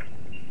පුළුවන්.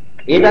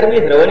 ඒ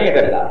ධර්මයේ ශ්‍රවණය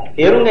කරලා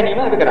තේරුම් ගැනීම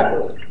අපි කරන්න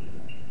ඕනේ.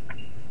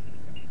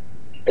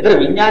 ඒතර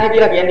විඥාන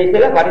කියලා කියන්නේ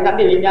ඉස්සෙල්ලා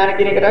පරිසන්දි විඥාන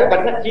කියන එකට අපි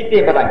පරිසන්දි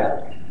චිත්තේ පටන් ගන්නවා.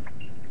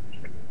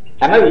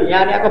 හැම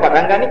විඥානයක්ම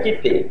පටන් ගන්න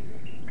චිත්තේ.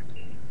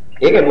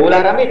 ඒකේ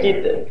මූලාරම්භය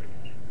චිත්ත.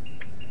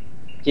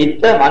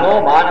 චිත්ත මනෝ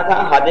මානස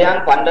හදයන්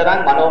පණ්ඩරං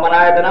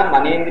මනෝමනායතන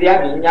මනේන්ද්‍රිය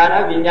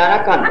විඥාන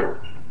කන්ද.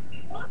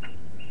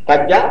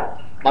 සත්‍ය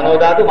මනෝ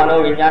ධාතු මනෝ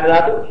විඥාන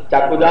ධාතු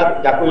චක්කු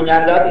ධාතු චක්කු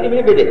විඥාන ධාතු ඉතින්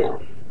මේ බෙදෙනවා.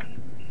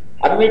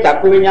 අපි මේ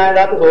චක්කු විඥාන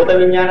ධාතු සෝත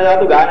විඥාන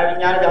ධාතු ගාන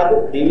විඥාන ධාතු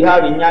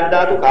දිව්‍යා විඥාන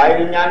ධාතු කාය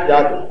විඥාන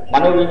ධාතු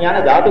මනෝ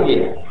විඥාන ධාතු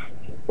කියනවා.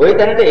 ওই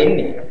තැනට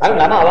එන්නේ අර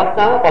නව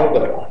අවස්ථාව පහු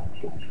කරනවා.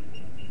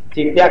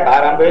 චිත්තයක්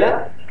ආරම්භ වෙලා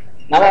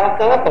නව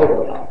අවස්ථාවක් පහු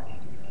කරනවා.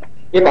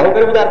 මේ පහු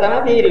කරපු දාර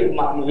තමයි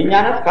මේ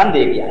විඥාන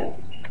ස්කන්ධය කියන්නේ.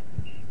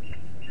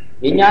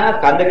 විඥාන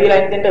ස්කන්ධ කියලා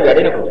එන්නෙන්ට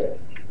වැඩෙනකොට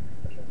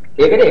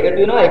ඒකට එකතු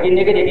වෙනවා එකින්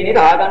එක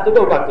ආගන්තුක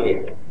උපක්‍රමයක්.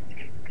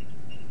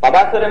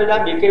 පබස්සර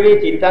විදන් විකේ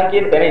චිත්තං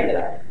කියන තැන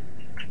ඉඳලා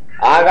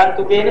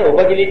ආගන්තුකේන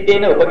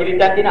උපකිලිට්ඨේන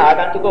උපකිලිට්ඨන් කියන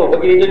ආගන්තුක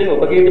උපකිලිට වලින්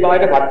උපකිලිට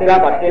බවට පත්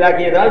වෙලා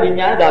කියන දා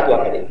විඥාන ධාතුවක්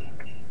හැදෙනවා.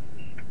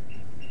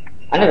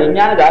 අන්න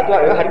විඥාන ධාතුව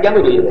ඒක හරි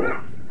ගැඹුරුයි.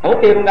 නමුත්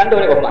තේරුම් ගන්න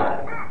ඕනේ කොහොමද?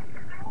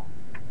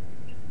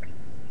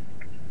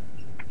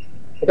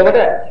 එතකොට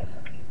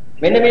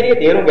මෙන්න මේ ටික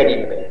තේරුම්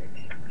ගැනීමට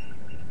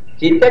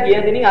චිත්ත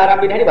කියන දිනින්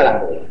ආරම්භයෙන් හැටි බලන්න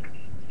ඕනේ.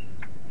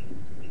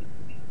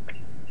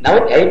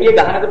 නමුත් ඇයිදිය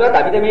ගහනකොටවත්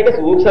අපිට මේක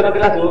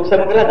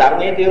සූක්ෂම කරලා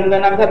ධර්මයේ තේරුම්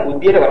ගන්නවා මිසක්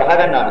බුද්ධියට වරහා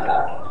ගන්නවා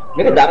මිසක්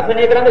මේක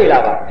දර්ශනය කරන්න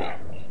වෙලාවක් නැහැ.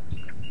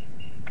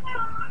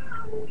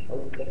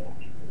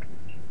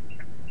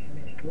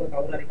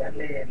 කවුරු හරි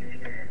කරන්නේ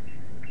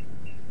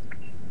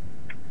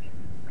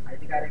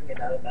අයිතිකාරයෙක්ගේ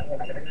දරුවෝ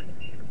ළඟට ගන්න.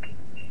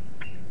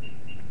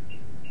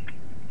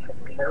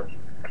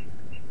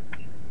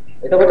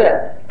 එතකොට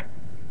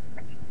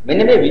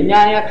මෙන්න මේ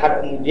විඥානයක්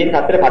කියන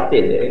තත්ත්වයටපත්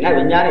වෙන්නේ නෑ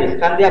විඥාන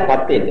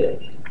ස්කන්ධයක්පත් වෙන්නේ.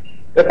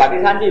 ඒ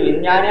පටිසන්ධි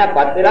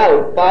විඥානයක්පත් වෙලා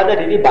උත්පාද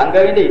දිවි භංග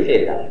වෙන්නේ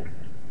ඉතිරිලා.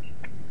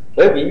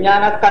 ඔය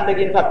විඥානස්කන්ධ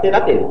කියන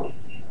සත්‍යයට එනවා.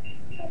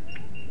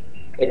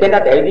 එතනට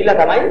ඇවිදilla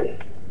තමයි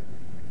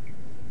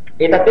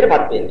ඒ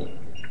තත්ත්වෙටපත් වෙන්නේ.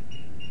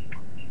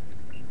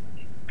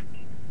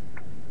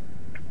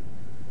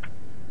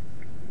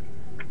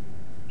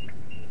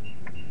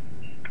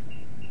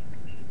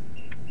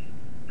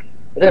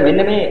 එතන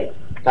මෙන්න මේ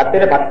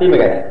තත්ත්වෙටපත් වීම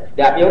ගැන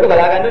දැන් අපි ඕක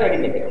බලා ගන්න ඕනේ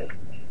එකින් එක.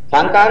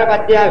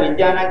 සංකාරපත්‍ය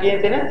විඥාන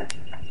කියන තැන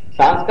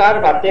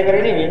සංස්කාර පත්‍ය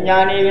කරගෙන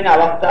විඥානීය වෙන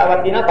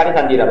අවස්ථාවක් තියෙනවා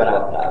පරිසන්දි ලබන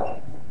අවස්ථාව.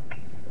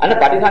 අන්න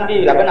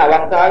පරිසන්දි ලබන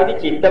අවස්ථාවේදී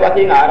චිත්ත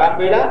වශයෙන් ආරම්භ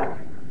වෙලා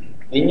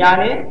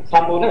විඥානයේ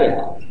සම්පූර්ණ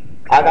වෙනවා.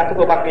 ආගන්තුක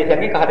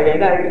උපක්‍රේෂයෙන් කහට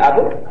ගෙනිලා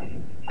ආපු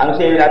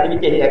අනුශේ විලා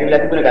තිබිච්ච හැකිවිලා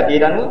තිබුණ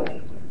ගතිය අනුව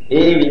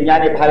ඒ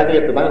විඥානයේ පහළ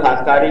දෙය ප්‍රබල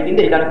සංස්කාරයකින්ද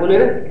ඊට අනුකූල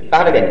වෙන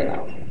කහට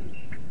ගෙනිනවා.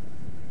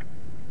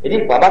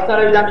 ඉතින් පබස්සර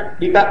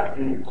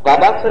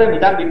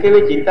මිදම්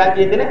විකේ චිත්තං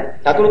කියන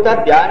චතුර්ථ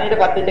ධානයේට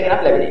පත් වෙච්ච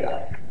කෙනෙක් ලැබෙන එක.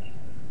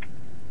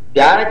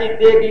 ධාන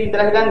චිත්තයේ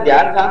විතර හිතන්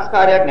ධාන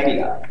සංස්කාරයක්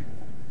නැගිලා.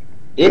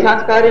 ඒ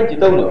සංස්කාරයෙන්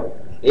චිත වුණොත්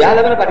එයා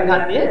ලබන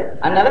පරිසන්දිය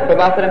අන්නල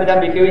ප්‍රබස්සර මිදම්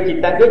විකේ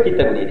චිත්තං කිය චිත්ත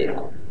ගුණය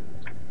දෙනවා.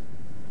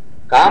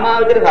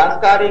 කාමාවචර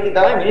සංස්කාරයකින්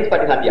තමයි මිනිස්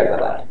පරිසන්දියක්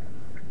ලබන්නේ.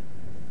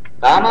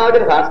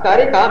 කාමාවචර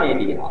සංස්කාරයේ කාමයේ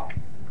තියෙනවා.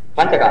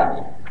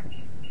 පංචකාමී.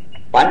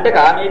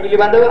 පංචකාමී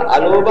පිළිබඳව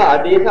අලෝභ,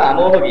 ආදේශ,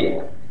 අමෝහ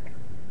කියනවා.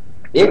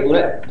 ඒ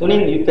ගුණ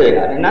තුنين යුක්ත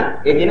වෙලා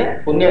නැත්නම් ඒ කියන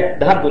පුණ්‍ය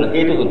දහම් තුන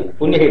හේතු තුන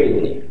පුණ්‍ය හේතු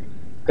තුනේ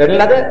කරන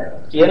ලද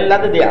කියන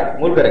ලද දෙයක්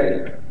මුල්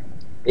කරගෙන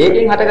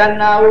ඒකෙන් හට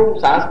ගන්නා වූ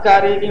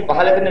සංස්කාරයකින්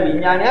පහළ කරන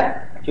විඥානයක්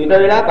චුත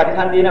වෙලා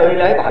පරිසන්දින ඔය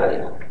වෙලාවේ පහළ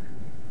වෙනවා.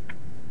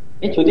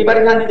 මේ චුති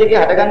පරිසන්දි දෙකේ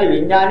හටගන්න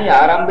විඥානීය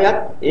ආරම්භයත්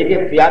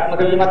ඒකේ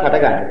ක්‍රියාත්මක වීමත් හට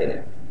ගන්න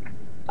දෙන.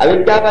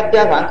 අවිද්‍යාපත්‍ය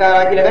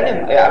සංඛාරා කියලා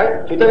ගන්නේ අර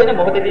චුත වෙන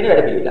මොහොතේ තියෙන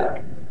වැඩ පිළිවිලා.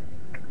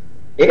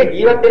 ඒක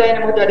ජීවත් වෙලා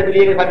ඉන්න මොහොතේ වැඩ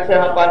පිළිවිලේ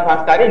පරිසම්පාද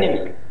සංස්කාරය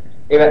නෙමෙයි.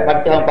 ඒක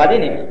පටිච්චසමුප්පාදේ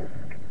නෙමෙයි.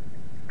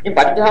 මේ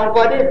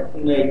පටිච්චසමුප්පාදේ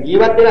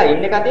ජීවත් වෙලා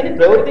ඉන්න එක තියෙන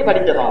ප්‍රවෘත්ති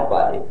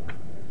පටිච්චසමුප්පාදේ.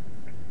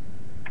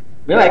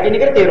 මේවා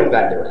එකිනෙකට තේරුම්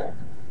ගන්න ඕනේ.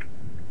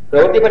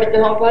 ප්‍රවෘත්ති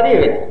පටිච්චසමුප්පාදේ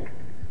වෙනවා.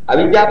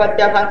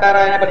 අවිද්‍යාපත්‍ය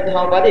සංඛාරා යන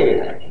පටිච්චසමුප්පාදේ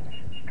වෙනවා.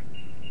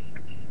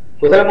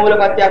 කුසල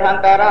මූලපත්‍ය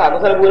සංඛාරා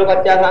අකුසල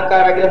මූලපත්‍ය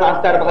සංඛාරා කියලා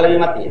සංස්කාර පහළ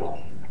වීමක් තියෙනවා.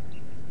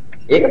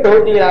 ඒක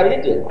ප්‍රවෘත්ති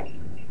වේලාවෙදිත් වෙනවා.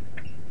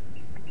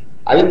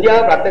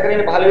 අවිද්‍යාව ප්‍රත්‍ය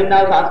කරගෙන පහළ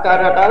වෙනා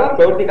සංස්කාර රටාව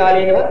ප්‍රවෘත්ති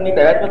කාලයේවත් මේ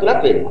පැවැත්ම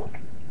තුලත් වෙනවා.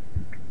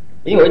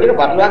 ඉතින් ওই දෙක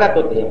පටලවා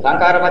ගත්තොත් එහෙම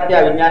සංඛාරපත්‍ය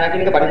විඥාන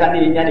කියන එක පරිසන්දි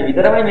විඥානේ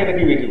විතරමයි මේක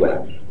කිව්වේ කිව්වා.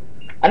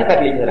 අනිත්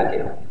පැටලී ඉඳලා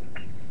කියනවා.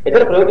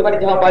 ඒතර ප්‍රවෘත්ති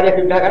පරිසම්පාදයක්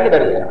විග්‍රහ කරන්න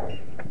බැරි වෙනවා.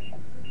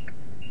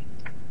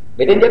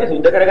 මෙතෙන්දී අපි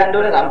සුද්ධ කරගන්න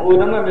ඕනේ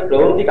සම්පූර්ණයෙන්ම මේ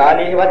ප්‍රවෘත්ති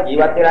කාලයේවත්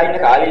ජීවත් වෙලා ඉන්න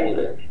කාලය තුල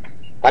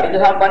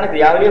පටිච්චසමුප්පන්න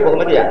ක්‍රියාවලිය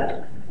කොහොමද යන්නේ?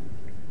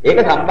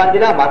 ඒක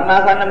සම්බන්ධලා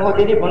මරණාසන්න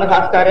මොහොතේදී මොන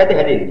සංස්කාරයක්ද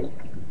හැදෙන්නේ?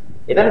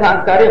 එතන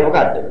සංස්කාරය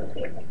මොකද්ද?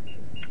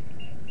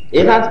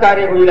 ඒ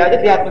සංස්කාරය කොයිලාද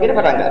ක්‍රියාත්මක වෙන්න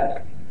පටන්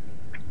ගන්නවා.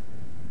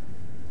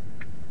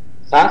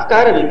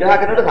 සංස්කාර විග්‍රහ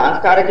කරනකොට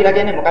සංස්කාර කියලා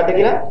කියන්නේ මොකද්ද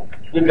කියලා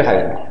විග්‍රහ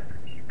වෙනවා.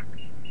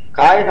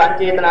 කාය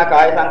සංචේතනා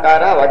කාය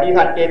සංකාරා, වචී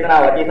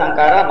සංචේතනා වචී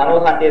සංකාරා,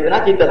 මනෝ සංචේතනා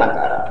චිත්ත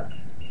සංකාරා.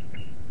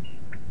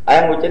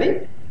 අයම්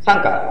උච්චති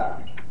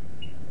සංකාරා.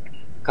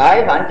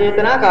 කාය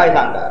සංචේතනා කාය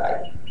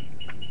සංකාරයි.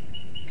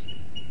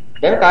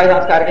 දැන් කාය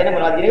සංස්කාර කියන්නේ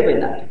මොනවද කියන එක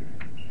වෙන්නන්නේ.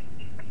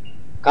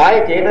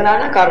 කාය චේතනා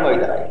නම් කර්ම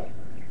විතරයි.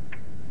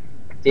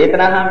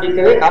 චේතනාහම්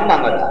වික්‍රේ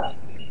කම්මං වදා.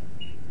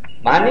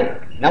 මාන්නේ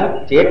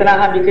නමුත්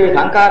චේතනාහම් වික්‍රේ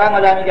සංකාරං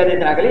වදාමි කියලා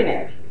දේශනා කළේ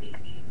නෑ.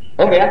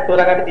 ඔව් මෙයක්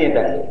තෝරාගන්න තියෙන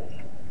දන්නේ.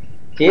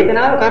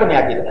 චේතනාව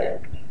කර්මයක් විතරයි.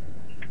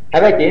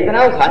 හැබැයි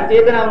චේතනාව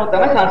සංචේතනාව වුණොත්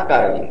තමයි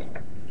සංස්කාර වෙන්නේ.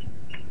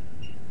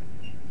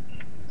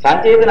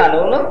 සංචේතනා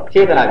නොවුනොත්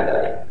චේතනා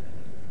විතරයි.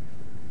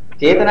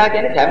 චේතනා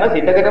කියන්නේ හැම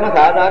සිතකටම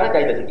සාධාරණ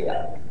චෛතසිකයක්.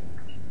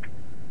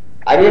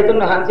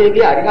 අරියතුන්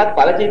වහන්සේගේ අරිහත්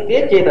ඵල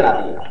චිත්තයේ චේතනා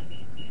තියෙනවා.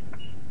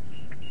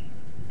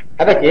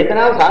 හැබැයි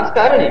චේතනාව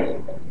සංස්කාර නෙමෙයි.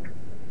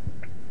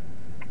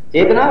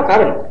 චේතනාව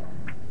කර්ම.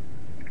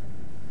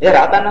 ඒ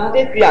රාතන්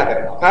වහන්සේ ක්‍රියා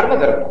කරනවා, කර්ම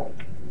කරනවා.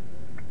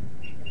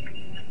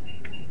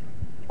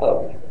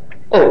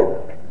 ඔව්.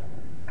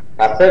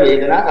 රස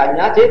වේදනා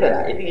සංඥා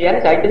චේතනා. ඉතින්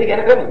කියන්නේ චෛතසික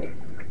යන ක්‍රමය.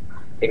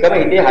 එකම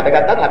හිතේ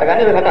හටගත්තත්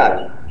හටගන්නේ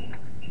රටාවයි.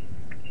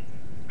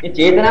 මේ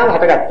චේතනාව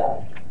හටගත්තා.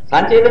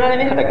 සංචේතන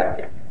නෙමෙයි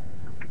හටගත්තේ.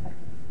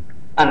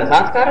 අන්න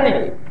සංස්කාර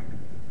නෙමෙයි.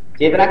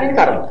 චේතනා කියන්නේ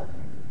කර්ම.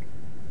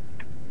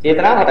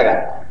 චේතනාව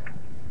හටගත්තා.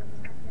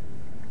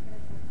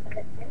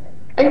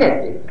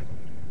 එන්නේ.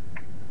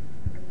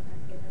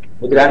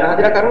 බුදුරණන්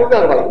හදලා කර්ම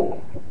උදාව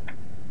බලන්න.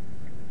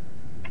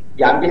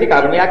 යම් කිසි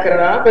කර්මයක්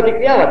කරනවා නම්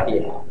ප්‍රතික්‍රියාවක්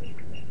තියෙනවා.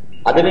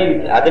 අද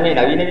මේ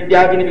නවීන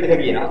විද්‍යාව කියන පිටක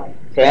කියනවා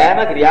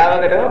සෑම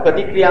ක්‍රියාවකටම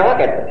ප්‍රතික්‍රියාවක්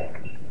ඇත්ත.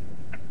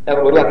 ඒක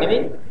බොරුවක්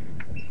නෙමෙයි.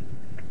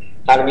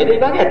 කර්මයේ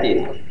විභාගයක්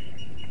තියෙනවා.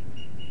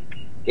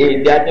 ඒ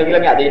විද්‍යාඥයෝ කියලා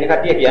මේ අද ඉන්න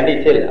කට්ටිය කියන්නේ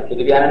ඉස්සෙල්ලා බුදු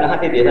පියාණන්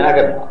වහන්සේ දේශනා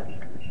කරනවා.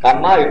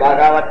 කම්මා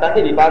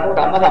විභාගවත්තන්ති විපාකෝ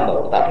කම්ම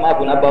සම්භව. තස්මා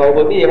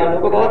පුනබ්බවෝපි එවං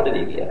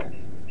උපපවත්තදී කියලා.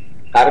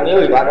 කර්මයේ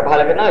විභාග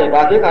පහල කරනවා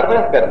විපාකයේ කර්ම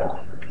රැස් කරනවා.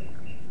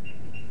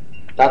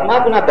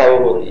 තස්මා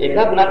පුනබ්බවෝපි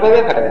ඒක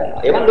පුනබ්බවයක් හට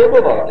ගන්නවා. එවං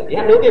ලෝකෝ භවති.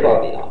 එහෙනම් ලෝකේ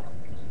භවතිනවා.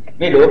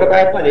 මේ ලෝක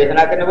ප්‍රයත්න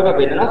දේශනා කරනකොට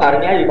වෙනවා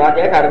කර්මයයි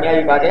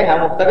විපාකයයි හැම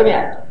මොහොතකම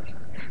යනවා.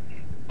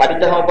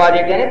 පටිච්චසමුපාදය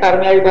කියන්නේ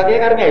කර්මයයි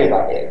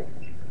විපාකයයි.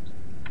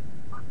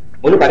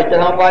 මුළු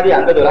පටිච්චසමුපාදයේ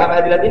අංග 12ම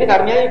හැදිලා තියෙන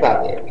කර්මයයි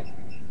විපාකයයි.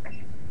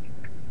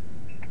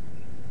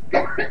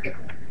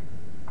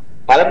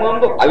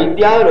 පළමුවම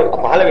අවිද්‍යාව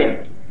පහළ වෙන්නේ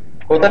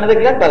කොතනද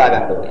කියලා බලා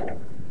ගන්න ඕනේ.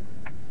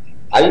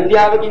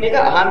 අවිද්‍යාව කියන එක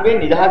අහම්බෙන්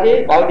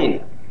නිදහසේ පවතින.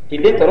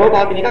 හිතෙන් තොරව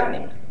පවතින එකක්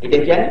නෙමෙයි.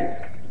 හිතෙන් කියන්නේ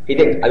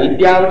හිතෙන්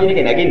අවිද්‍යාව කියන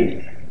එක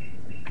නැගින්නේ.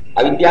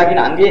 අවිද්‍යාව කියන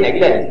අංගයේ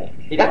නැగిලා ඉන්නේ.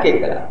 හිතක්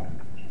එක්කලා.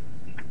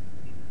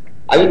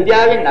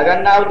 අවිද්‍යාවෙන්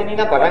නගන්නා වූ දිනින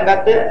පටන්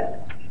ගත්ත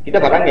හිත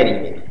පටන්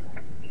ගැනීම.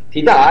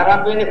 හිත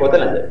ආරම්භ වෙන්නේ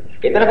කොතනද?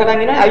 එතන පටන්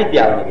ගෙන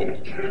අවිද්‍යාව නෙවෙයි.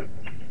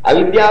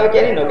 අවිද්‍යාව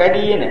කියන්නේ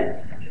නොකඩී එන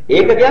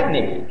ඒකකයක්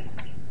නෙවෙයි.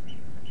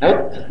 නමුත්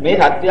මේ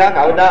සත්‍යය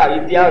කවදා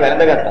අවිද්‍යාව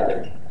වැළඳගත්තද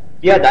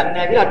කියලා දන්නේ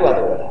නැහැ කියලා අටුවත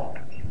කරනවා.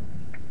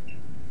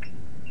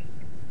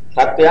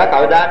 සත්‍යය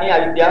කවදා මේ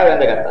අවිද්‍යාව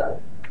වැළඳගත්තද?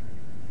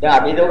 දැන්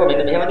අපි හිතුවක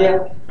මෙන්න මෙහෙම දෙයක්.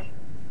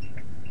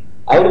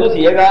 අවුරුදු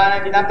 100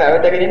 ගානක් ඉඳන්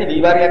පැවතගෙන ඉන්න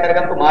දීවාරියක්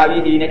කරගම්පු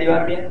මාවී හීනටි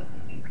වර්ගය.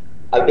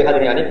 අපි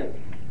හදන්නේ අනේ.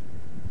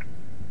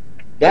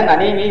 දැන්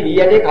අනේ මේ වී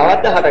යටේ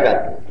කවද්ද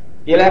හටගත්තේ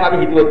කියලා අපි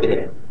හිතුවොත්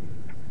එහෙම.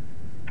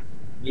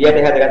 වී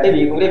යටේ හටගත්තේ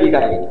වී කුමරේ වී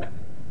කන්නේ.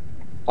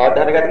 කවද්ද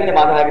හටගත්තේ කියන්නේ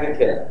මාස 6 කට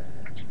ඉස්සෙල්ලා.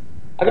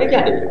 අපිට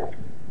කියන්නේ බෑ.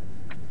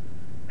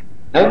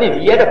 නමුත් මේ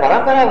වී යට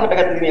පරම්පරාව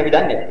හටගත්තේ කියන්නේ අපි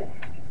දන්නේ නැහැ.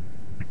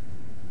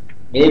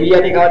 මේ වී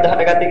යටේ කවද්ද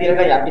හටගත්තේ කියලා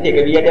නම් අපි එක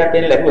වී යටයක්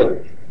වෙන්න ලැබුවොත්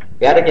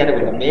එයාට කියන්න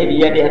පුළුවන් මේ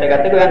වී යටේ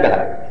හටගත්තේ ගොයන්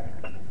ගහලා.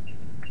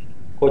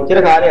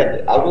 කොච්චර කාලයක්ද?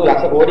 අවුරුදු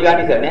ලක්ෂ කෝටි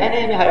ගාණක් ඉස්සර නෑ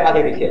මේ 6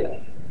 මාසෙක ඉස්සෙල්ලා.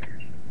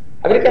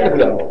 අපිට කියන්න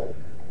පුළුවන්.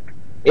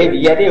 ඒ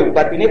වී යටේ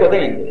උත්පත්තිනේ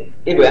කොතනින්ද?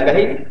 ඒ ගොයන්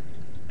ගහේ ඉන්නේ.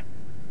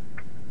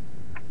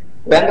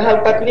 ගොයන් ගහ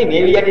උත්පත්තිනේ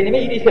මේ වී යටේ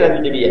නෙමෙයි ඊට ඉස්සෙල්ලා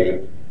තිබ්බ වී යටේ.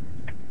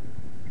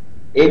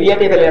 ඒ වී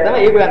යටේ පළල තමයි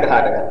ඒ ගොයන් ගහට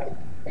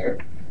ගත්තේ.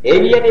 ඒ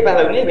වී යටේ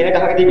පළලුනේ වෙන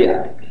ගහක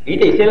තිබිලා.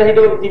 ඊට ඉස්සෙල්ලා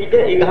හිටව තිබිට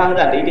ඒ ගහ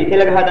හදන්න. ඊට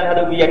ඉස්සෙල්ලා ගහ හදන්න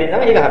හදපු වී යටේ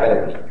තමයි ඒ ගහ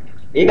පළලුනේ.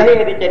 ඒ ගහේ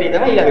හැදිච්ච යටේ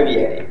තමයි ඊළඟ වී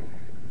යටේ.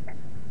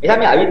 එහම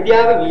මේ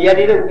අවිද්‍යාව වී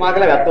යටේට උපමා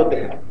කරලා ගත්තොත්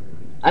එහෙම.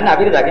 අන්න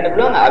අපිට දකින්න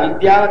පුළුවන්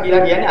අවිද්‍යාව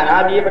කියලා කියන්නේ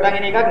අනාදියේ පටන්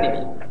එන එකක්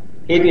නෙමෙයි.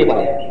 හේතුවේ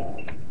ඵලයක්.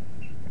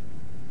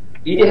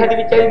 ඊට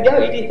හැදිච්ච විද්‍යාව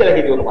ඊට ඉස්සෙල්ලා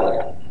හේතුවක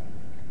ඵලයක්.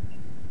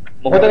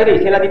 මොකටද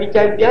ඉස්සෙල්ලා තිබිච්ච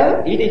විද්‍යාව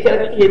ඊට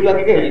ඉස්සෙල්ලා තිබිච්ච හේතුවක්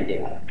එක හේතුවක්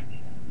තියෙනවා.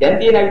 දැන්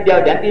තියෙන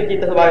අවිද්‍යාව දැන් තියෙන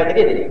චිත්ත ස්වභාවය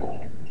දෙකේ දෙනවා.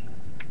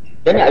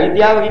 දැන් මේ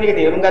අවිද්‍යාව කියන එක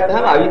තේරුම්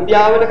ගත්තාම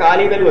අවිද්‍යාවල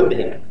කාලය බැලුවොත්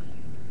එහෙම.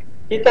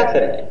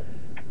 චිත්තක්ෂරයි.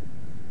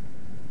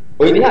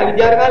 ඔය දිහා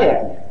අවිද්‍යාවේ කාලයක්.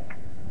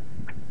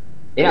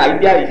 එහෙනම්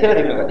අවිද්‍යාව ඉස්සෙල්ලා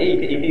තිබුණා.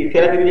 ඊට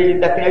ඉස්සෙල්ලා තිබිච්ච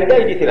චිත්තක්ෂරය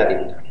අවිද්‍යාව ඊට ඉස්සෙල්ලා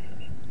තිබුණා.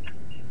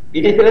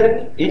 ඊට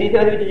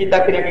ඉස්සෙල්ලා තිබිච්ච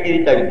චිත්තක්ෂරයක් එක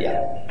ඉදිච්ච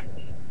අවිද්‍යාව.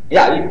 ඒ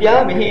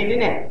අවිද්‍යාව මෙහි ඉන්නේ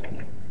නැහැ.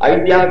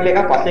 අවිද්‍යාව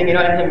කියලා එකක් පස්සෙන්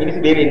එනවනම්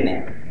මිනිස්සු බේරෙන්නේ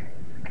නැහැ.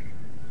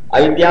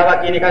 අවිද්‍යාව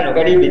කියන එක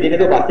නොකඩී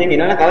විදිනේද පස්සෙන්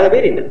එනවනම් කවද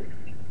බේරෙන්නේ?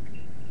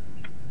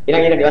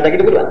 එහෙනම් ඒක නිවන්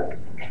දකින්න පුළුවන්.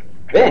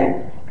 වෙන්නේ.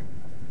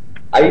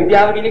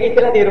 අවිද්‍යාව කියන එක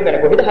ඉස්සෙල්ලා තේරුම්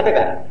ගන්න. කොහෙද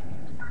හටගන්නේ?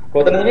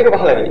 කොතනද මේක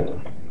පහළ වෙන්නේ?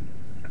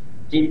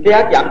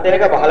 චිත්තයක් යම්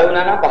තැනක පහළ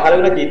වුණා නම් පහළ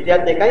වුණ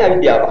චිත්තයත් එකයි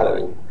අවිද්‍යාව පහළ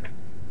වෙන්නේ.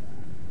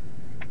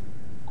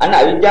 අන්න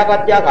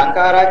අවිද්‍යාපත්‍ය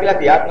සංඛාරා කියලා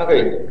ක්‍රියාත්මක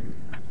වෙන්නේ.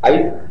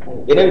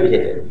 වෙන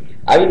විදිහට.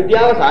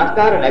 අවිද්‍යාව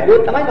සංස්කාර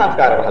නැගුවොත් තමයි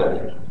සංස්කාර පහළ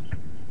වෙන්නේ.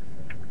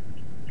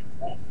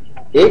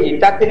 ඒ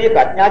චිත්තක්ෂණයේ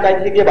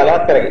ප්‍රඥාචෛතසිකය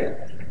බලවත් කරගෙන.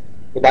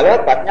 ඒ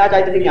බලවත්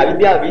ප්‍රඥාචෛතසිකයේ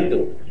අවිද්‍යාව බිඳු.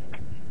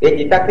 ඒ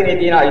චිත්තක්ෂණයේ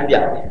තියෙන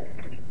අවිද්‍යාව.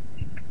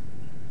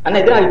 අන්න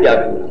එතන අවිද්‍යාව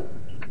තිබුණා.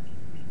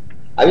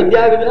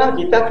 අවිද්‍යාව විඳිනවා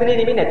චිත්තක්ෂණේ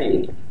නෙමෙයි නැති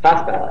වෙන්නේ.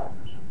 සංස්කාරය.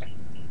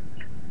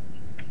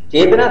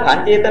 චේතනා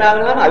සංචේතනාව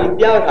නම්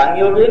අවිද්‍යාව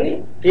සංයෝග වෙන්නේ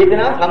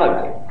චේතනාව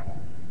සමගයි.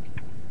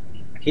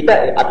 හිත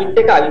අපිත්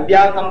එක්ක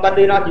අවිද්‍යාව සම්බන්ධ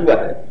වෙනවා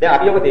කිව්වට දැන්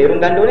අපි ඔබ තේරුම්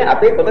ගන්න ඕනේ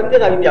අපේ කොතනද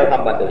අවිද්‍යාව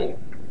සම්බන්ධ වෙන්නේ.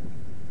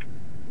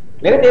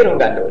 මේක තේරුම්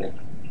ගන්න ඕනේ.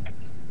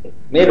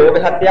 මේ ලෝක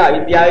සත්‍ය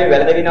අවිද්‍යාවේ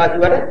වැළඳගෙනවා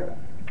කිව්වට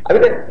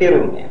අපිට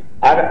තේරුන්නේ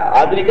නැහැ.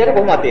 ආධුනිකයට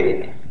කොහොමද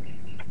තේරෙන්නේ?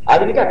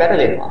 ආධුනිකයා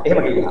පැටලෙනවා.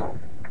 එහෙම කියනවා.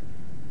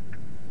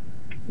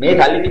 මේ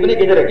කල්ලි තිබුණේ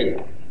ගෙදර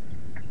කියනවා.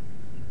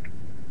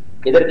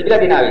 ගෙදර තිබිලා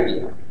ගෙනාවේ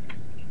කියනවා.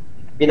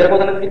 ගෙදර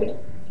කොතනද තිබුණේ?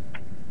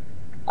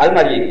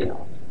 අල්මාරියේ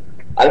කියනවා.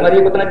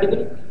 අල්මාරියේ කොතනද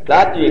තිබුණේ?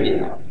 ලාච්චියේ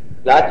කියනවා.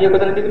 ලාච්චියේ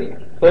කොතනද තිබුණේ?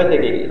 පර්ස්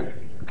එකේ කියනවා.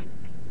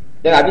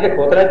 දැන් අපිට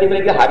කොතනද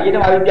තිබුණේ කියලා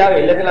හරියටම අවිද්‍යාව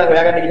එල්ල කරලා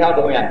හොයාගන්න ගියාම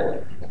කොහොම යන්න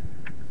ඕනේ?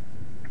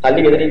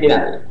 කල්ලි ගෙදරින්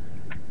ගෙනාවේ.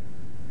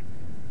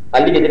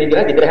 කල්ලි ගෙදරින්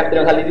ගෙනා ගෙදර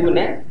හැමතැනම කල්ලි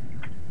තිබුණේ නැහැ.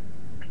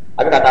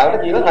 අපි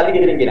කතාවට කියනවා කල්ලි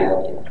ගෙදරින්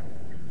ගෙනාවා කියලා.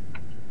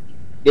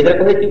 ගෙදර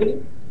කොහෙද තිබුණේ?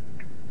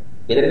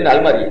 ගෙදර තියෙන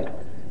අල්මාරිය.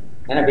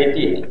 එහෙනම්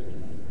පෙට්ටියේ.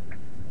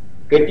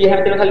 පෙට්ටිය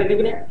හැමතැනම කල්ලි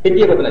තිබුණේ නැහැ.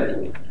 පෙට්ටිය කොතනද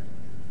තිබුණේ?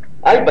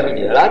 ආයි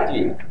බහිනේ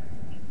ලාච්චියේ.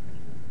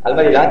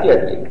 අල්මාරිය ලාච්චියේ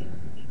තිබුණේ.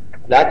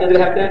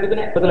 ලාච්චියේ හැමතැනම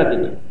තිබුණේ නැහැ. කොතනද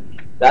තිබුණේ?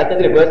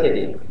 ලාච්චියේ බර්ස්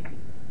එකේ.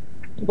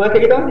 බර්ස්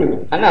එකේ තමයි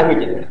තිබුණේ. අන්න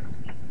අහුවෙන්නේ.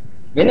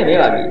 මෙන්න මේ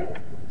වගේ.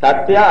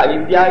 සත්‍ය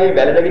අවිද්‍යාවේ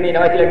වැළඳගෙන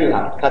ඉනවා කියලා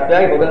කියනවා.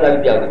 සත්‍යයේ මොකද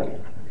අවිද්‍යාව කියන්නේ?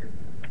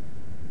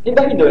 ඉතින්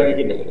දකින්නෝනේ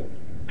කියන්නේ.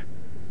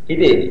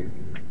 හිතේදී.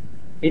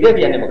 හිතේ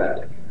කියන්නේ මොකක්ද?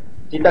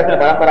 චිත්තක්ෂණ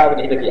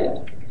පරම්පරාවනේ හිත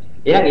කියන්නේ.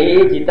 එහෙනම්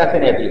ඒ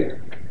චිත්තක්ෂණය පිළිගන්න.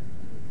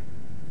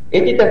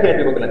 ඒ චිත්තක්ෂණය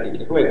පිළිගන්න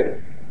තියෙන්නේ කොහෙද?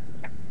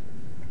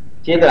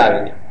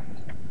 චේතනාවේ.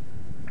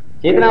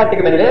 චේතනාවත්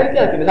එක්ක බැඳලා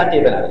ඉන්නේ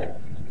සංචේතනාවේ.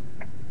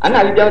 අන්න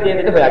අවිද්‍යාව කියන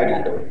දෙයට හොයාගෙන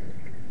යන්න ඕනේ.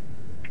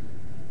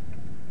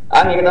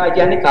 අන්න ඒක තමයි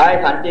කියන්නේ කාය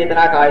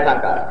සංචේතනා කාය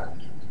සංකාරා.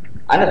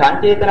 අන්න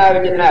සංචේතනාව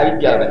විචේතනා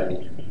අවිද්‍යාව බැඳි.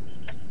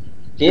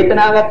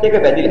 චේතනාවත් එක්ක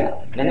බැඳිලා.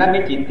 නැත්නම්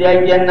මේ චිත්තයයි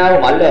කියනව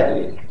මල්ල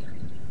ඇතුලේ.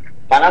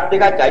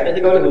 52ක්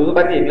චෛතසිකවල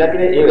සූසුපති ඉඳලා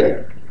තියෙන ඒ වෙයි.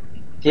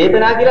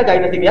 චේතනා කියලා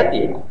චෛතසිකයක්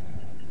තියෙනවා.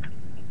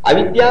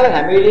 අවිද්‍යාව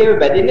හැම වෙලෙම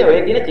බැඳින්නේ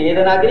ඔය කියන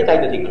චේතනා කියන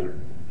චෛතසිකය.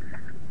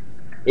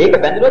 ඒක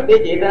බැඳුනොත් ඒ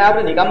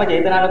චේතනාවට නිකම්ම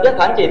චේතනා නොකිය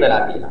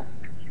සංචේතනා කියනවා.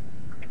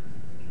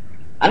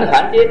 අන්න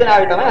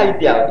සංචේතනාවේ තමයි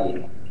අවිද්‍යාව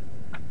තියෙන්නේ.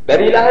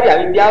 බැරිලා හරි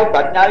අවිද්‍යාව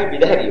ප්‍රඥාවේ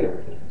විදහැරියෝ.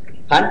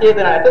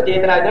 සංචේතනාවට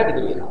චේතනාව විතර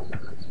කිතුරු වෙනවා.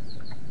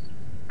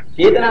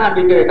 චේතනාහං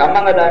වික්‍රේ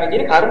කම්මං වදාමි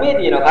කියන කර්මයේ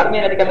තියෙනවා.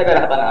 කර්මයේ නැති කරන්න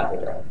බැහැ හතන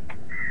හතර.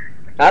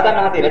 සාධන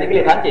හතේ නැති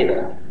කලේ සංචේතන.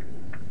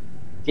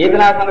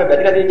 චේතනාව තමයි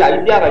බැදලා තියෙච්ච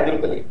අවිද්‍යාව ඉදිරි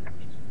කලේ.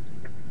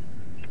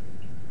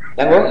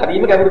 දැන් ඔය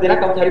හරිම ගැඹුරු දෙයක්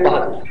අපිට හරි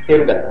පහසුයි.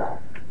 තේරුම් ගත්තා.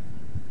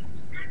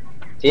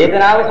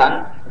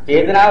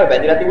 චේතනාව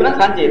බැදලා තිබුණා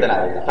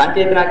සංචේතනාව.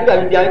 සංචේතනාව කියන්නේ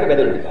අවිද්‍යාවක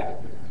බැදෙන නිසා.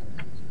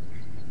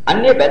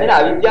 අන්නේ බැදෙන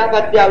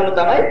අවිද්‍යාවපත්‍ය වුණු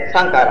තමයි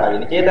සංකාරය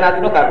වෙන්නේ. චේතනාව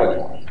තුන කර්මය.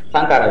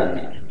 සංකාරය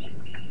වෙන්නේ.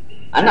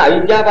 අන්න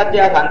අවිද්‍යාවපත්‍ය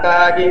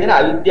සංකාරය කියන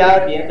අවිද්‍යාව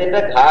කියන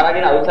දෙයට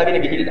ධාරාගෙන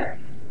අවශ්‍යගෙන ගිහිල්ලා.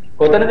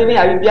 කොතනද මේ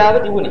අවිද්‍යාව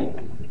තිබුණේ?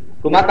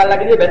 කුමක්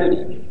අල්ලගෙනද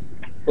බැඳුනේ?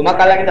 කුමක්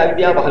අල්ලගෙනද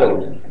අවිද්‍යාව පහළ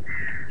වුණේ?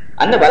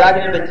 අන්න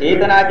බලාගෙන ඉන්න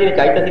චේතනා කියන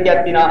චෛතසිකයක්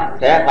තියෙනවා.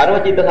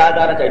 සර්වචිත්ත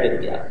සාධාරණ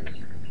චෛතසිකයක්.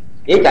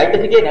 ඒ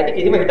චෛතසිකේ නැති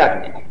කිසිම හිතක්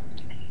නැහැ.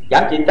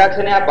 යම්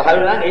චිත්තක්ෂණයක් පහළ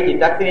වුණා නම් ඒ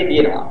චිත්තක්ෂණේ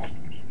තියෙනවා.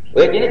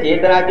 ඔය කියන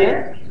චේතනා කියන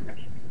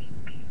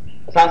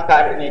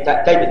සංස්කාර මේ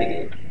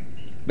චෛතසිකේ.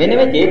 මෙන්න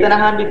මේ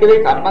චේතනාහං වික්‍රේ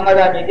කම්මං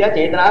වදාමි කියන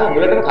චේතනාව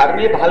මුලකම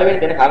කර්මයේ පහළ වෙන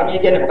දෙන කර්මය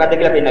කියන්නේ මොකක්ද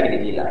කියලා පෙන්නගෙන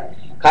ගිහිල්ලා.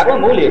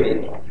 කර්ම මූලය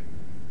වෙනවා.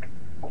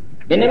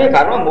 මෙන්න මේ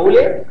කර්ම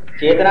මූලයේ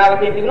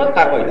චේතනාවකින් තිබුණොත්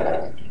කර්ම විතරයි.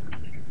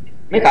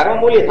 මේ කර්ම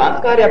මූලයේ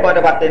සංස්කාරය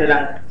බවටපත් වෙන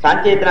නම්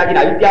සංචේතනා කියන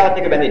අවිද්‍යාවත්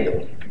එක්ක බැඳෙන්න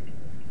ඕනේ.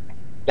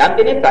 යම්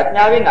කෙනෙක්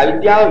ප්‍රඥාවෙන්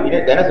අවිද්‍යාව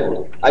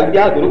වෙනසුවොත්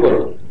අවිද්‍යාව දුරු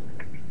කරොත්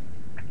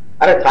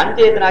අර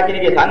සංචේතනා කියන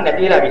එකේ සං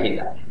නැති වෙලා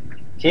ගිහිල්ලා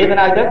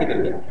චේතනාව විතර ඉතුරු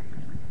වෙනවා.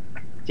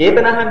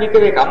 චේතනාහං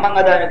වික්‍රේ කම්මං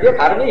වදාමි කියන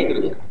කර්මයේ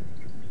ඉතුරු වෙනවා.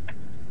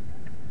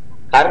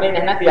 කර්මයෙන්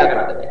නැත්නම් ක්‍රියා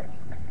කරන්න බෑ.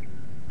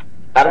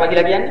 කර්ම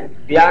කියලා කියන්නේ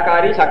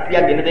ක්‍රියාකාරී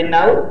ශක්තියක් දෙන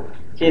දෙන්නා වූ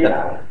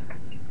චේතනාව.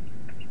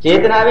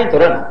 චේතනාවෙන්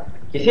තොරන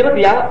කිසිම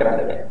ක්‍රියාවක් කරන්න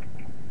බෑ.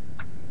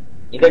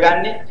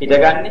 ඉඳගන්නේ,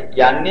 හිටගන්නේ,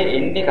 යන්නේ,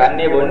 එන්නේ,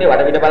 කන්නේ, බොන්නේ,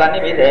 වටපිට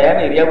බලන්නේ මේ සෑම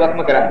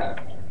ඉරියව්වක්ම කරන්නේ.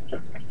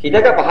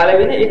 හිතක පහළ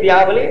වෙන ඒ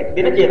ක්‍රියාවලිය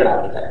දෙන චේතනාව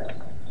විතරයි.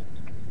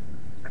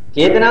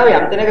 චේතනාව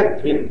යම් තැනක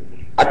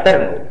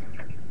අත්තරනවා.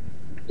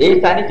 ඒ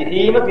ස්ථානයේ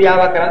කිසිම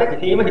ක්‍රියාවක් කරන්න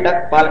කිසිම හිතක්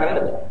පාල කරන්න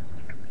බෑ.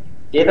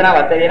 චේතනාව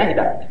අත්තරේ නැ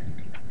හිතක්.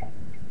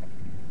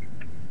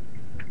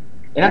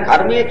 එහෙනම්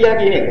කර්මය කියලා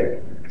කියන එක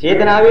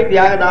චේතනාවේ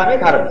ක්‍රියාදාමයේ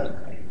කර්ම.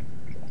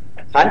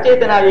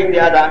 සංචේතනාවේ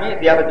ක්‍රියාදාමයේ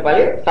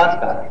ක්‍රියාපතිඵලයේ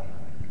සංස්කාර.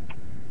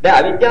 දැන්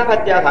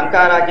අවිද්‍යාපත්‍ය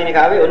සංඛාරා කියන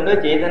කාවේ ඔන්න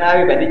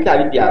චේතනාවේ බැඳිච්ච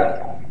අවිද්‍යාව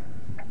නිසා.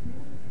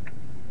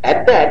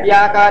 ඇත්ත ඇති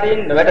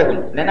ආකාරයෙන්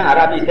නොවැටහුණු. නැත්නම් අර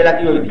අපි ඉස්සෙල්ලා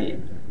කිව්ව විදිහේ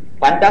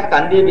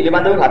පංචස්කන්ධය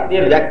පිළිබඳව සත්‍ය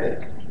නොදැක්ක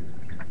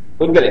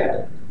පුද්ගලයා.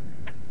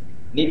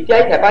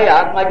 නිත්‍යයි සැපයි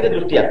ආත්මයි කියන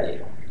දෘෂ්ටියක්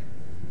තියෙනවා.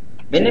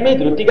 මෙන්න මේ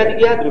දෘෂ්ටි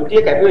ගතිය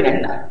දෘෂ්ටිය කැපුවේ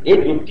නැත්නම් ඒ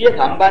දෘෂ්ටිය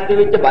සම්බන්ධ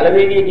වෙච්ච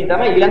බලවේගයකින්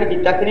තමයි ඊළඟ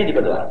චිත්තක්ෂණේ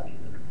නිපදවන්නේ.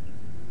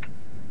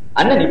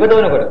 අන්න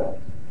නිපදවනකොට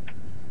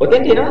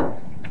ඔතෙන් තියෙනවා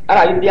අර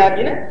අවිද්‍යාව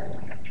කියන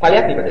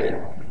ඵලයක් නිපද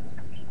වෙනවා.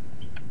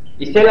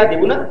 ඉස්සෙල්ලා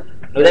තිබුණ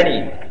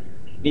නොදැනීම.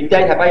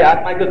 නිත්‍යයි සැපයි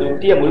ආත්මයි කියන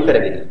දෘෂ්ටිය මුල්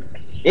කරගෙන.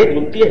 ඒ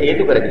දෘෂ්ටිය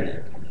හේතු කරගෙන.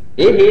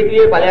 ඒ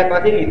හේතුයේ ඵලයක්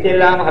වශයෙන්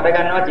ඉස්සෙල්ලාම හට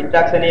ගන්නවා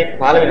චිත්තක්ෂණේ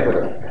පහළ වෙනකොට.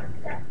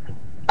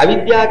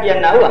 අවිද්‍යාව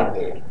කියනවා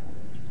අංකය.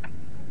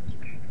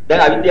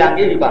 දැන්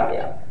අවිද්‍යාවගේ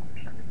විපාකය.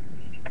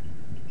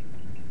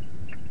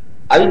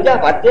 අවිද්‍යාව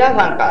පත්‍ය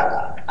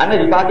සංඛාරා. අන්න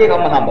විපාකයේ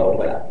කම්ම සම්භව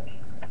බලන්න.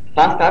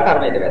 සංස්කාර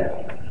කර්මයේද වැදගත්.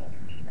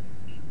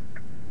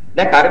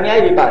 දැන්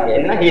කර්මයයි විපාකයයි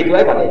එන්න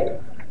හේතුවයි ඵලයයි.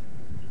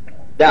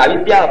 දැන්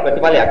අවිද්‍යාව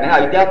ප්‍රතිඵලයක් නෑ.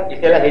 අවිද්‍යාව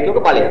ඉස්සෙල්ලා හේතුවක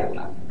ඵලයක්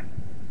වුණා.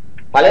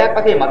 ඵලයක්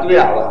වශයෙන්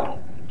මතුවලා ආවා.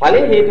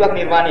 ඵලයේ හේතුවක්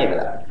නිර්මාණය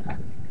කළා.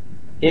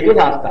 හේතු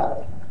සංස්කාර.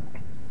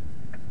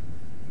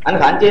 අන්න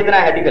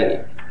සංචේතනා හැටි කලේ.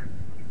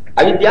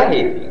 අවිද්‍යාව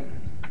හේතුව.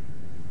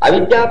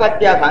 අවිද්‍යාව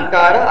පත්‍ය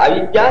සංඛාර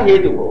අවිද්‍යාව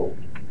හේතුකෝ.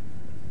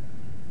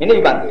 මෙන්න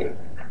විභංගය.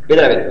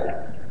 බෙදලා බෙදලා.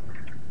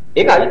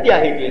 ඒක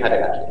අවිද්‍යාව හේතුවෙන්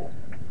හටගත්තා.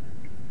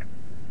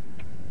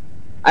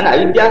 අන්න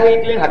අවිද්‍යාව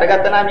හේතුවෙන්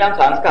හටගත්ත නම් යම්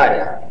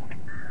සංස්කාරයක්.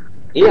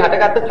 ඒ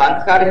හටගත්ත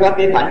සංස්කාරයවත්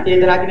ඒ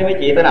සංචේතනා කියන මේ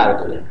චේතනාව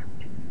තුළ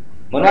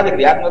මොනවද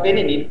ක්‍රියාත්මක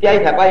වෙන්නේ? නිට්ටයයි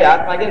සැපයි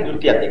ආත්මයි කියන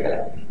දෘෂ්ටියත්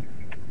එක්කලා.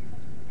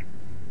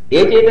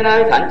 ඒ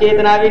චේතනාවේ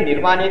සංචේතනාවෙන්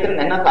නිර්මාණය කරන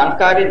නැත්නම්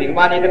සංස්කාරයේ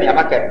නිර්මාණය කරන යමක්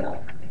ඇත්නම්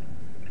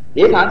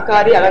ඒ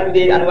සංස්කාරයේ අලං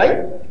දේ අනුවයි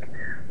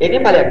ඒකේ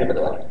ඵලයක්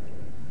නිපදවන්නේ.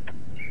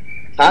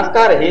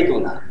 සංස්කාර හේතු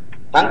වුණා.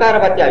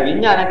 සංකාරපත්‍ය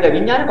විඥාන කියලා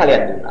විඥාන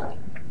ඵලයක් දුන්නා.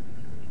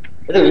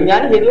 ඒක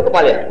විඥාන හේතුවක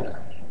ඵලයක් වුණා.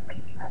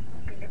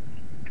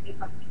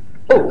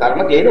 ඔව් කර්ම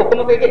කියන්නේ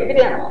ඔක්කොම එක එකට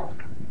යනවා.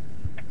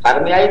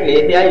 කර්මයයි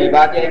ක්ලේශයයි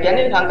විපාකයයි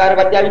කියන්නේ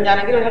සංකාරපත්‍ය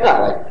විඥාන කියන එකට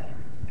ආවයි.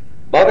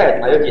 බවකයි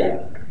මම කියන්නේ.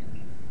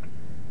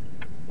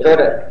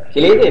 ඒකට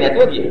ක්ලේශේ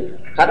නැතුව කියන්නේ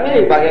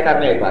කර්මයේ විපාකය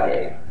කර්මයේ විපාකය.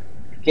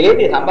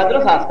 ක්ලේශේ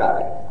සම්බන්ධන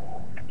සංස්කාරයි.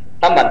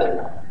 සම්බන්ධ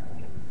වෙනවා.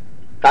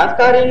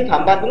 සංස්කාරයෙන්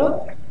සම්බන්ධන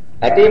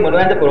ඇටේ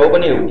මොනවද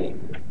ප්‍රෝපණය වුනේ?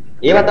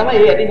 ඒවා තමයි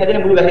ඒ ඇටින්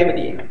හැදෙන මුළු ගහෙම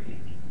තියෙන්නේ.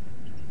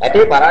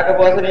 ඇටේ පරාග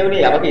පෝෂණය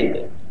වුනේ යමකින්ද?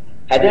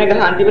 හැදෙන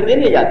ගහ අන්තිමට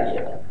දෙන්නේ යතිය.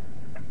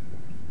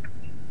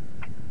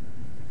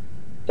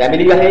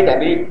 තැඹිලි ගහේ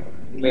තැඹිලි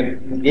මේ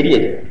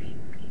ගෙඩියද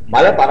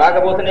මල පරාග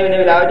පෝෂණය වෙන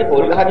වෙලාවේදී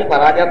පොල් ගහගේ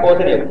පරාග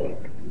පෝෂණය වෙනවා.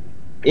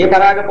 ඒ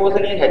පරාග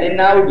පෝෂණයෙන්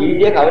හැදෙන්නා වූ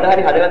බීජය කවදා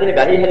හරි හදලා තියෙන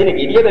ගහේ හැදෙන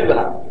ගෙඩිය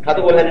බැලුවා.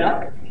 සතු පොල් හැදෙනවා.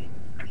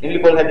 ඉන්ලි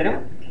පොල් හැදෙනවා.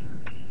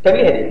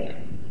 තැඹිලි හැදෙනවා.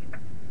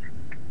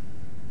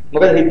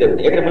 මොකද හිත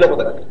දෙන්නේ? ඒකට මුල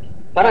පොතක.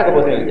 පරාග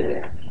පෝෂණය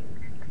වෙන්නේ.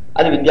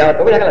 අද විද්‍යාවත්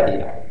ඔබ දැකලා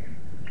තියෙනවා.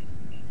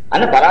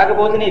 අන්න පරාග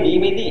පෝෂණය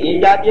වීමේදී ඒ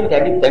જાතියෙම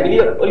තැඹිලි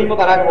වලින්ම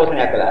පරාග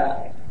පෝෂණයක් කළා.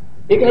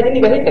 ඒක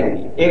හැදෙන්නේ ගහේ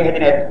හැදෙන්නේ. ඒක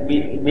හැදෙන්නේ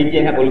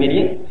බීජයෙන් පොල්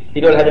ගෙඩිය.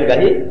 ඊට වල හැදෙන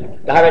ගහේ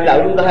ගහ වෙල්ල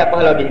අවුරුදු 10ක්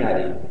 15ක් ගිහින්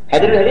හරියි.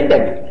 හැදෙන්නේ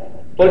දැන්නේ.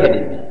 පොල්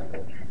හැදෙන්නේ.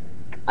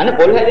 අන්න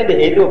පොල් හැදෙන්න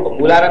හේතුව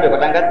මූලාරම්භය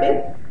පටන් ගත්තේ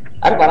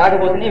අර පරාග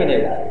පෝෂණය වෙන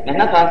වෙලාවේ.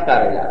 නැත්නම්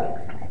සංස්කාර වෙලාවේ.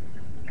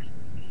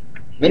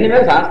 මෙන්න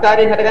මේ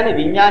සංස්කාරයෙන් හටගන්නේ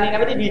විඥානීය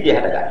නැමැති බීජය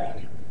හටගන්නේ.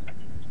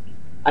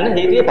 අන්න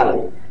හේතුයේ ඵලය.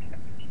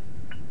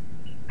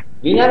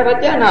 විඥාන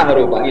පත්‍ය නාම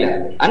රූප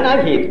ඊළඟ. අන්න ආ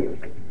හේතුව.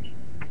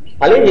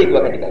 ඵලයේ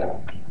හේතුවක් ඇති කරලා.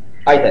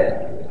 ආයතන.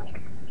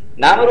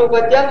 නාම රූප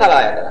පත්‍ය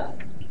කලායතන.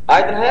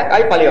 ආයතන හයක්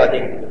අයි ඵලයේ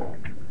වශයෙන්.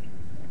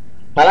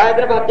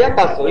 කලායතන පත්‍ය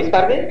පස්සෝ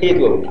ස්පර්ශේ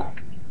හේතුව වුණා.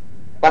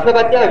 පස්ස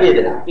පත්‍ය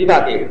වේදනා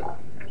විපාකේ වුණා.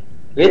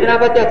 වේදනා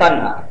පත්‍ය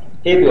තණ්හා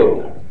හේතුව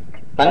වුණා.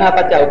 තණ්හා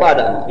පත්‍ය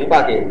උපාදාන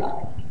විපාකේ වුණා.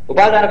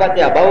 උපාදාන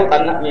පත්‍ය භව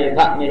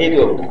තණ්හා මේ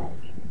හේතුව වුණා.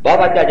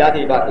 භව පත්‍ය ජාති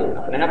විපාකේ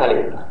වුණා. නැන ඵලෙ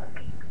වුණා.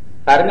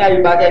 කර්මය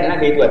විපාකය නැන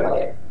හේතුවයි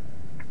ඵලයයි.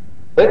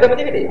 ඔය ක්‍රම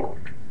දෙක තියෙනවා.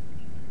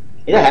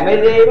 ඉතින් හැම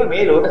වෙලේම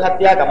මේ ලෝක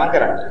සත්‍යය ගමන්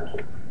කරන්නේ.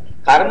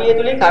 කර්මයේ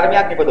තුලින්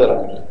කර්මයක්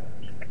නිපදවනවා.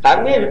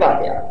 කර්මයේ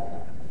විපාකය.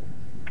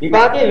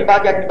 විපාකයේ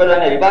විපාකයක්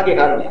නිපදවන්නේ විපාකයේ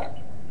කර්මය.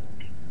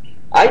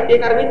 ආයිත් ඒ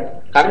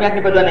කර්මයක්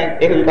නිපදවන්නේ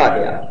ඒක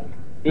විපාකය.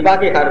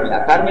 විපාකයේ කර්මය.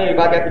 කර්මයේ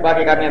විපාකයක්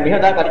විපාකයේ කර්මය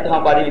මෙහෙම තමයි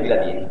පටිච්චසමුප්පාදයේ විදිලා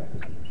තියෙන්නේ.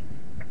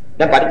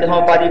 දැන්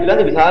පටිච්චසමුප්පාදයේ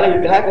පිළිබඳ විශාල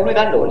විග්‍රහයක් කොහොමද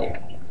ගන්න ඕනේ?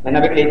 මම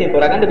අපිට ලේසියෙන්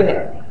තෝරගන්න බෑ.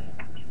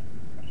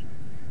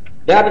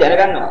 දැන් අපි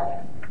දැනගන්නවා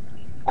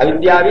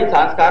අවිද්‍යාවෙන්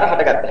සංස්කාර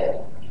හටගත්තා.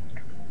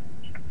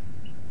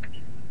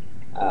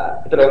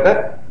 ඒතරොක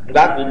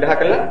ගාක් විග්‍රහ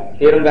කරලා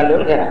තේරුම් ගන්න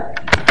ඕන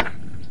දැන.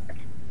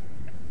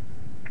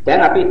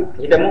 දැන් අපි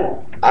හිතමු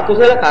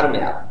අකුසල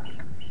කර්මයක්.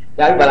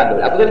 දැන් අපි බලන්න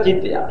ඕනේ අකුසල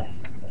චිත්තය.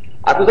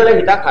 අකුසල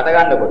හිතක් හට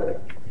ගන්නකොට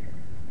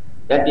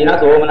දැන් තියෙනවා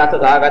සෝමනස්ස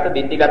සහගත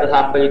ditthිගත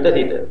සම්පයුක්ත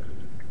සිත.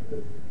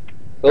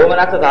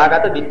 සෝමනස්ස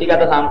සහගත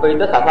ditthිගත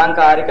සම්පයුක්ත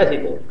සසංකාරික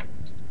සිත.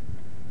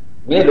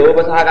 මේ ලෝභ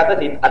සහගත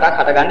සිත් අටක්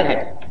හට ගන්න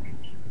හැටි.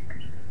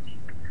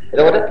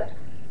 එතකොට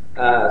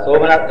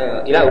සෝමනස්ස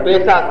ඊළඟ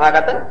උපේක්ෂා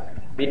සහගත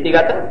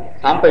ditthිගත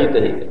සම්පයුක්ත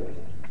සිත.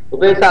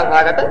 උපේක්ෂා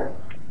සහගත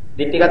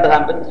ditthිගත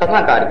සම්පයුක්ත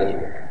සසංකාරික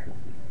සිත.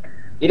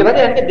 ඊට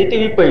පස්සේ යන්නේ ditthි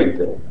විප්‍රයුක්ත.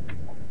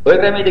 ඔය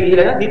ක්‍රමයට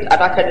ගිහිලා සිත්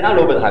අටක් හැදෙනවා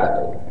ලෝභ සහගතව.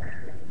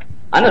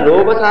 අන්න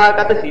ලෝභ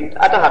සහගත සිත්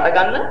අට හට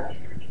ගන්න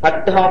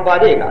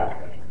පටිච්චසමුප්පාදේ එකක්.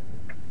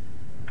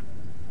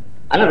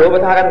 අන්න ලෝභ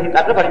සහගත සිත්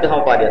අට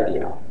පටිච්චසමුප්පාදයක්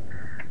තියෙනවා.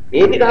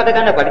 ඒ සිත් හට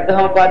ගන්න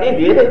පටිච්චසමුප්පාදයේ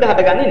ද්වේෂ සිත්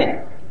හටගන්නේ නැහැ.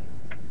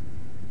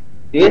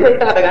 ද්වේෂ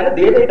සිත් හටගන්න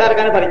ද්වේෂ සිත්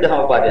හටගන්න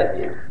පටිච්චසමුප්පාදයක්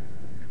තියෙනවා.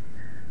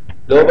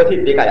 ලෝභ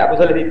සිත් දෙකයි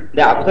අකුසල සිත්.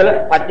 දැන් අකුසල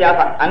පත්‍ය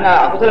අන්න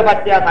අකුසල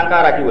පත්‍ය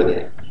සංඛාරා කිව්වද?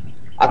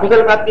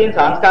 අකුසල ප්‍රත්‍යයෙන්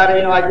සංස්කාර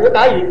වෙනවා කිව්වොත්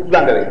ආයි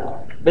විගංග වෙනවා.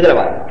 බෙදලා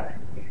බලන්න.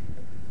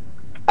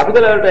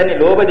 අකුසල වලට එන්නේ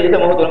ලෝභ දේශ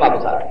මොහ තුනම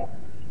අකුසල.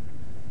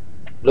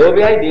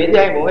 ලෝභයයි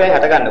ද්වේෂයයි මොහයයි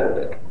හට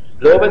ගන්නකොට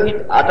ලෝභ සිත්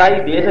 8යි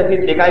ද්වේෂ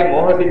සිත් 2යි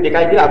මොහ සිත් 2යි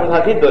කියලා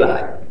අකුසල සිත්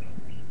 12යි.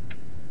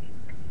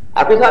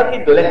 අකුසල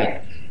සිත් 12යි.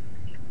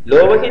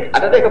 ලෝභ සිත්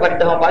 8ද එක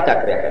පරිත්‍ථමපාද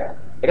චක්‍රයක් යනවා.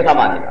 ඒක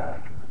සමාන එකක්.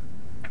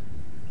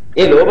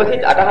 ඒ ලෝභ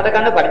සිත් 8 හට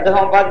ගන්න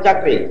පරිත්‍ථමපාද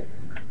චක්‍රේ.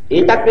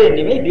 ඒ චක්‍රේ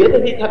නෙමෙයි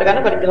ද්වේෂ සිත් හට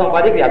ගන්න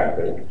පරිත්‍ථමපාදේ ක්‍රියාත්මක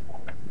වෙන්නේ.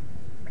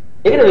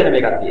 ඒකද වෙන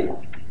මේකක් තියෙනවා.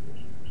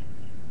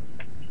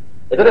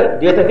 ඒතර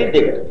ද්වේෂ සිත්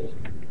දෙකට.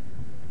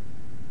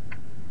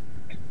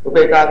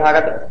 උපේක්ෂා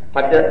සහගත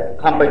පත්‍ය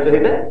සම්පයුක්ත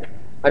හිත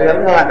පරිසම්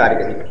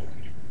සාකාරික හිත.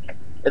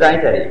 එදායි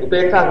සරි.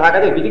 උපේක්ෂා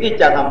සහගත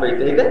විදිකිච්ඡා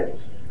සම්පයුක්ත හිත,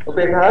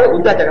 උපේක්ෂාව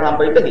උද්දච්ච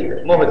සම්පයුක්ත හිත.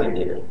 මොහ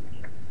සිද්ධියක.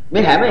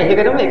 මේ හැම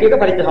එකකටම එක එක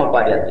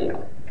පරිච්ඡසමුපාදයක්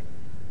තියෙනවා.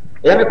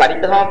 එයා මේ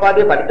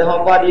පරිච්ඡසමුපාදයේ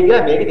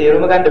කියලා මේකේ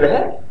තේරුම ගන්න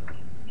බෑ.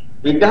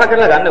 විග්‍රහ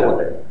කරලා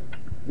ගන්නකොට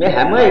මේ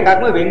හැම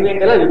එකක්ම වෙන වෙන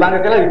කරලා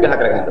විභංග කරලා විග්‍රහ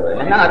කරගන්න ඕනේ.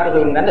 නැත්නම් අර්ථ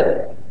තේරුම් ගන්න බෑ.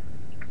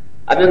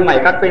 අපි මම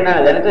එකක් පෙන්නන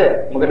දැනට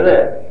මොකටද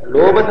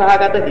ලෝභ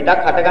සහගත හිතක්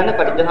හටගන්න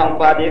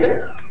පටිච්චසමුපාදයේද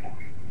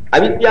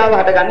අවිද්‍යාව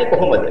හටගන්නේ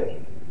කොහොමද?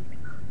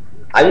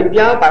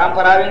 අවිද්‍යාව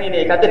පරම්පරාවෙන්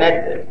ඉන්නේ ඒකද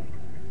නැද්ද?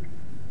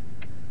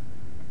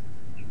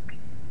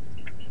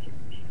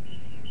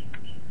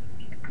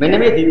 මෙන්න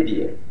මේ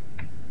සිද්ධිය.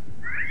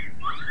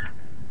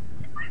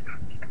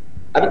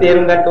 අපි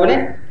තේරුම් ගන්න ඕනේ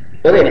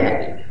ඔය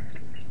නැහැ.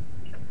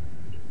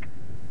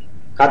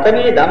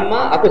 කතමේ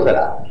ධම්මා අකුසල.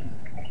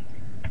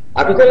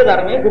 අකුසල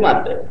ධර්මයේ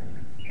කුමක්ද?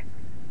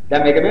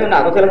 දැන් මේක මේ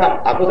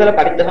අකුසල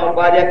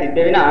පරිච්ඡසමුපාදයක් සිද්ධ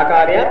වෙන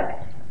ආකාරය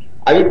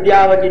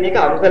අවිද්‍යාව කියන එක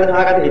අකුසල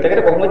සහගත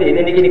හිතකට කොහොමද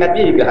එන්නේ කියන එකත්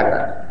විග්‍රහ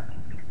කරන්නේ.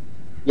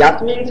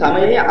 යස්මින්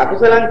සමයේ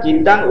අකුසලං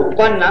චිත්තං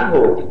උප්පන්නං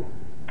හෝති.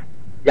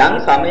 යම්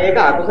සමයක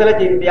අකුසල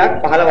චිත්තයක්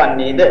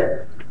පහළවන්නේද?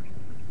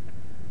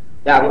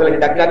 දැන් අකුසල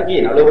හිතක් කියලා අපි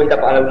කියනවා. ලෝභ හිත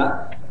පහළ වුණා,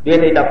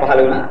 ද්වේෂ හිත පහළ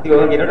වුණා.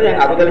 ඉතින් කියනකොට දැන්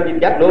අකුසල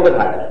චිත්තයක් ලෝභ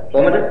සහගත.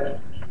 කොහොමද?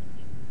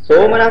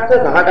 සෝමනස්ස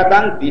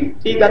සහගතං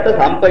ditthිගත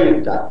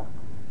සම්පයුක්තං.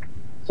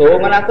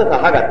 සෝමනස්ස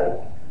සහගත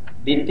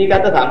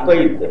ditthිගත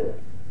සම්පයුක්ත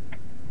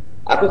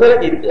අකුසල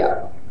චිත්තය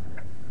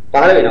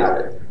පහළ වෙනවාද?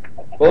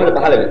 කොහොමද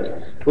පහළ වෙන්නේ?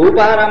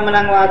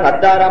 රූපාරම්මණං වා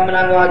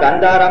සද්ධාරම්මණං වා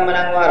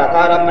ගන්ධාරම්මණං වා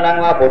රසාරම්මණං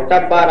වා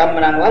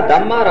පොට්ටබ්බාරම්මණං වා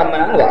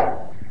ධම්මාරම්මණං වා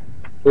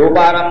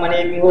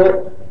රූපාරම්මණයකින් හෝ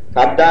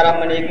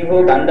සද්ධාරම්මණයකින්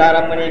හෝ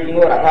ගන්ධාරම්මණයකින්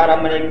හෝ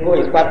රසාරම්මණයකින් හෝ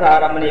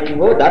ස්පර්ශාරම්මණයකින්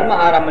හෝ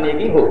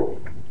ධර්මාරම්මණයකින් හෝ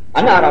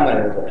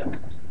අනාරම්මණයකින්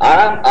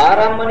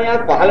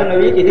ආරම්මණයක් පහළ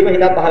නොවි කිසිම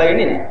හිතක් පහළ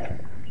වෙන්නේ නැහැ.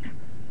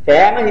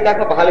 සෑම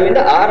හිතක්ම පහළ වෙන්න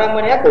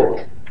ආරම්මණයක්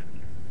ඕනේ.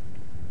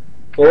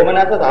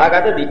 සෝමනස්ස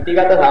සහගත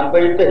දිට්ඨිගත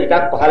සම්පයුක්ත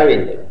හිතක් පහළ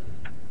වෙන්නේ.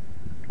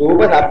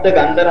 රූප, ශබ්ද,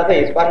 ගන්ධ, රස,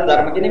 ස්පර්ශ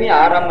ධර්ම කියන මේ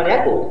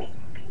ආරම්මණයක් ඕනේ.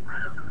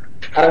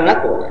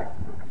 අරමුණක් ඕනේ.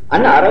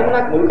 අන්න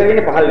අරමුණක් මුල්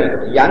කරගෙන පහළ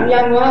වෙනකොට යම්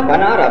යම්වා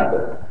බණ ආරම්භ.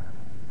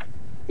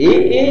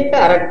 ඒක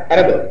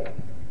අරබ.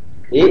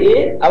 ඒ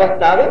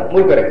අවස්ථාව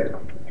මුල් කරගෙන.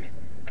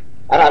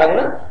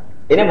 අරමුණ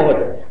එන මොහොත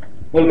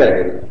මුල්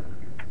කරගෙන.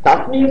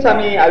 තස්මින්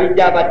සමේ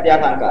අවිද්‍යාපත්‍ය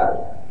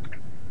සංකාරය.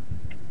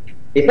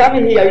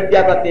 එසමෙහි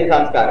අවිද්‍යාපත්‍ය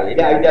සංස්කාරය. ඒක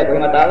අවිද්‍යාව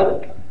කොහොමද ආවද?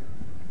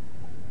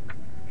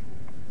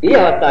 ඊ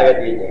අවස්ථාවේ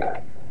තියෙන එක.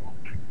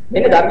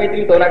 මෙන්න ධර්මයේ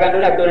තියෙන තෝරා ගන්න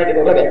ඕනේ අපිට ඕනේ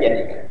තෝරා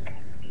කියන්නේ ඒක.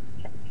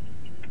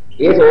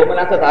 ඒ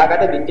සෝමනස්ස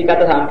සාගත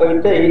විච්චිගත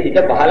සම්පවිත ඒ හිත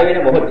පහළ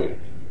වෙන මොහොතේ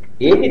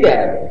ඒ හිත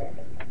ආරම්භය.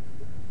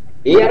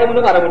 ඒ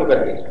අරමුණු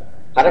කරගෙන.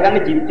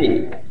 කරගන්න චිත්තේ.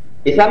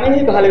 එසමෙහි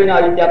පහළ වෙන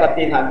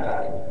අවිද්‍යාපත්‍ය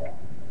සංස්කාරය.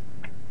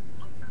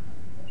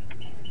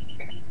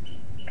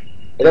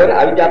 එතකොට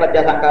අවිද්‍යාපත්‍ය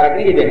සංඛාර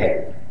කියන්නේ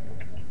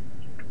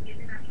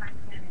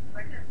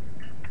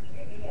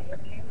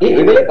ඉතින්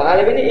ඒ වෙලේ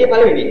පහළ වෙන්නේ ඒ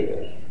පළවෙනි එක.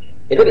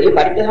 එතකොට මේ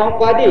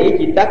පටිච්චසමුප්පාදයේ මේ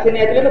චිත්තක්ෂණය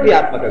ඇතුළේම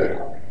ක්‍රියාත්මක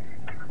වෙනවා.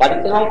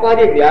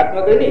 පටිච්චසමුප්පාදයේ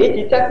ක්‍රියාත්මක වෙන්නේ මේ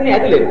චිත්තක්ෂණය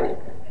ඇතුළේම.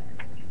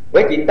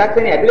 ඔය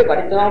චිත්තක්ෂණය ඇතුළේ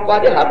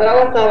පටිච්චසමුප්පාදයේ හතර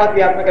අවස්ථාවක්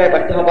ක්‍රියාත්මක කරලා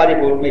පටිච්චසමුප්පාදයේ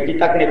මේ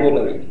චිත්තක්ෂණය පූර්ණ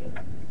වෙන්නේ.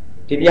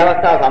 ත්‍රිතිය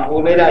අවස්ථාව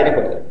සම්පූර්ණ වෙලා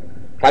එනකොට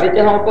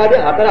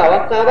පටිච්චසමුප්පාදයේ හතර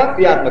අවස්ථාවක්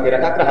ක්‍රියාත්මක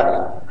කරලා චක්‍ර හතරක්.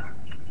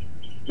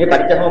 මේ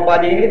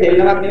පටිච්චසමුප්පාදයේ ඉන්නේ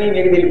දෙල්ලමක් නෙමෙයි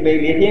මේක මේ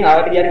ලේසියෙන්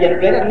ආවට කියන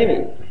ප්‍රේරක්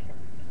නෙමෙයි.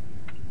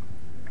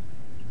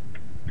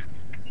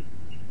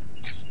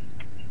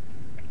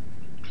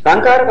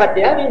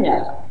 සංඛාරපත්‍ය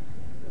විඥාන.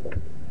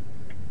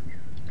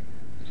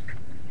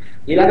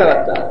 ඊළඟ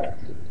අවස්ථාව.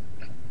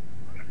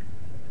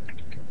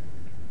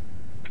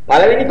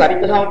 පළවෙනි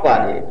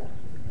පටිච්චසමුප්පාදයේ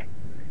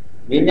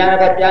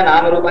විඥානපත්‍ය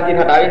නාම රූපකින්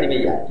හටාවේ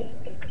නෙමෙයි යන්නේ.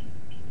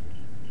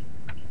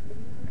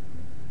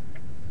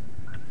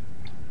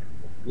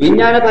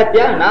 විඥානපත්‍ය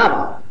නාම.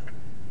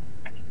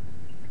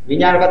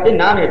 විඥානපත්‍ය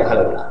නාමයේ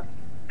පහළ වුණා.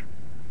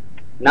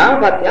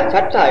 නාමපත්‍ය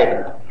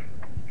චට්ඨායතන.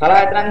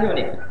 සලආයතන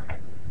නෙවෙයි.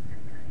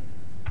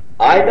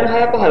 ආයතන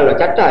හය පහළ වුණා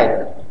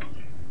චට්ඨායතන.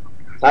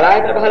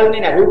 සලආයතන පහළ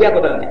වුණේ නැහැ රූපයක්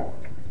උතන නැහැ.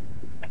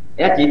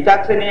 එයා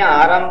චිත්තක්ෂණයේ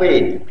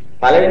ආරම්භයේදී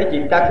පළවෙනි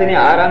චිත්තක්ෂණයේ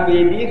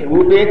ආරම්භයේදී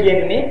රූපය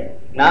කියන්නේ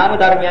නාම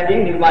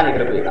ධර්මයන්ගෙන් නිර්මාණය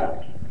කරපු එකක්.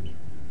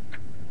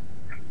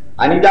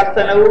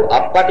 අනිදස්සන වූ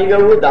අපපටිග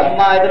වූ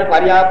ධම්මායතන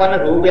පරියාපන්න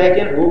රූපය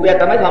කියන රූපය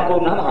තමයි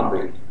සම්පූර්ණවම හම්බ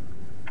වෙන්නේ.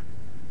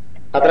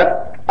 හතර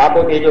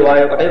ආපෝ තේජෝ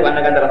වායෝ පඨවි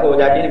වන්න ගන්ධ රස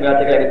ඕජා කියන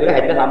මේවත් එක එකතු වෙලා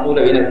හැදෙන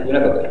සම්පූර්ණ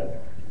වෙනකොට.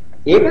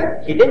 ඒක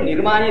හිතෙන්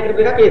නිර්මාණය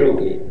කරපු එකක් ඒ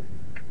රූපය.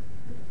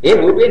 ඒ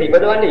රූපේ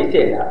නිබදවන්නේ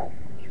ඉස්සෙල්ලා.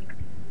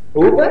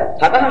 රූප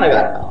සතහන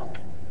ගන්නවා.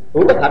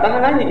 රූප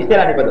සතහනයි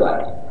ඉස්සෙල්ලා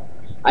නිබදවන්නේ.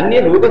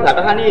 අන්නේ රූප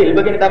සතහනේ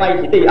ඉල්බගෙන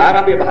තමයි හිතේ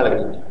ආරම්භය පහළ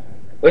වෙන්නේ.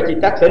 ඔය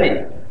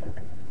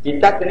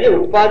චිත්තක්ෂණයේ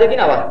උත්පාදකින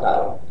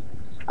අවස්ථාව.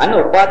 අන්න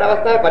උපාද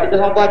අවස්ථාවේ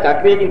පටිච්චසමුප්පාද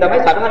චක්‍රයකින් තමයි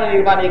සතහන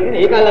නිර්මාණය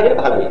වෙන්නේ. ඒක අල්ලගෙන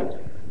පහළ වෙන්නේ.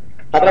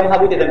 සතර මහා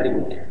භූතය දැන්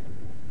තිබුණේ.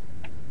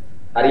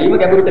 හරි ඊම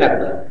ගැඹුරු තැනක්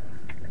නෑ.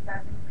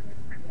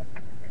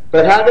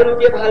 ප්‍රසාද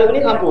රූපය පහළ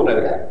වෙන්නේ සම්පූර්ණ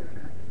වෙලා.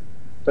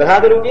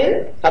 ප්‍රසාද රූපයේ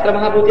සතර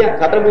මහා භූතයන්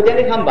සතර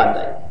භූතයන්ගේ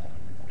සම්බන්ධයි.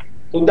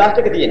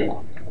 සුද්ධාෂ්ටක තියෙනවා.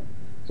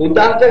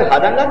 සුද්ධාෂ්ටක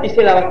හදන්නත්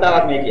ඉස්සෙල්ලා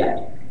අවස්ථාවක් මේ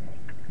කියන්නේ.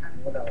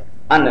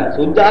 අන්න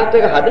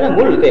සුද්ධාෂ්ටක හදන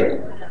මුල් තැන.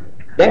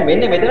 දැන්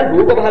මෙන්න මෙතන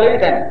රූප පහළ වෙන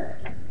තැන.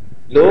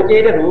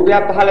 ලෝකයේ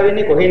රූපයක් පහළ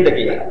වෙන්නේ කොහෙන්ද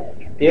කියලා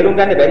තේරුම්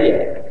ගන්න බැරිය.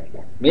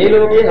 මේ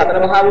ලෝකයේ සතර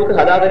මහා භූත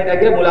හදාගෙන ඉඳලා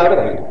කියලා මුලාවට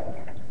බහිනවා.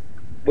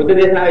 බුද්ධ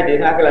දේශනාවේ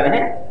දේශනා කළා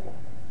නැහැ.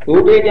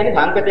 රූපය කියන්නේ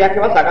සංකතයක්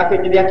ඒවා සකස්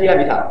වෙච්ච දෙයක් කියලා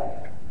මිසක්.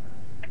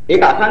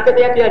 ඒක අසංකතයක්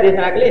කියලා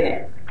දේශනා කළේ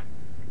නැහැ.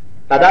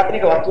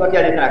 සදාත්මික වස්තුවක්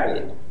කියලා දේශනා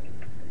කළේ.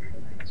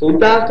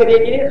 සුද්ධාෂ්ටකය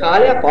කියන්නේ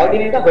කාලයක්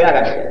පවතින එක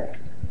හොයාගන්න කියලා.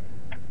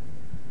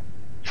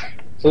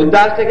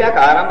 සුද්ධාෂ්ටකයක්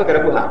ආරම්භ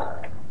කරපුවා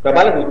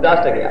ප්‍රබල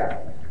සුද්ධාෂ්ටකයක්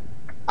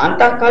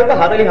අන්තකල්ප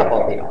 40ක්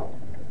පවතිනවා.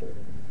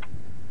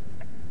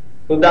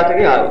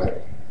 සුද්ධාෂ්ටකයේ ආවස.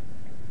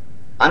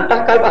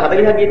 අන්තකල්ප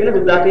 40ක් ගියගෙන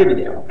සුද්ධාෂ්ටකය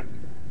බෙදෙනවා.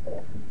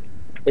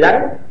 එදාට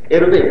ඒ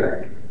රූපේ ඉවරයි.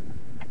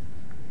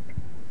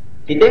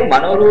 හිතෙන්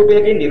මනෝ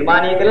රූපයකින්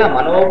නිර්මාණය කළා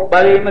මනෝ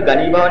බලයෙන්ම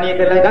ගණීභවණය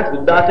කරලා එකක්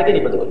සුද්ධාෂ්ටකේ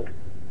නිපදවනවා.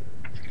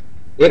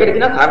 ඒකට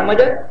කියනවා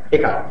කර්මජ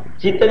එකක්.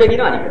 චිත්තජ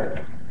කියනවා අනික.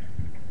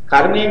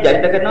 කර්මයෙන්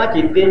ජනිත කරනවා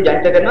චිත්තයෙන්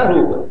ජනිත කරනවා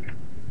රූප.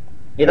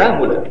 ඒ තමයි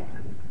මුල.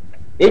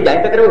 ඒ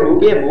ජනිත කරව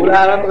රූපයේ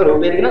මූලාරම්භක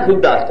රූපය කියනවා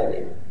සුද්ධාෂ්ටකය.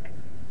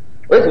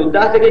 ඔය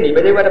සුද්ධාෂ්ටකේ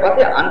නිබදෙවට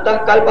පස්සේ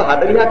අන්තකල්ප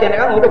 40ක්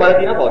යනකම් උඩ බල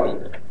තියෙනවා පවතින.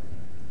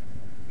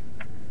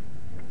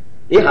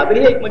 ඒ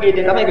 40 ඉක්ම ගියේ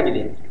තමයි ඒක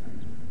පිළිදෙන්නේ.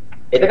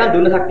 එතකන්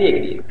දුන්න ශක්තිය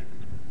ඒකදී.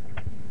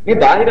 මේ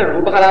බාහිර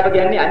රූප කලාප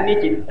කියන්නේ අන්නේ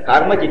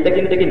කර්ම චිත්ත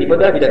කියන දෙකේ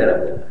නිබදලා පිට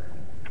කරන්නේ.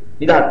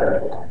 නිදහස්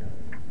කරන්නේ.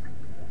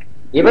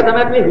 ඒව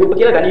තමයි මේ රූප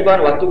කියලා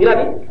ගණීපාන වස්තු කියලා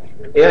අපි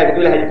ඒවා එකතු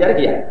වෙලා හැදිච්චාර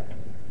කියන්නේ.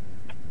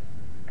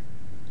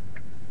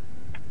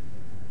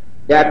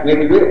 දැන් මේ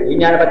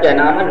විඥානපත්‍ය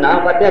නාම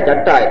නාමපත්‍ය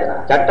චට්ඨායතන.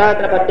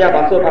 චට්ඨායතනපත්‍ය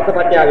පස්සෝ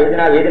පස්සපත්‍ය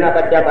වේදනා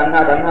වේදනාපත්‍ය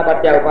තණ්හා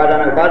තණ්හාපත්‍ය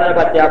උපාදාන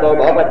උපාදානපත්‍ය භව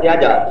භවපත්‍ය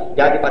ජාති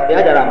ජාතිපත්‍ය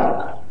ජරා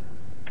මරණ.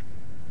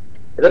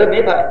 ඒතර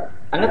මේ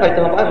අන්න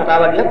පරිත්‍යාගය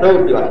මතාවදියා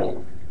ප්‍රවෘත්ති වශයෙන්.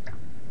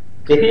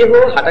 කෙසේ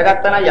හෝ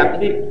හටගත්තා නම්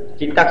යම්කිසි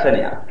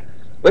චිත්තක්ෂණයක්.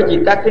 ওই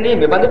චිත්තක්ෂණයේ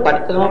මෙබඳු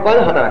පරිත්‍යාගපාද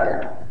හතරක්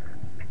යනවා.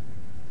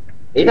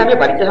 ඒ තමයි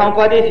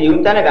පටිච්චසමුප්පාදයේ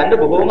සියුම් තැන ගන්න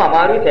බොහෝම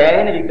අමාරුයි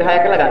සෑහෙන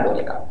විග්‍රහයක් කරලා ගන්න ඕන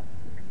එක.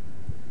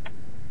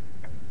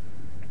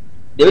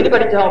 දෙවෙනි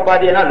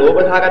පටිච්චසමුප්පාදය යන ලෝභ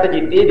සහගත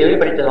චිත්තයේ දෙවෙනි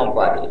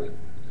පටිච්චසමුප්පාදය.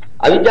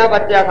 අවිජ්ජා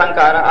පත්‍ය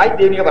සංඛාර ආයි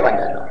දෙවෙනික පටන්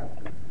ගන්නවා.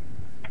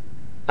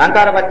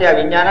 සංඛාර පත්‍ය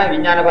විඥාන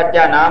විඥාන පත්‍ය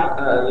නාම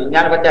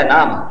විඥාන පත්‍ය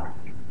නාම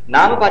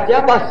නාම පත්‍ය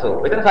පස්සෝ.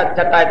 එතන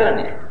සත්‍යයතර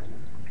නෑ.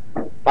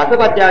 පස්ස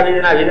පත්‍ය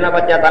වේදනා වේදනා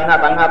පත්‍ය තණ්හා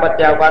තණ්හා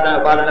පත්‍ය උපාදාන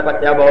උපාදාන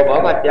පත්‍ය භව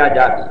භව පත්‍ය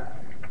ජාති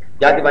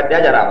ජාති පත්‍ය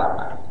ජරා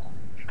මරණ.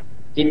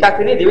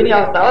 චිත්තක්ෂණේ දෙවෙනි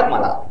අවස්ථාවත්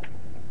මලා.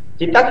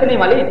 චිත්තක්ෂණේ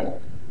මලේනේ.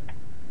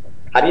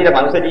 හරියට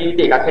මනුෂ්‍ය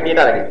ජීවිතේ එකක් හැටියට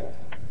අරගෙන.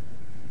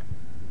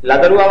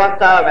 ලදරු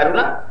අවස්ථාව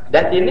වැරුණා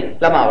දැන් තියෙන්නේ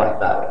ළමා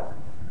අවස්ථාව.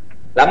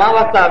 ළමා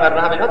අවස්ථාව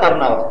වැරුණාම වෙනවා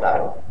තරුණ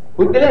අවස්ථාව.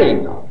 පුද්ගලයා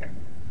ඉන්නවා.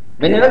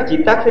 මෙන්න මේ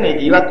චිත්තක්ෂණේ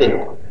ජීවත්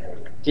වෙනවා.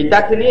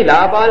 චිත්තක්ෂණේ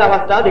ලාභාල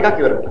අවස්ථාව දෙකක්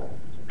ඉවර වුණා.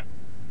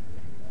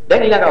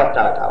 දැන් ඊළඟ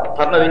අවස්ථාවට ආවා.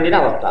 තරුණ වෙන්න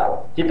අවස්ථාව.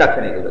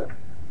 චිත්තක්ෂණේ තුල.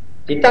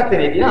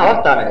 චිත්තක්ෂණේ තියෙන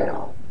අවස්ථාව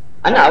වෙනවා.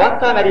 අන්න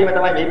අවස්ථාව මැරීම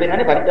තමයි මේ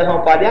පෙන්වන්නේ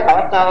පරිච්ඡසමුපාදයක්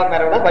අවස්ථාවක්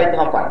මැරෙනවා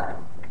පරිච්ඡසමුපාදය.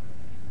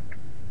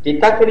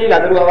 චිත්තක්ෂණී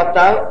ලදරු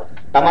අවස්ථාව,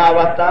 තමා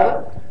අවස්ථාව,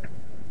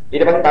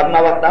 ඊට පස්සේ තරුණ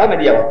අවස්ථාව,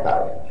 මැදි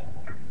අවස්ථාව.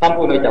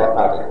 සම්පූර්ණ වෙච්ච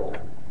අවස්ථාව.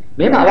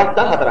 මෙහෙම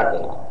අවස්ථා හතරක්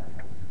වෙනවා.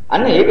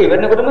 අන්න ඒක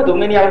ඉවරනකොටම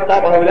තුන්වෙනි අවස්ථාව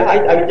පහ වෙලා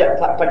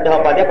අවිජ්ජා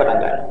පරිච්ඡසමුපාදය පටන්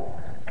ගන්නවා.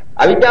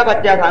 අවිජ්ජා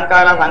පත්‍ය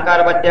සංඛාරා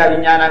සංඛාර පත්‍ය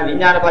විඥාන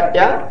විඥාන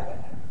පත්‍ය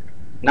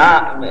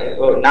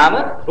නාම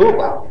රූප.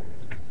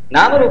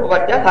 නාම රූප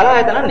පත්‍ය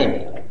සලආයතන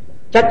නෙමෙයි.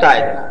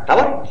 චත්තායතන.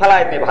 තවත්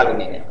සලආයතනේ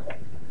පහළුනේ නෑ.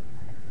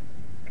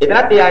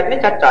 එතනත් ඒ ආයතනේ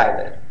චත්තායතන.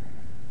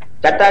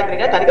 චත්තායතන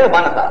කියන්නේ තනිකර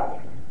මනස.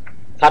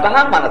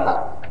 සතහන් මනස.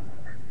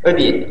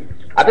 එදී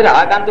අපිට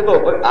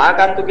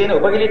ආගන්තුකේන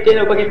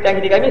උපකිලිච්චේන උපකිලිච්චයන්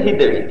කියන එකයි මේ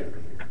සිද්ධ වෙන්නේ.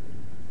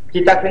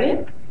 චිත්තක්ෂණේ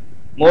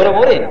මෝර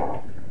එනවා.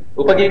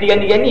 උපකිලිටි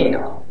කියන්නේ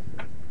එනවා.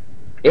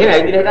 එහෙම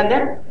ඇවිදින හිටන්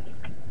දැන්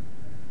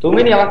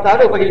තුන්වෙනි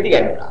අවස්ථාවේ උපකිලිටි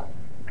ගන්නවා.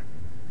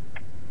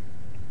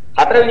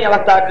 හතරවෙනි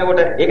අවස්ථාවට නකොට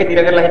ඒක තිර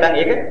කරලා හිටන්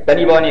ඒක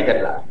ධනිභවණය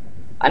කරලා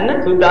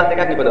අන්න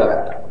සුද්ධාස්තකක් නිපදව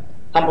ගත්තා.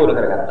 සම්පූර්ණ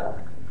කරගත්තා.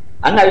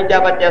 අන්න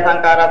අවිද්‍යාපත්‍ය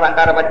සංඛාරා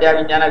සංඛාරපත්‍ය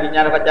විඥාන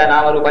විඥානපත්‍ය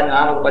නාම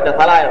රූපපත්‍ය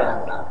සලආයතන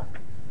වුණා.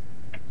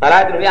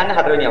 සලආයතන කියන්නේ අන්න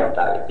හතරවෙනි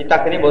අවස්ථාවේ.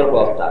 චිත්තක්ෂණේ මෝරපු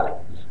අවස්ථාවේ.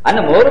 අන්න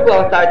මෝරපු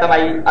අවස්ථාවේ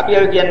තමයි අපි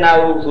අර කියනා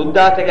වූ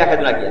සුද්ධාස්තකයක්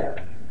හැදුණා කියන්නේ.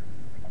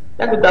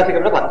 දැන්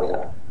සුද්ධාස්තකයකටපත්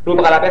වෙලා රූප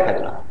කලාපයක්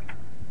හැදුණා.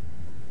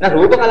 දැන්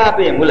රූප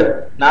කලාපයේ මුල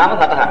නාම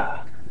සතහන.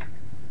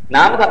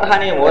 නාම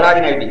සතහනේ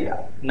මෝරාගෙන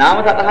ඇවිදිනවා. නාම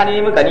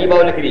සතහනේම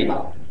ගණීභවන කිරීම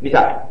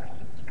නිසා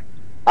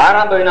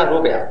ආරම්භ වෙන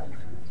රූපය.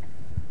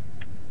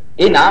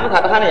 ඒ නාම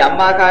සතහන යම්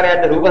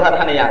ආකාරයක්ද රූප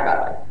සතහනේ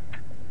ආකාරයයි.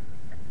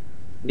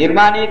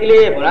 නිර්මාණය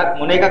කලේ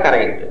මොන එකක්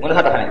අරගෙනද? මොන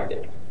සතහනක්ද?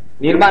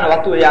 නිර්මාණ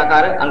වස්තුවේ ඒ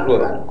ආකාරය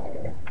අනුරූප ගන්නවා.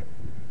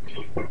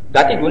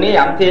 ගති ගුණේ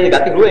යම්සේ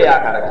ගති රූපේ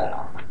ආකාර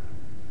ගන්නවා.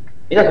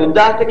 ඒක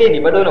සුද්ධාස්තකේ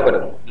නිපදවනකොට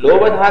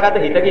ලෝභ සහගත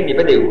හිතකින්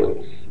නිපදෙව්වොත්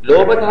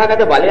ලෝභ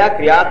සහගත බලයක්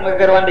ක්‍රියාත්මක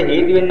කරවන්න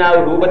හේතු වෙන්නා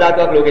වූ රූප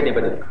ධාතුවක් ලෝකෙ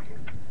නිපදෙනවා.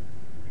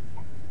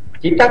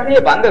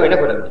 චිත්තක්‍රියේ භංග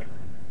වෙනකොට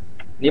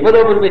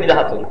නිපදවපු රූපේ නිදහස්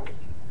වෙනවා.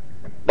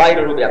 බාහිර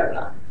රූපයක්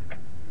වුණා.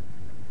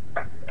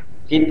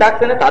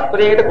 චිත්තක්ෂණ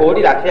තත්පරයකට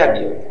කෝටි ලක්ෂයක්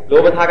ගියෝ.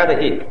 ලෝභ සහගත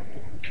හේතු.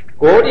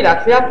 කෝටි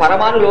ලක්ෂයක්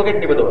පරමාණු ලෝකෙට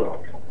නිපදවනවා.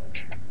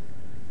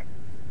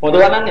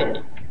 හොදවන්න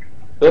නෙමෙයි.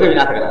 ලෝකෙ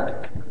විනාශ කරන්න.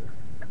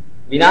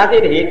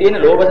 විනාශයට හේතු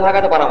වෙන ලෝභ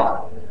සහගත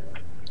පරමාණු.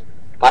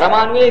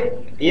 පරමාණුවේ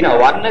තියෙන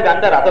වර්ණ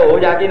ගන්ධ රස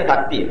ඕජා කියන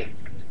ශක්තිය.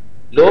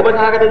 ලෝභ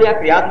සහගත දෙයක්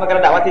ක්‍රියාත්මක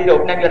කරන්න අවශ්‍ය දේ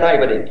ඔප්නැගිලා තමයි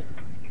ඉපදෙන්නේ.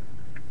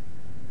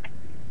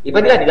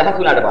 ඉපදිලා නිදහස්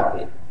වුණාට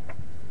පස්සේ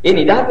ඒ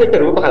නිදහස් වෙච්ච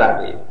රූප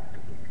කලාපයේ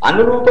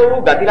අනුරූප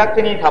වූ ගති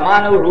ලක්ෂණේ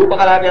සමාන වූ රූප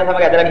කලාපය සමග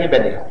ඇදලා ගිහින්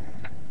බැඳෙනවා.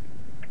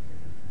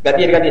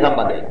 ගතියට ගතිය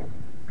සම්බන්ධ වෙනවා.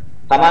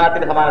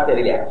 සමානත්වයට සමානත්වය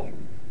රිලයක්.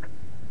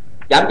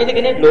 යම්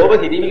කෙනෙක් ලෝභ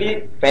හිදිවිලි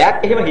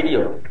පැයක් එහෙම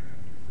හිදියෝ.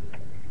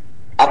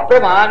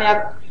 අප්‍රමාණයක්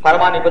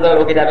පරමාණු ඉපදව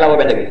ලෝකේ දැරලා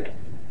බැඳගෙන.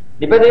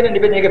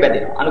 නිපදෙන එක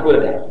බැඳෙනවා. අනුකූල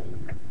දැන.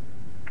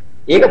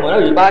 ඒක මොන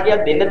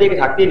විභාගයක් දෙන්නද ඒක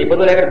ශක්තිය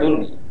නිපදවලයකට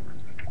දුන්නේ.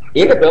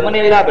 ඒක භ්‍රමණය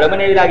වෙලා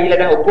ගිහිල්ලා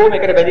දැන් ඔක්කොම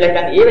එකට බැඳිලා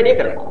හිටන් ඒ වැඩේ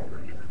කරනවා.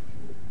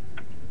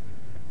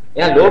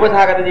 එහෙනම් ලෝභ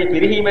සහගතදී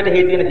පිරිහීමට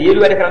හේතු වෙන සියලු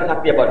වැඩ කරන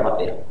ශක්තිය බවටපත්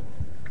වෙනවා.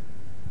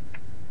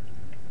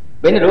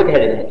 වෙන්නේ ලෝකෙ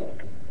හැදෙන්නේ නැහැ.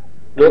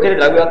 ලෝකෙට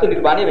ලඝුවත්තු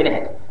නිර්මාණය වෙන්නේ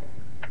නැහැ.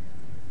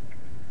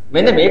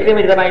 මෙන්න මේ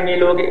ක්‍රමෙදි තමයි මේ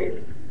ලෝකෙ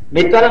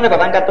මෙත්වලන්න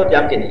පටන් ගත්තොත්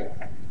යම් කෙනෙක්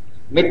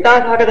මෙත්තා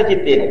සහගත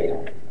චිත්තේ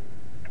නැගෙනවා.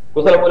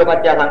 කුසල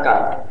මූලපත්‍ය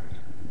සංඛාර.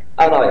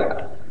 අවතාව එක.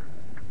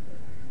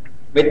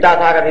 මෙත්තා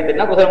සහගත චිත්තේ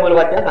නැ කුසල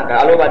මූලපත්‍ය සංඛාර.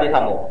 අලෝභාදී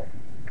සමෝ.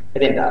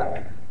 එතෙන් දාන්න.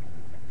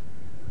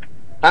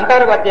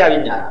 සංඛාරපත්‍ය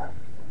විඥාන.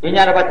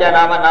 විඥානපත්‍ය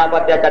නාම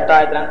නාමපත්‍ය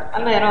චත්තායතන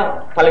අන්න යනවා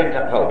පළවෙනි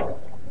සත්‍යව.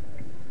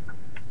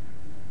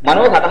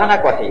 මනෝ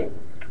සතහනක් වශයෙන්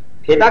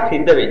හිතක්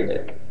සිද්ධ වෙන්න,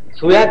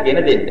 සුවයක් ගෙන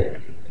දෙන්න,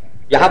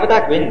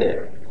 යහපතක් වෙන්න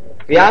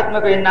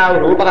ක්‍රියාත්මක වෙන්නා වූ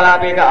රූප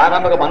කලාපයක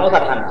ආරම්භක මනෝ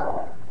සතහනක්.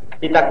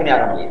 චිත්තක්ෂණේ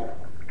ආරම්භය.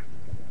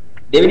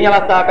 දෙවෙනි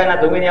අවස්ථාව පැන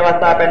තුන්වෙනි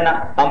අවස්ථාව පැන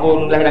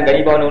සම්පූර්ණ ලහින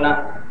ගණීභවන වුණා.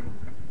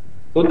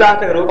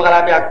 සුද්ධාස්තක රූප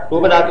කලාපයක්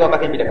රූප ධාතුවක්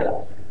වශයෙන් පිට කළා.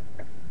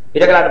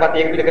 පිට කළාට පස්සේ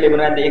ඒක පිට කලේ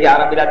මොනවද? ඒකේ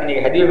ආරම්භයලා තියෙන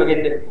එක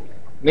හැදීමකින්ද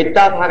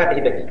මෙත්තා සහගත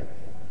හිතකින්.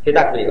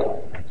 හිතක් වේවා.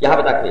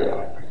 යහපතක්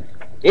වේවා.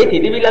 ඒ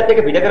තිදිවිල්ලත් එක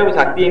පිට කරපු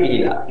ශක්තියෙන්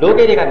ගිහිලා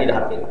ලෝකේ දෙකක් නිදහස්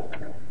වෙනවා.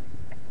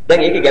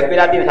 දැන් ඒකේ ගැප්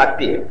වෙලා තියෙන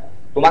ශක්තිය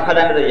කුමක්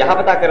හදන්නද?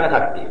 යහපත කරන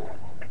ශක්තිය.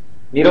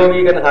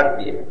 නිරෝගී කරන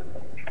ශක්තිය.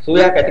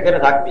 සුවයක් ඇති කරන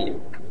ශක්තිය.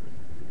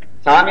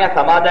 සාමයක්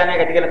සමාදානයක්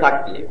ඇති කරන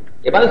ශක්තිය.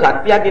 ඒ බඳු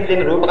ශක්තියක්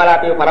දෙන රූප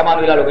කලාපයේ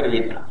පරමාණු විලා ලෝකෙට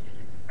විදිනවා.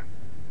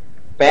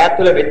 පැයත්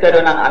තුළ මෙතර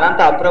නම්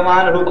අනන්ත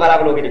අප්‍රමාණ රූප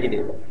කලාප ලෝකෙට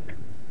විදිනවා.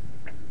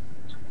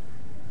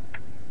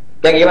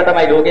 දැන් ඒව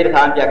තමයි ලෝකයේ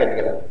සාන්තියක් ඇති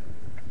කරන්නේ.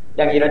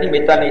 දැන් ඊළඟට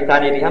මෙතන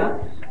ස්ථානයේ දිහම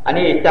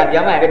අනේ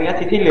ඉච්ඡාදියම ඇගනිය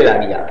සිසිල් වෙලා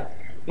ගියා.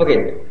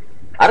 මොකෙන්ද?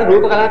 අර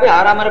රූප කලාපේ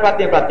ආරාමන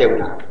ප්‍රත්‍ය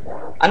වුණා.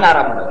 අන්න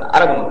ආරාමන වුණා.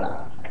 අරමුණ වුණා.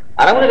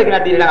 අරමුණට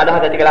ගෙනත් දීලා අදහස්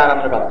ඇති කළා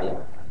ආරාමන ප්‍රත්‍ය.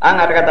 අන්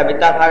අරකට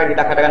මිත්‍යාසාරයෙන්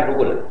හිතක් හටගන්න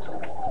රූපවල.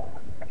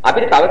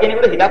 අපිට තව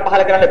කෙනෙකුට හිතක්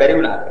පහල කරන්න බැරි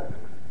වුණා.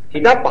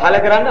 හිතක් පහල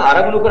කරන්න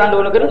අරමුණු කරන්න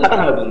ඕන කරන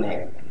සතහන දුන්නේ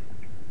නැහැ.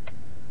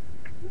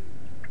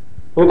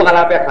 රූප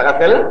කලාපයක් හරස්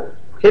කරලා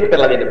සෙට්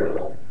කරලා දෙන්න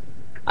පුළුවන්.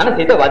 අන්න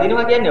හිත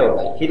වදිනවා කියන්නේ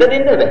ඕකයි. හිත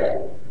දෙන්න බෑ.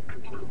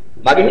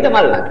 මගේ හිත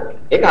මල්ලක්.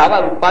 ඒක ආව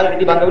උත්පාද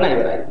විදි බඳ වුණා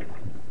ඉවරයි.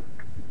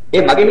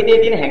 ඒ මගේ හිතේ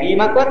තියෙන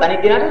හැඟීමක්වත්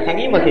අනෙක් කෙනාට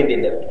හැඟීම වශයෙන්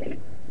දෙන්න බෑ.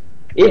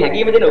 ඒ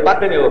හැඟීම දෙන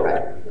උපක්‍රමය ඕකයි.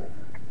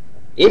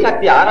 ඒ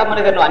ශක්තිය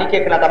ආරම්භන කරන අනික්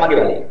එක්කලා තමගේ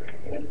වලේ.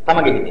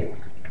 තමගේ හිතේ.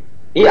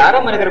 ඒ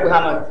ආරම්භන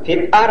කරපුවාම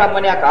සිත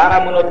ආරම්භනයක්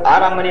ආරම්භනොත්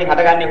ආරම්භණේ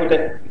හටගන්නේ හුට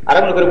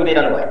ආරම්භන කරපු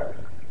දෙයට අනුවයි.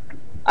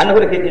 අන්න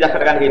හුට සිත ඉලක්ක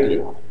ගන්න හේතු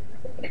වෙනවා.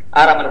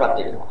 ආරම්භනපත්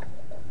වෙනවා.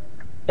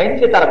 දැන්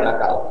සිත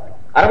ආරම්භනක් ආවා.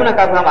 අරමුණක්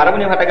ආවම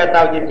අරමුණේ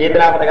හටගත්තා වූ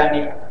චේතනාව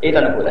හටගන්නේ ඒට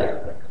අනුකූලයි.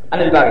 අන්න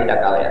විභාග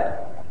හිතක් ආවය.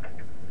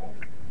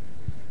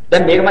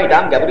 දැන් මේක මම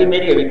ඊටාම් ගැඹුරින්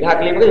මේක විග්‍රහ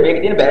කළේ මොකද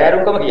මේකේ තියෙන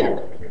බැහැරුම්කම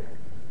කියන්නේ.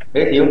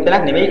 මේක සියුම්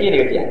තැනක් නෙමෙයි කියන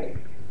එක කියන්නේ.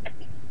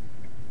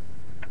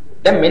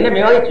 දැන් මෙන්න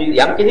මේ වගේ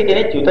යම් කිසි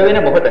කෙනෙක් චුත වෙන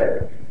මොහොත,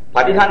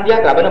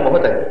 පටිසන්ධියක් ලැබෙන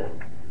මොහොත.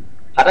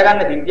 හටගන්න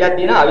සිද්ධියක්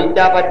තියෙන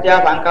අවිද්‍යාපත්‍ය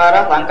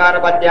සංඛාරා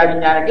සංඛාරපත්‍ය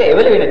විඥාන කිය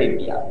එවල වෙන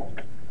සිද්ධියක්.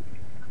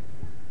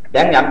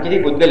 දැන් යම් කිසි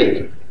පුද්ගලෙක්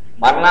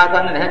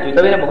මරණාසන්න නැහැ චුත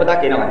වෙන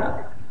මොහොතක්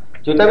එනවා.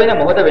 චුත වෙන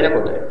මොහොත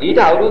වෙනකොට ඊට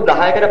අවුරුදු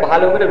 10කට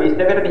 15කට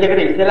 20කට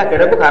 30කට ඉස්සෙල්ලා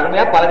කරපු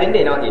කර්මයක් පළ දෙන්න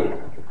එනවා කියන්නේ.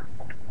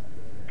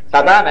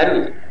 සදා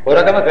මැරුවේ,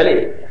 හොරකම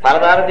කළේ,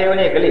 පරදාර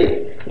සේවනය කළේ,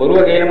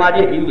 බොරුව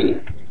කේලමාදිය කිව්වේ.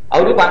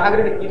 අවුරුදු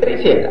 50කට විතර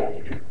ඉස්සෙල්ලා.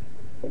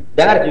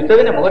 දැන් අර චුත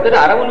වෙන මොහොතේ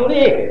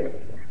අරමුණුනේ ඒක.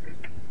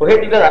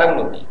 කොහෙද ඉඳලා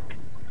අරමුණුනේ?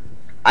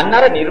 අන්න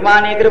අර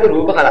නිර්මාණය කරපු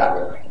රූප කලාප.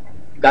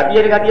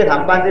 ගතියට ගතිය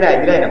සම්බන්ධලා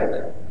ඇදිලා එනකොට.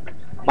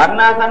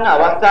 මරණාසන්න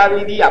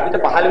අවස්ථාවේදී අපිට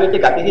පහළ වෙච්ච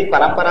ගතිසිත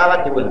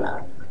පරම්පරාවක් තිබුණා.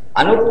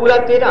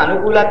 අනුකූලත්වයට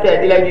අනුකූලත්වය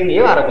ඇදිලා ඉඳින්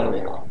ඒව ආරම්භ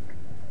වෙනවා.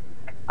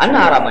 අන්න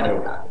ආරම්භණය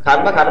වුණා.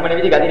 කර්ම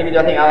නිවිදි ගති නිවිදි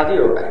වශයෙන් ආවා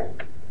කියෝකයි.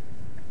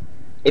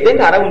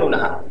 එතෙන්ට ආරම්භ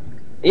වුණා.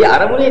 ඒ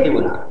ආරම්භණේ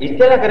තිබුණා.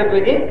 ඉස්සෙල්ලා කරපු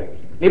එකේ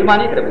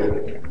නිර්මාණය කරපු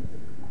එක.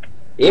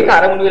 ඒක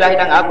ආරම්භ වෙලා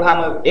හිටන් ආපුවාම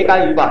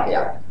ඒකයි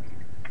විපාකයක්.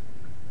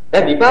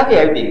 දැන් විපාකය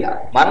ඇවිදිලා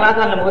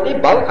මරණාසන්න මොහොතේ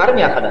භව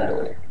කර්මයක් හදන්න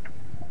ඕනේ.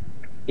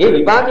 ඒ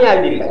විපාකය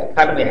ඇවිදිලා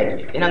කර්මය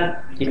හැදෙන්නේ. එහෙනම්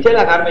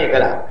ඉස්සෙල්ලා කර්මය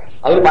කළා.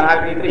 අවුරුදු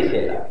 50කට විතර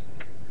ඉස්සෙල්ලා.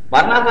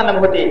 මරණාසන්න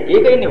මොහොතේ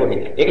ඒක ඉන්නේ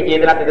කොහෙද? ඒක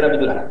චේතනාත් විතර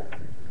මිදුණා.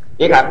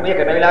 ඒ කර්මය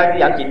කරන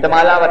වෙලාවේදී යම්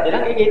චිත්තමාලාවක්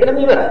දෙනවා ඒක ඒකටම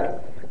ඉවරයි.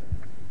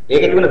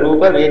 ඒකේ තිබුණ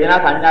රූප, වේදනා,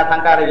 සංඥා,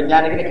 සංකාර,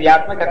 විඥාන කියන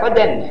ක්‍රියාත්මකකවත්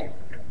දැන්නේ නැහැ.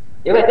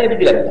 ඒව එතන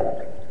මිදිලා ගියා.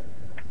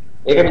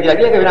 ඒක මිදිලා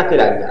ගියා ඒක වෙනස්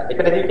වෙලා ගියා.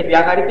 එතන තිබිච්ච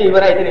ක්‍රියාකාරීත්වය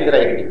ඉවරයි එතන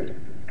ඉවරයි ඒක තිබුණේ.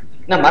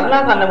 එහෙනම්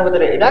මරණාසන්න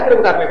මොහොතේ එදා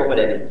කරපු කර්මය කොහොමද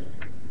එන්නේ?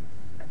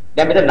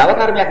 දැන් මෙතන නව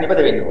කර්මයක් නිපද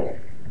වෙන්න ඕනේ.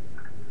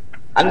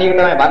 අන්න ඒක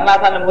තමයි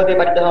මරණාසන්න මොහොතේ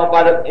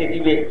පරිච්ඡේදෝපාද ඒ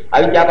කිව්වේ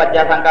අවිද්‍යාපත්‍ය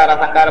සංඛාරා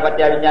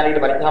සංඛාරපත්‍ය විඥාන කියන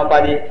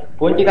පරිච්ඡේදෝපාදී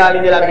පුංචි කාලේ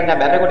ඉඳලා අරගෙන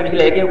බැරනකොට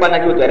ගිහිල්ලා ඒකේ උපන්න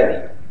කිව්වොත් වැරදි.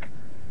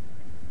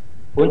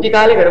 පුංචි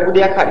කාලේ කරපු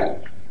දෙයක් හරි.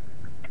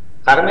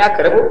 කර්මයක්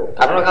කරපු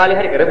තරුණ කාලේ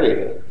හරි කරපු එක.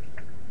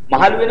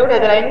 මහලු වෙනකොට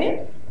ඇදලා ඉන්නේ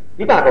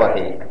විපාක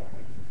වශයෙන්.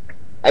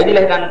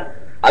 ඇයිදලා හිටන්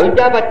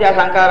අවිද්‍යාපත්‍ය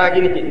සංඛාරා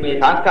කියන මේ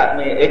සංස්කාර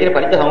මේ ඒකේ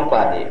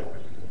පරිච්ඡේදෝපාදී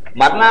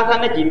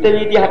මරණාසන්න චිත්ත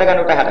වීදිය හට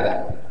ගන්නකොට හට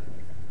ගන්න.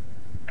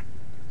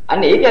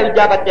 අන්න ඒකේ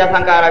අවිද්‍යාපත්‍ය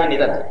සංඛාරා වෙන්නේ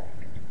ඉතනයි.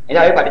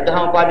 එනවා ඒ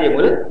පටිච්චසමුප්පාදයේ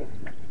මුල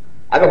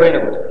අග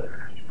හොයනකොට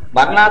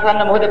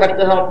මරණාසන්න මොහොතේ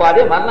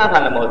පටිච්චසමුප්පාදයේ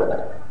මරණාසන්න මොහොතයි.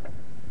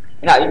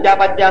 එනවා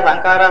අවිද්‍යාපත්‍ය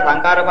සංඛාරා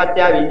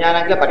සංඛාරපත්‍ය විඥාන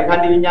කියලා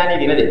පටිසන්ධි විඥානයේ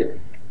දින දෙක.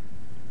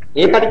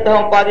 ඒ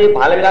පටිච්චසමුප්පාදයේ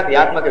පහළ වෙලා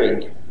ක්‍රියාත්මක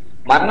වෙන්නේ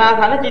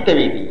මරණාසන්න චිත්ත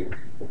වීදිය.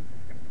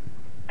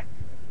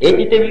 ඒ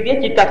චිත්ත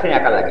වීදියේ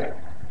චිත්තක්ෂණයක් අල්ලගෙන.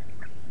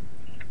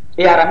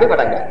 ඒ ආරම්භය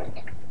පටන් ගන්නවා.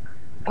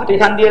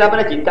 පටිසන්ධිය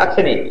ලැබෙන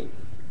චිත්තක්ෂණයේදී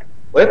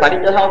ඔය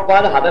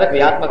පටිච්චසමුප්පාද හතර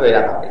ක්‍රියාත්මක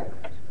වෙලා තමයි.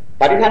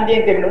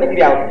 පටිසන්ධියෙන් කරන්නේ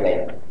ක්‍රියාවට කියලා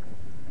එනවා.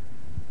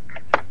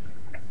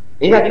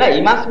 ඒක කියන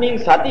ඉමස්මින්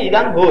සති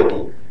ඉදං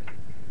හෝති.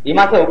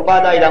 ඉමස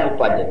උපාදා ඉදං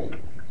උප්පජ්ජති.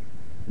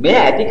 මේ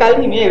ඇති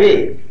කල්හි මේ වේ.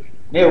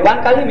 මේ උගන්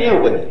කල්හි මේ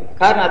උපදී.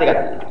 කාරණා දෙකක්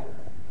තියෙනවා.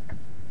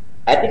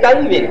 ඇති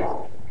කල්හි වෙනවා.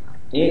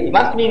 මේ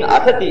ඉමස්මින්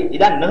අසති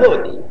ඉදං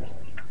නොහෝති.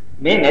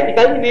 මේ නැති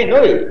කල්හි මේ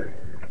නොවේ.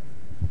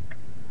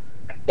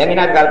 දැන්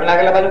ඉනාට කල්පනා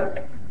කරලා බලමු.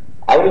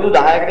 අවුරුදු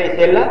 10කට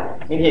ඉස්සෙල්ලා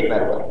මිනිහෙක්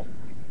මැරුවා.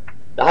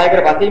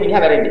 10කට පස්සේ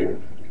මිනිහා මැරෙන්නේ.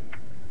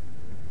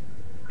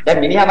 දැන්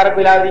මිනිහා මරපු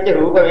වෙලාවෙදිච්ච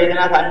රූප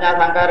වේදනා සංඥා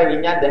සංකාර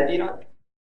විඥාන දැන් තියෙනවා.